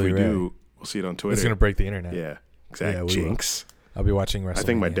Billy Ray. do, we'll see it on Twitter. it's gonna break the internet. Yeah, exactly. Yeah, we will. Jinx. I'll be watching WrestleMania. I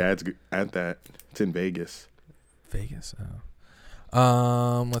think my dad's at that. It's in Vegas. Vegas.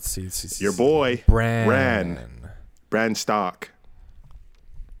 Let's see. Your boy, Bran Stock.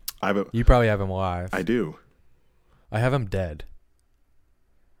 You probably have him live. I do. I have him dead.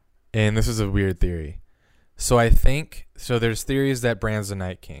 And this is a weird theory. So I think there's theories that Bran's the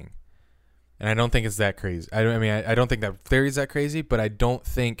Night King. And I don't think it's that crazy. I don't think that theory's that crazy, but I don't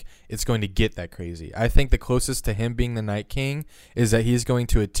think it's going to get that crazy. I think the closest to him being the Night King is that he's going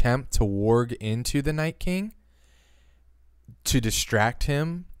to attempt to warg into the Night King to distract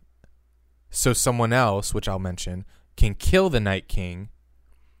him so someone else, which I'll mention, can kill the Night King.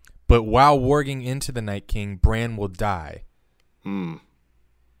 But while warging into the Night King, Bran will die. And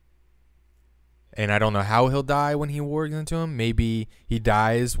I don't know how he'll die when he wargs into him. Maybe he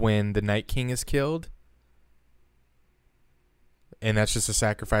dies when the Night King is killed. and that's just a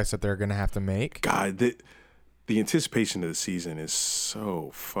sacrifice that they're going to have to make. God, the anticipation of the season is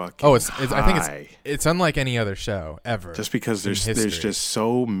so fucking Oh, I think high. it's unlike any other show ever. Just because in there's history. just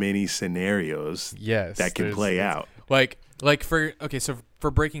so many scenarios Yes, that can play out. Like so for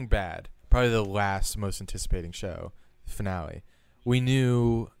Breaking Bad, probably the last most anticipating show finale. We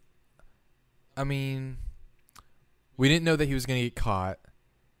knew. I mean, we didn't know that he was going to get caught,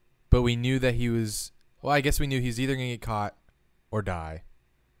 but we knew that he was. Well, I guess we knew he was either going to get caught or die.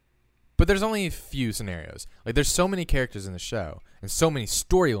 But there's only a few scenarios. Like, there's so many characters in the show and so many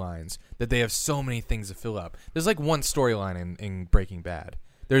storylines that they have so many things to fill up. There's like one storyline in Breaking Bad.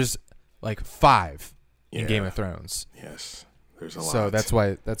 There's like 5 in Game of Thrones. Yes, there's a lot. So that's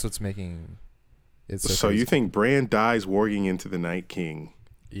what's making it so you crazy. think Bran dies warging into the Night King?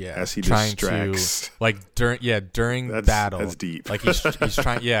 Yeah, as he trying distracts. to during battle. That's deep. Like he's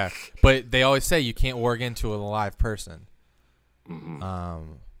trying. Yeah, but they always say you can't warg into an alive person. Mm-hmm.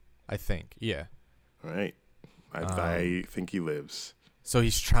 I think. Yeah. Right. I think he lives. So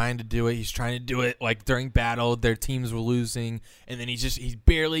he's trying to do it. He's trying to do it like during battle. Their teams were losing, and then he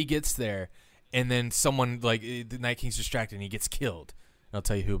barely gets there, and then someone like the Night King's distracted, and he gets killed. And I'll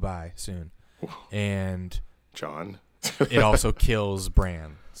tell you who by soon. And John. it also kills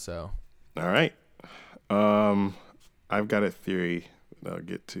Bran. So. All right. I've got a theory that I'll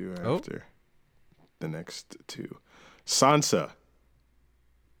get to after the next two. Sansa.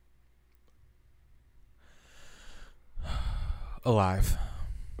 Alive.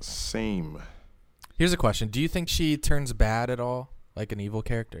 Same. Here's a question. Do you think she turns bad at all? Like an evil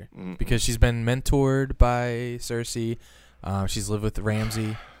character? Because she's been mentored by Cersei. She's lived with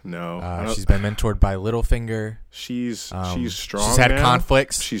Ramsay. No. She's been mentored by Littlefinger. She's strong. She's had now.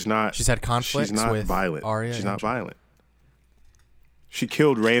 conflicts. She's had conflicts. She's not with violent. Arya. She's not violent. She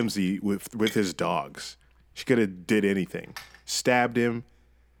killed Ramsay with his dogs. She could have did anything. Stabbed him.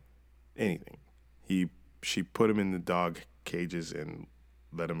 Anything. She put him in the dog cages and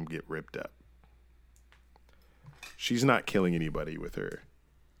let him get ripped up. She's not killing anybody with her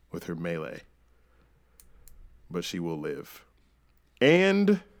melee. But she will live.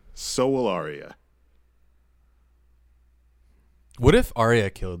 And so will Arya. What if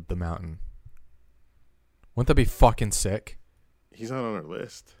Arya killed the Mountain? Wouldn't that be fucking sick? He's not on her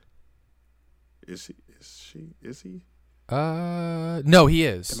list. Is he? No, he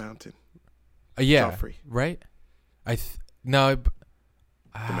is. The Mountain. Yeah. Joffrey. Right? No.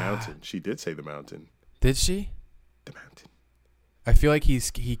 The Mountain. She did say the Mountain. Did she? The Mountain. I feel like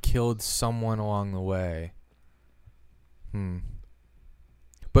he killed someone along the way.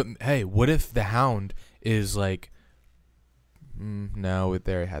 But hey, what if the Hound is like? No,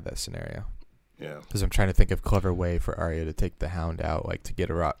 they already had that scenario. Yeah. Because I'm trying to think of a clever way for Arya to take the Hound out, like to get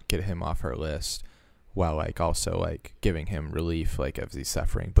him off her list, while like also like giving him relief, like as he's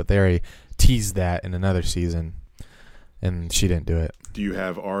suffering. But they already teased that in another season, and she didn't do it. Do you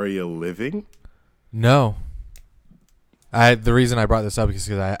have Arya living? No. The reason I brought this up is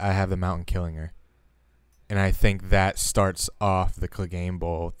because I have the Mountain killing her. And I think that starts off the Clegane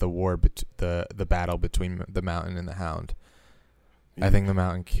Bowl, the war, the battle between the Mountain and the Hound. I think the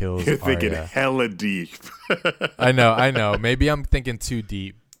Mountain kills You're thinking Arya. hella deep. I know. Maybe I'm thinking too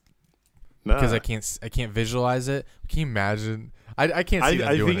deep Nah. because I can't visualize it. Can you imagine? I can't see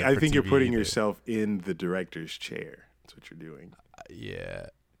them doing it I for think you're TV putting either. yourself in the director's chair. That's what you're doing. Yeah.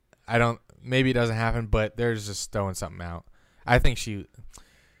 I don't. Maybe it doesn't happen, but they're just throwing something out. I think she.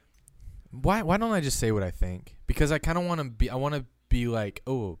 Why don't I just say what I think? Because I kind of want to be. I want to be like,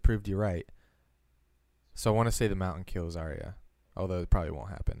 oh, proved you right. So I want to say the Mountain kills Arya, although it probably won't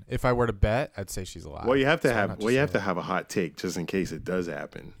happen. If I were to bet, I'd say she's alive. Well, you have to So I'm have. not Well, just you have to saying. have a hot take just in case it does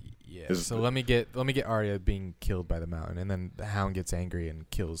happen. Yeah. Is So the- let me get Arya being killed by the Mountain, and then the Hound gets angry and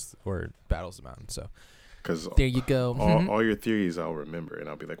kills or battles the Mountain. So Because there you go. all your theories I'll remember, and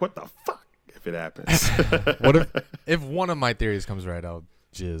I'll be like, "What the fuck?" If it happens. What if one of my theories comes right? I'll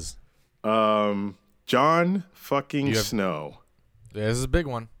jizz. Jon fucking You have- Snow. Yeah, this is a big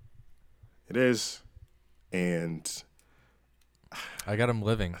one. It is, and I got him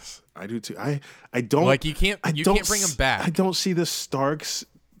living. I do too. I don't Like you can't don't bring him s- back. I don't see the Stark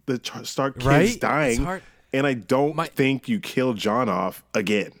kids Right? It's dying, hard. and I don't think you kill Jon off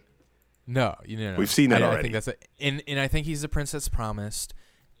again. No. We've seen that I already. think that's and I think he's the princess promised,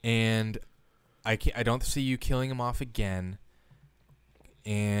 and I don't see you killing him off again,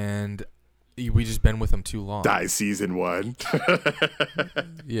 and we just been with him too long. Die season 1.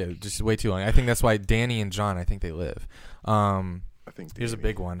 Yeah, just way too long. I think that's why Dany and Jon. I think they live. I think Here's a Dany.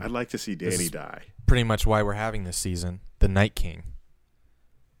 big one. I'd like to see This Dany is- die. Pretty much why we're having this season. The Night King.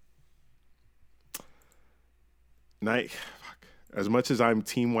 as much as I'm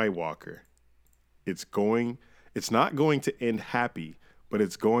Team White Walker, it's not going to end happy, but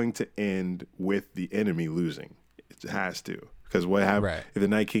it's going to end with the enemy losing. It has to. Because what happens Right. if the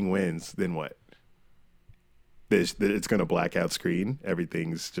Night King wins, then what? It's going to blackout screen.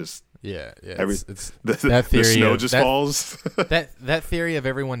 Everything's just Yeah. It's the theory snow of- just that- falls. that theory of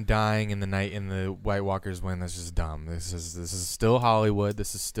everyone dying in the night in the White Walkers win, that's just dumb. This is still Hollywood.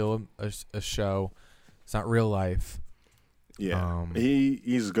 This is still a show. It's not real life. Yeah,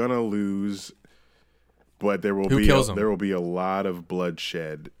 he's gonna lose, but there will Who kills him? there will be a lot of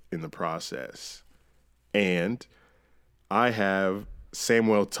bloodshed in the process, and I have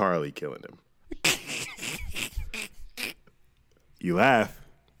Samuel Tarly killing him. You laugh.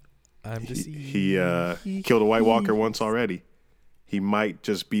 I'm just He killed a White Walker once already. He might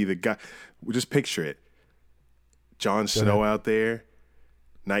just be the guy. Just picture it. Jon Snow out there.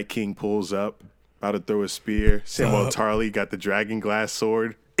 Night King pulls up, about to throw a spear. Samuel Tarly got the dragon glass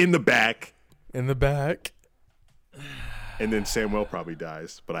sword in the back. in the back. And then Samuel probably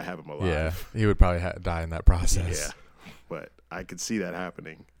dies, but I have him alive. Yeah, he would probably die in that process. Yeah. But I could see that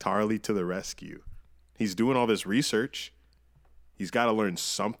happening. Tarly to the rescue. He's doing all this research. He's got to learn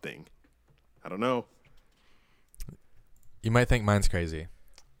something. I don't know. You might think mine's crazy.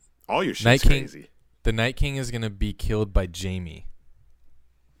 All your shit's Night King- crazy. The Night King is gonna be killed by Jaime,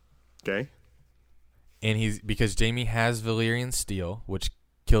 Okay? and because Jaime has Valyrian steel, which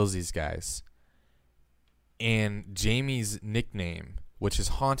kills these guys. And Jaime's nickname, which has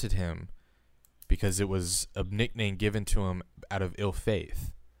haunted him, because it was a nickname given to him out of ill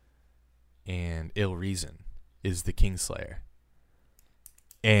faith and ill reason, is the Kingslayer.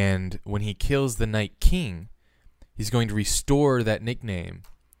 And when he kills the Night King, he's going to restore that nickname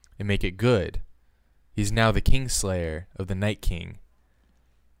and make it good. He's now the Kingslayer of the Night King.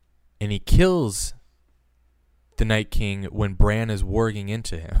 And he kills the Night King when Bran is warging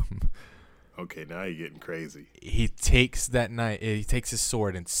into him. Okay, now you're getting crazy. He takes his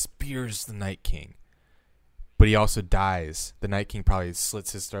sword and spears the Night King. But he also dies. The Night King probably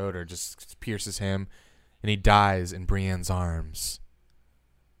slits his throat or just pierces him. And he dies in Brienne's arms.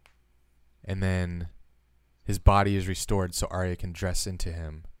 And then his body is restored so Arya can dress into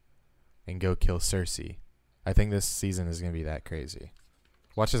him and go kill Cersei. I think this season is going to be that crazy.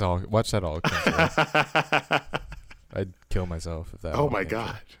 Watch that all. I'd kill myself if that. Oh all my came true.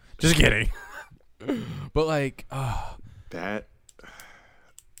 God. Just kidding. But like, That.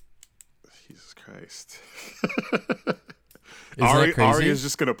 Jesus Christ. isn't that crazy? Arya's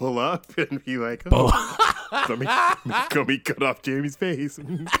just going to pull up and be like, oh, let me cut off Jaime's face.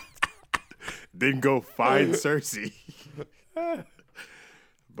 Then go find Cersei.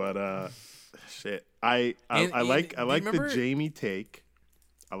 But shit. I like you the remember- Jaime take.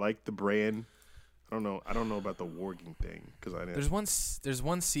 I like the Bran. I don't know about the warging thing because I didn't. There's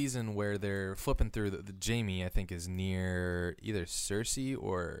one season where they're flipping through the Jaime. I think is near either Cersei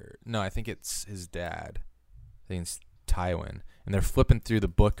or no. I think it's his dad. I think it's Tywin, and they're flipping through the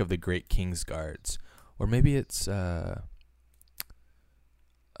book of the Great King's Guards, or maybe it's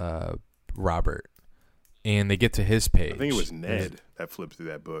Robert, and they get to his page. I think it was Ned that flipped through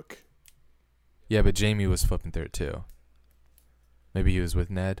that book. Yeah, but Jaime was flipping through it too. Maybe he was with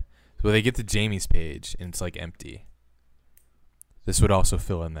Ned. Well, they get to Jaime's page, and it's like empty. This would also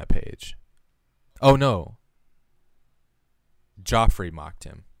fill in that page. Oh, no. Joffrey mocked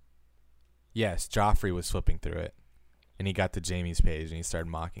him. Yes, Joffrey was flipping through it, and he got to Jaime's page, and he started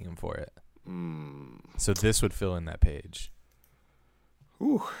mocking him for it. So this would fill in that page.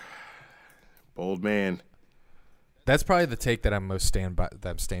 Ooh. Bold man. That's probably the take that I'm staying by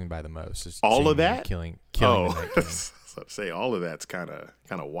the most. Is All of Jaime that? killing Oh, the Night King. so say all of that's kind of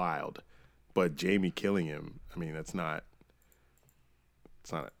wild, but Jaime killing him. I mean, it's not.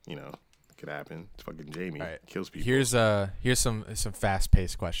 It could happen. It's fucking Jaime. All right. Kills people. Here's some fast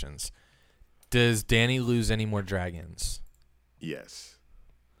paced questions. Does Dany lose any more dragons? Yes.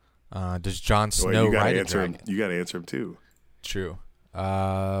 Does Jon Well, Snow you gotta ride a answer him. dragon? You gotta answer him too. True.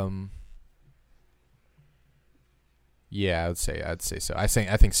 Yeah, I'd say so. I think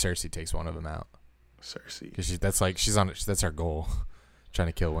Cersei takes one of them out Cersei. because that's our goal, trying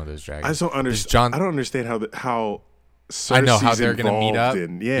to kill one of those dragons. I just don't understand. I don't understand how. Cersei's I know how they're gonna meet up.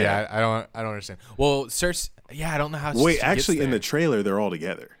 Yeah. I don't understand. Well, Cersei. Yeah, I don't know how. Wait, she actually, gets in the there. trailer, they're all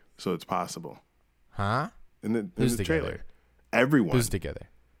together, so it's possible. Huh? In the Who's trailer, together? everyone. Who's together?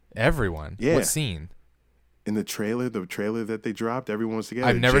 Everyone. Yeah. What scene? In the trailer that they dropped, everyone was together.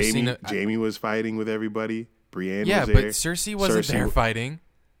 I've never Jaime, seen it. Jaime was fighting with everybody. Brienne Yeah, was but there. Cersei wasn't Cersei there w- fighting.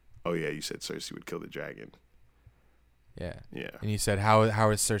 Oh yeah, you said Cersei would kill the dragon. Yeah. Yeah. And you said how is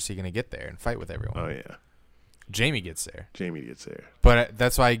Cersei going to get there and fight with everyone? Oh yeah. Jamie gets there. Jamie gets there. But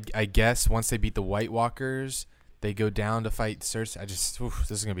that's why I guess once they beat the White Walkers, they go down to fight Cersei. This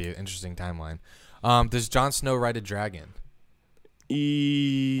is going to be an interesting timeline. Does Jon Snow ride a dragon?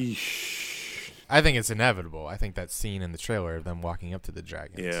 I think it's inevitable. I think that scene in the trailer of them walking up to the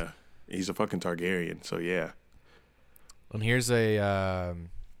dragons. Yeah. He's a fucking Targaryen, so yeah. And here's a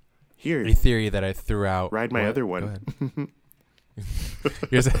Here, theory that I threw out. ride my What? other Go one. ahead.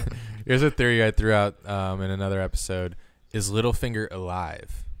 Here's a theory I threw out in another episode. Is Littlefinger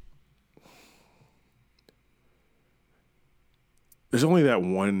alive? There's only that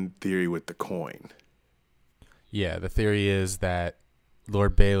one theory with the coin. Yeah, the theory is that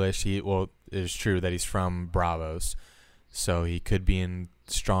Lord Baelish, it is true that he's from Bravos, so he could be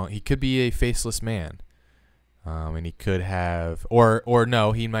he could be a faceless man. And he could have, or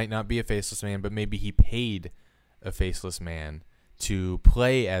no, he might not be a faceless man, but maybe he paid a faceless man to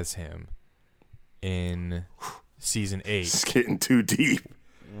play as him in season 8. It's getting too deep.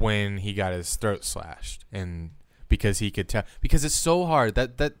 When he got his throat slashed, and because he could tell, because it's so hard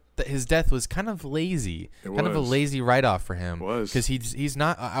that his death was kind of lazy, of a lazy write-off for him. It was, because he's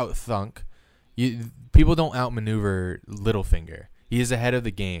not out-thunk. People don't outmaneuver Littlefinger. He is ahead of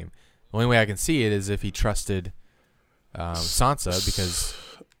the game. The only way I can see it is if he trusted Sansa, because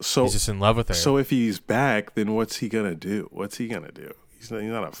he's just in love with her. So if he's back, then what's he gonna do? He's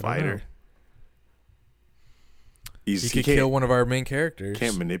not a fighter. He could kill one of our main characters.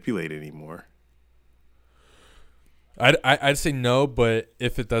 Can't manipulate anymore. I'd say no, but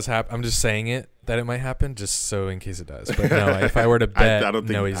if it does happen, I'm just saying that it might happen, just so in case it does. But no, if I were to bet, I don't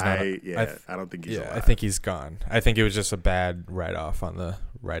think, no, he's not. I don't think he's alive. I think he's gone. I think it was just a bad write-off on the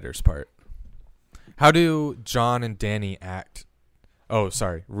writer's part. How do Jon and Dany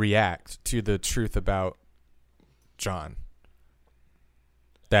react to the truth about Jon?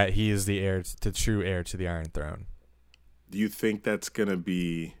 That he is the true heir to the Iron Throne. Do you think that's gonna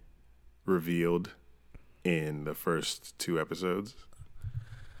be revealed in the first 2 episodes?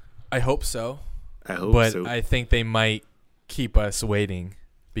 I hope so. But I think they might keep us waiting,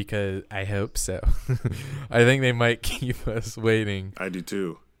 because I hope so. I think they might keep us waiting. I do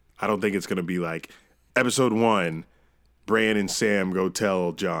too. I don't think it's gonna be like episode 1, Bran and Sam go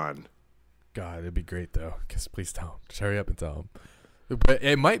tell Jon. God, it'd be great though. Please tell him. Just hurry up and tell him. But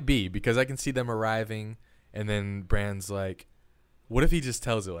it might be, because I can see them arriving, and then Bran's like, what if he just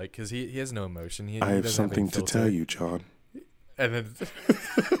tells it? Like, because he has no emotion. I have something to tell you, Jon. And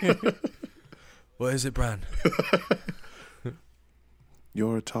then, what is it, Bran?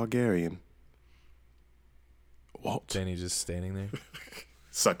 You're a Targaryen. What? Dany just standing there,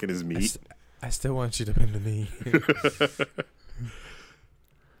 Sucking his meat. I still want you to bend the knee.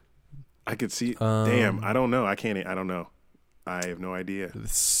 I could see. Damn, I don't know. I don't know. I have no idea.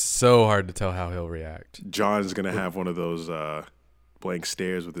 It's so hard to tell how he'll react. John's gonna have one of those blank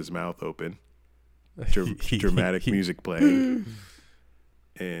stares with his mouth open. Dramatic music playing,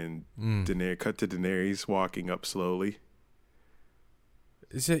 and cut to Daenerys walking up slowly.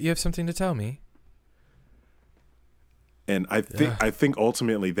 Is it, you have something to tell me? And I think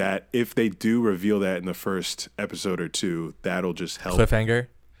ultimately that if they do reveal that in the first episode or 2, that'll just help. Cliffhanger?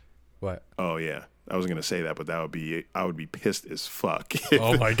 What? Oh yeah, I was gonna say that, but I would be pissed as fuck.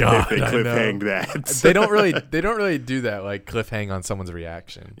 Oh my god, if they cliffhanged that. They don't really do that, like cliffhang on someone's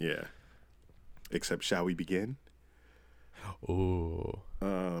reaction. Yeah. Except, shall we begin? Ooh.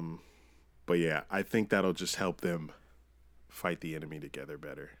 But yeah, I think that'll just help them fight the enemy together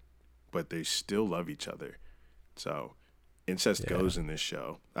better. But they still love each other, so incest goes in this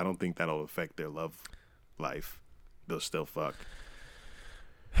show. I don't think that'll affect their love life. They'll still fuck.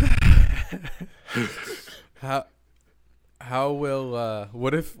 How will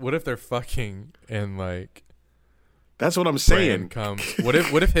what if they're fucking and like that's what I'm saying. Bran comes. What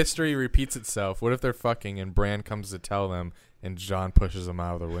if history repeats itself? What if they're fucking and Bran comes to tell them and Jon pushes them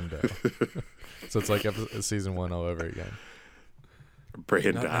out of the window? So it's like season 1 all over again.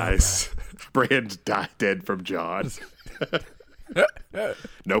 Bran dies. Bran's dead from Jon.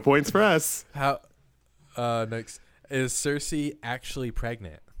 No points for us. How next is Cersei actually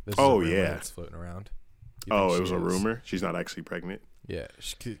pregnant? This is Oh, a rumor yeah. that's floating around. Oh, it was a rumor? She's not actually pregnant? Yeah,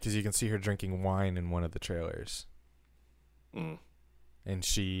 because you can see her drinking wine in one of the trailers. And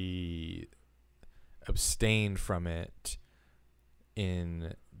she abstained from it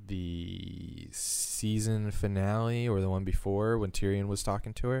in the season finale or the one before when Tyrion was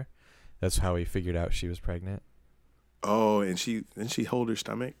talking to her. That's how he figured out she was pregnant. Oh, and didn't she hold her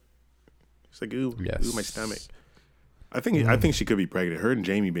stomach? She's like, ooh, yes. Ooh, my stomach. I think she could be pregnant. Her and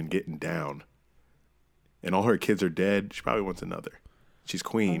Jamie been getting down. And all her kids are dead. She probably wants another. She's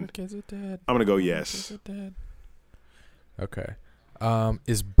queen. All her kids are dead. I'm going to go All yes. her kids are dead. Okay.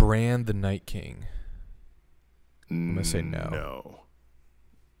 Is Bran the Night King? I'm gonna say no. No,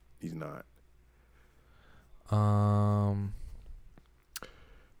 he's not.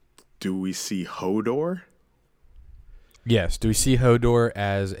 Do we see Hodor? Yes. Do we see Hodor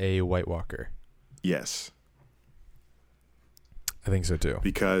as a White Walker? Yes. I think so too.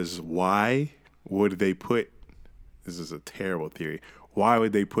 Because why would they put, this is a terrible theory, why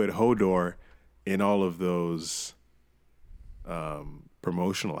would they put Hodor in all of those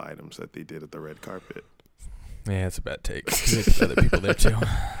promotional items that they did at the red carpet? Yeah, it's a bad take. There's other people there too.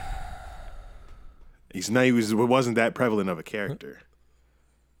 He wasn't that prevalent of a character.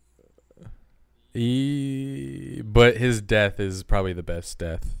 But his death is probably the best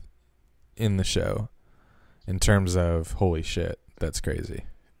death in the show in terms of holy shit, that's crazy.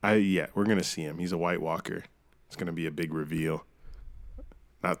 We're gonna see him. He's a White Walker. It's gonna be a big reveal.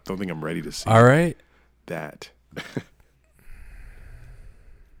 Don't think I'm ready to see. All right, that.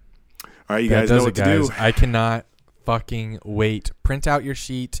 All right, you guys know what to do. I cannot fucking wait. Print out your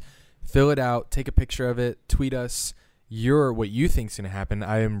sheet, fill it out, take a picture of it, tweet us what you think's gonna happen.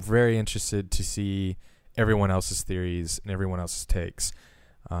 I am very interested to see everyone else's theories and everyone else's takes.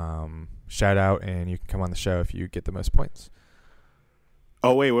 Shout out, and you can come on the show if you get the most points.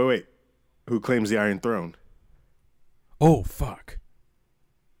 Oh wait! Who claims the Iron Throne? Oh fuck!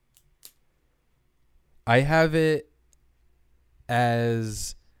 I have it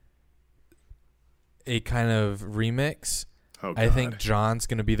as a kind of remix. Oh, I think Jon's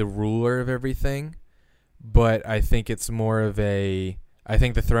gonna be the ruler of everything. But I think it's more of I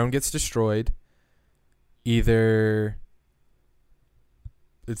think the throne gets destroyed. It's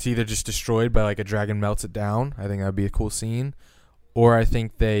either just destroyed by like a dragon melts it down. I think that would be a cool scene. Or I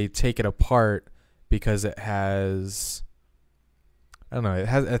think they take it apart because it has, I don't know,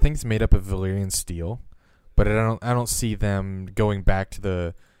 I think it's made up of Valyrian steel. But I don't see them going back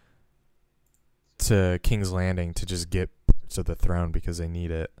to King's Landing to just get to the throne because they need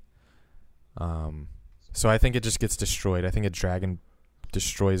it. So I think it just gets destroyed. I think a dragon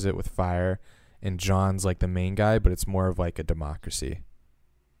destroys it with fire, and Jon's like the main guy, but it's more of like a democracy.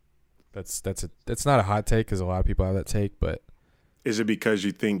 That's not a hot take because a lot of people have that take, but is it because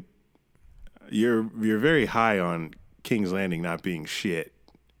you think you're very high on King's Landing not being shit?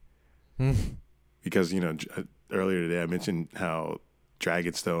 Because earlier today I mentioned how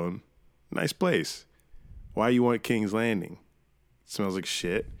Dragonstone, nice place. Why you want King's Landing? It smells like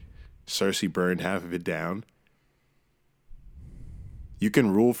shit. Cersei burned half of it down. You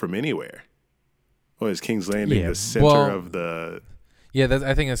can rule from anywhere. Well, is King's Landing the center of the... Yeah,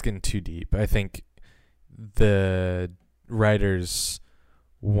 I think that's getting too deep. I think the writers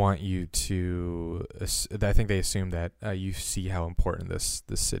want you to... I think they assume that you see how important this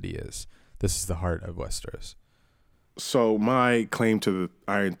city is. This is the heart of Westeros. So my claim to the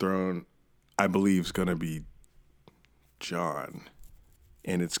Iron Throne, I believe, is going to be Jon.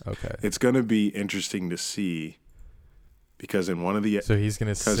 And it's going to be interesting to see because in one of the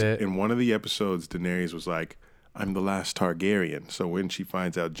in one of the episodes, Daenerys was like, "I'm the last Targaryen." So when she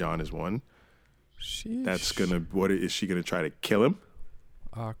finds out Jon is one, that's gonna. What is she gonna try to kill him?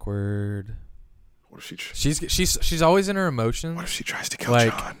 Awkward. What if she's always in her emotions. What if she tries to kill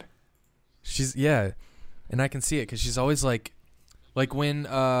Jon? And I can see it because she's always like when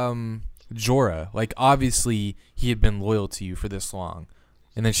Jorah, like obviously he had been loyal to you for this long.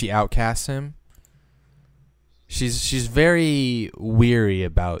 And then she outcasts him. She's very weary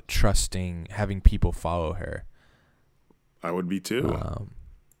about having people follow her. I would be too.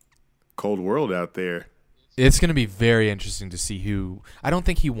 Cold world out there. It's going to be very interesting to see who... I don't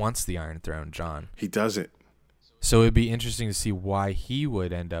think he wants the Iron Throne, Jon. He doesn't. So it'd be interesting to see why he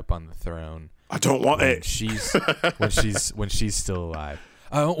would end up on the throne. I don't want it. When she's still alive.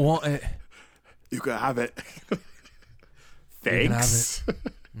 I don't want it. You can have it. Thanks.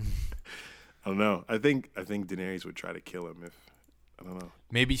 I don't know. I think Daenerys would try to kill him I don't know.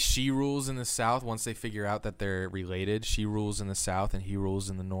 Maybe she rules in the south once they figure out that they're related. She rules in the south and he rules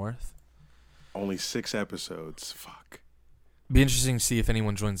in the north. Only 6 episodes. Fuck. Be interesting to see if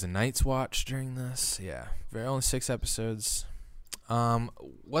anyone joins the Night's Watch during this. Yeah. Only 6 episodes.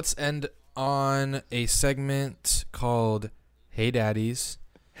 Let's end on a segment called Hey Daddies.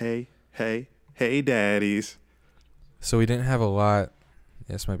 Hey Daddies. So we didn't have a lot.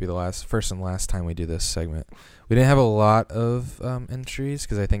 This might be the first and last time we do this segment. We didn't have a lot of entries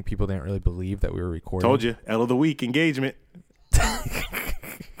because I think people didn't really believe that we were recording. Told you, L of the week engagement.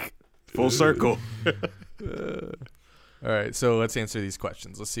 Full circle. All right, so let's answer these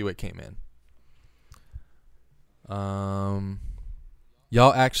questions. Let's see what came in.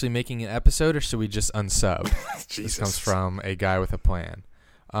 Y'all actually making an episode, or should we just unsub? This Jesus. comes from a guy with a plan.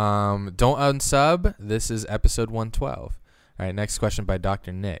 Don't unsub. This is episode 112. All right, next question by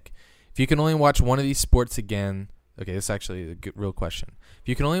Dr. Nick. If you can only watch one of these sports again, okay, this is actually a good, real question. If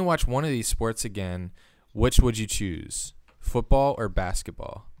you can only watch one of these sports again, which would you choose? Football or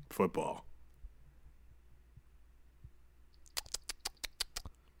basketball? Football.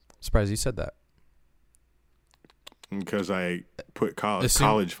 Surprised you said that. Because I put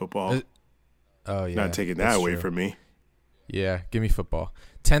college football. Oh, yeah. Not taking that that's away true. from me. Yeah, give me football.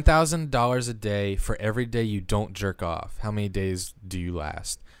 $10,000 a day for every day you don't jerk off. How many days do you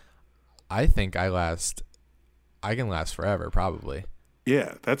last? I think I can last forever, probably.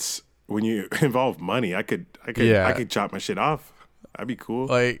 Yeah, that's when you involve money. I could chop my shit off. That'd be cool.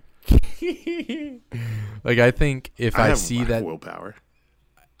 Like, like I think if I have see that willpower.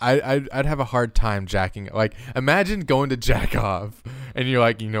 I'd have a hard time jacking. Like, imagine going to jack off and you're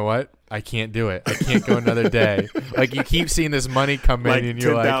like, you know what? I can't do it. I can't go another day. Like, you keep seeing this money come in, Like and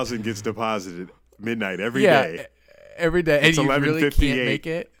you're like, 10,000 gets deposited midnight every day. every day, and It's you really 11:58. can't make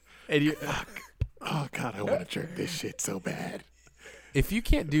it. And you, Oh God, I want to jerk this shit so bad. if you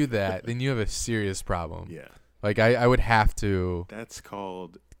can't do that, then you have a serious problem. Yeah, Like, I would have to that's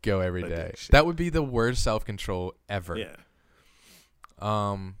called go every day. addiction. That would be the worst self-control ever. yeah.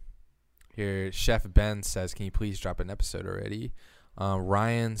 Here, Chef Ben says, can you please drop an episode already?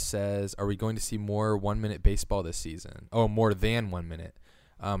 Ryan says, are we going to see more 1 minute baseball this season? Oh, more than 1 minute.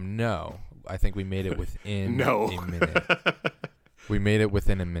 No, I think we made it within No. a minute. We made it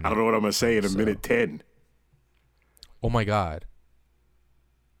within a minute. I don't know what I'm gonna say in a So- minute 10. Oh my God.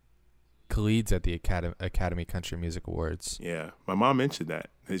 Khalid's at the Academy Country Music Awards. Yeah, my mom mentioned that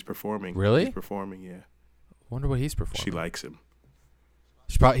he's performing. Really? He's performing. Yeah, Wonder what he's performing. she likes him.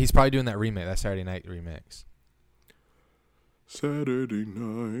 He's probably doing that remix, that Saturday night remix. Saturday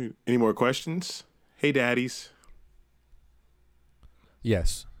night. Any more questions? Hey, daddies.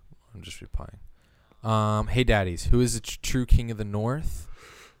 Yes, I'm just replying. Hey, daddies, who is the true king of the North?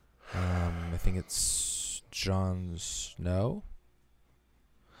 I think it's Jon Snow.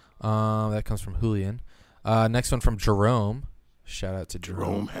 That comes from Julian. Next one from Jerome. Shout out to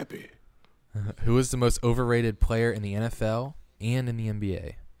Jerome Happy. Who is the most overrated player in the NFL and in the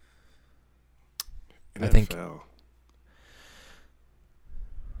NBA? I think- NFL.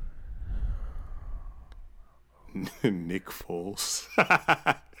 Nick Foles.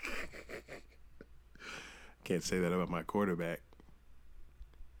 Can't say that about my quarterback.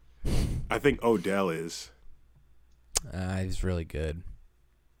 I think Odell is. He's really good.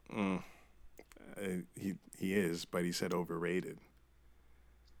 He is, but he said overrated.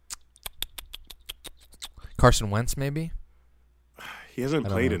 Carson Wentz, maybe? He hasn't I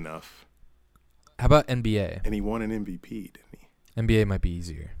don't played know. enough, How about NBA? and he won an MVP, didn't he? NBA might be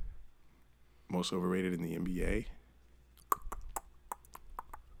easier. Most overrated in the NBA.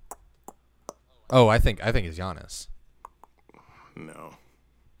 Oh, I think it's Giannis. No.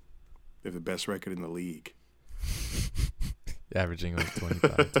 They have the best record in the league. Averaging like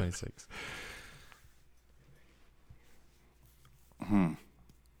 25, 26.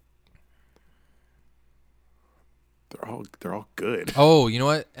 They're all good. Oh, you know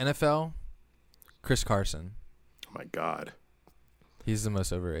what? NFL? Chris Carson. Oh my God. He's the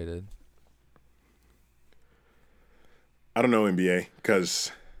most overrated. I don't know NBA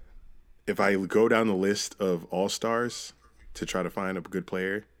because if I go down the list of all-stars to try to find a good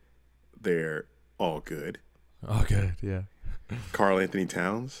player, they're all good. Oh, good. Yeah. Karl Anthony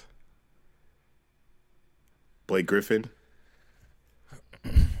Towns, Blake Griffin.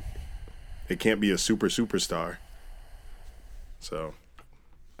 It can't be a superstar. So,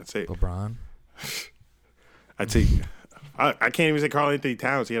 I'd say LeBron. I can't even say Karl Anthony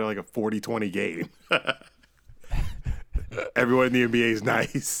Towns. He had like a 40-20 game. Everyone in the NBA is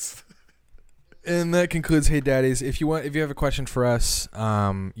nice. And that concludes Hey Daddies. If you have a question for us,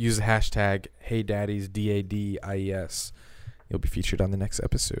 use the hashtag Hey Daddies DADIES. You'll be featured on the next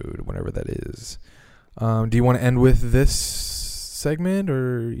episode, whenever that is. Do you want to end with this segment,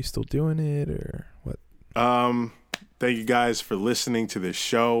 or are you still doing it, or what? Thank you guys for listening to this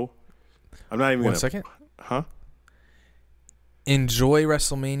show. I'm not even One gonna. second. Huh? Enjoy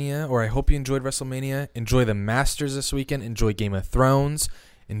WrestleMania, or I hope you enjoyed WrestleMania. Enjoy the Masters this weekend. Enjoy Game of Thrones.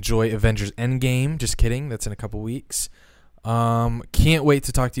 Enjoy Avengers Endgame. Just kidding. That's in a couple weeks. Can't wait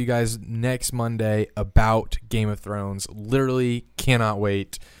to talk to you guys next Monday about Game of Thrones. Literally cannot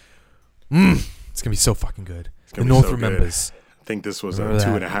wait. It's gonna be so fucking good. The gonna be North so good. remembers. I think this was Remember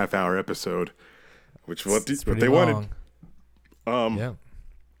a that. 2.5 hour episode, which what It's what pretty they long. wanted. Yeah.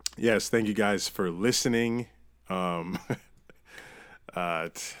 Yes, thank you guys for listening.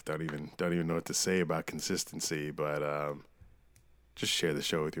 Don't even know what to say about consistency, but just share the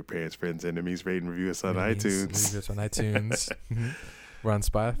show with your parents, friends, enemies. Rate and review us on iTunes. Review us on iTunes. We're on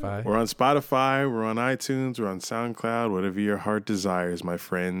Spotify. We're on Spotify. We're on iTunes. We're on SoundCloud. Whatever your heart desires, my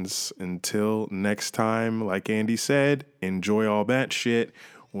friends. Until next time, like Andy said, enjoy all that shit.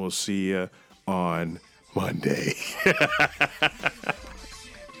 We'll see you on Monday.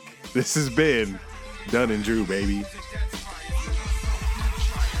 This has been Dunn and Drew, baby.